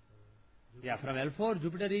 Yeah, from L4,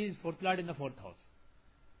 Jupiter is fourth lord in the fourth house.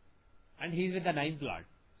 And he is with the ninth lord.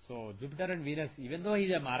 So Jupiter and Venus, even though he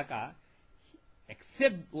is a Maraka,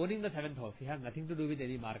 except owning the seventh house, he has nothing to do with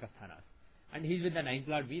any Maraka sthanas. And he is with the ninth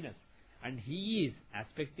lord Venus. And he is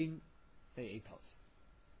aspecting the eighth house.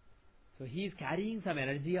 So he is carrying some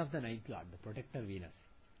energy of the ninth lord, the protector Venus.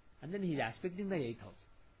 And then he is aspecting the eighth house.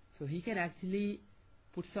 So he can actually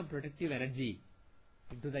put some protective energy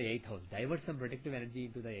into the eighth house, divert some protective energy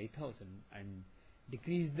into the eighth house and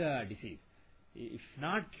decrease the disease. If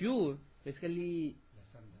not cure, basically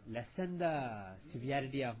lessen the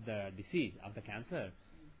severity of the disease, of the cancer,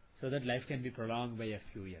 so that life can be prolonged by a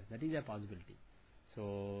few years. That is a possibility.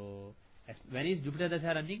 So when is Jupiter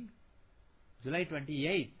Dasha running? July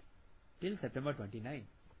 28th till September 29th.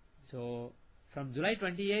 So from July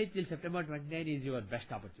 28th till September 29th is your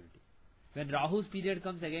best opportunity. When Rahu's period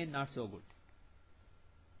comes, again not so good.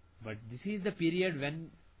 But this is the period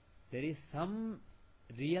when there is some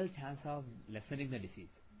real chance of lessening the disease,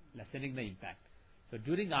 lessening the impact. So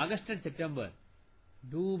during August and September,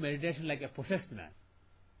 do meditation like a possessed man.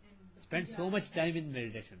 Spend so much time in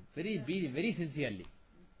meditation, very sincerely.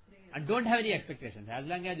 And don't have any expectations. As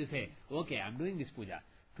long as you say, okay, I am doing this puja.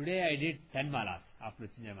 Today I did 10 malas of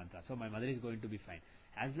Mrityunjaya mantra, so my mother is going to be fine.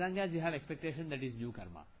 As long as you have expectation, that is new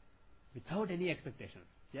karma. Without any expectations,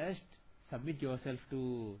 just submit yourself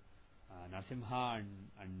to Narsimha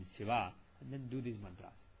and Shiva, and then do these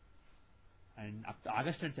mantras. And up to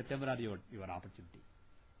August and September are your opportunity.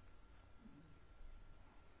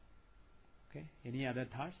 Okay. Any other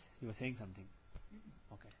thoughts? You were saying something.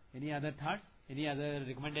 Okay. Any other thoughts? Any other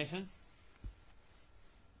recommendations?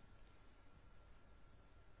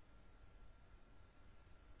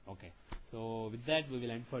 Okay. So with that we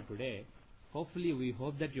will end for today. Hopefully we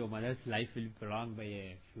hope that your mother's life will be prolonged by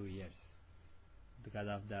a few years, because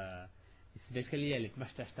of it's basically a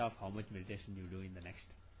litmus test of how much meditation you do in the next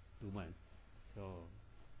 2 months. So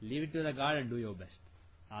leave it to the God and do your best.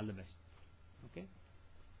 All the best. Okay.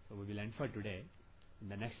 So we will end for today. In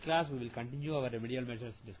the next class we will continue our remedial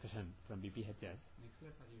measures discussion from BPHS. Next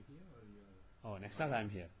class are you here or you are? Oh, next class I am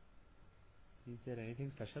here. Is there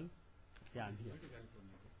anything special? Yeah, I am here. Going to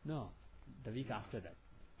California. No, the week after that.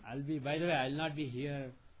 By the way, I will not be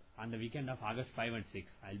here on the weekend of August 5 and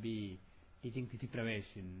 6. I will be teaching Tithi Pravesh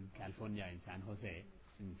in California, in San Jose,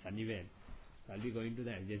 in Sunnyvale. So I will be going to the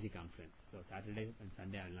LJC conference. So Saturday and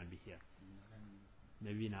Sunday I will not be here.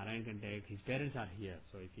 Maybe Narayan can take, his parents are here,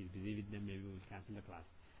 so if he is busy with them, maybe we will cancel the class.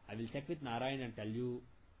 I will check with Narayan and tell you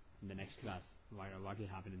in the next class what will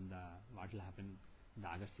happen in the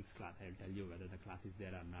August 6th class. I will tell you whether the class is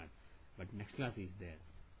there or not. But next class is there.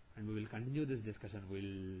 and we will continue this discussion.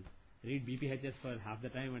 We'll read BPHS for half the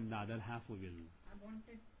time and the other half we will. I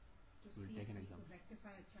wanted to We'll see take if an we example. could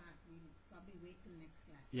rectify a chart. We'll probably wait till next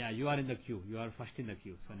class. Yeah, you are in the queue. You are first in the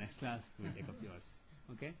queue. So next class we'll take up yours.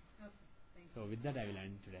 Okay? Okay, thank So with that I will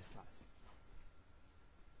end today's class.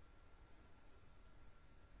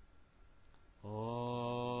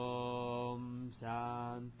 Om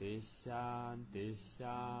Shanti Shanti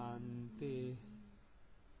Shanti.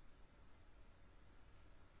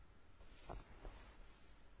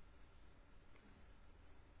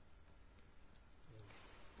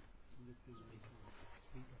 Please make a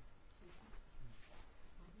speaker.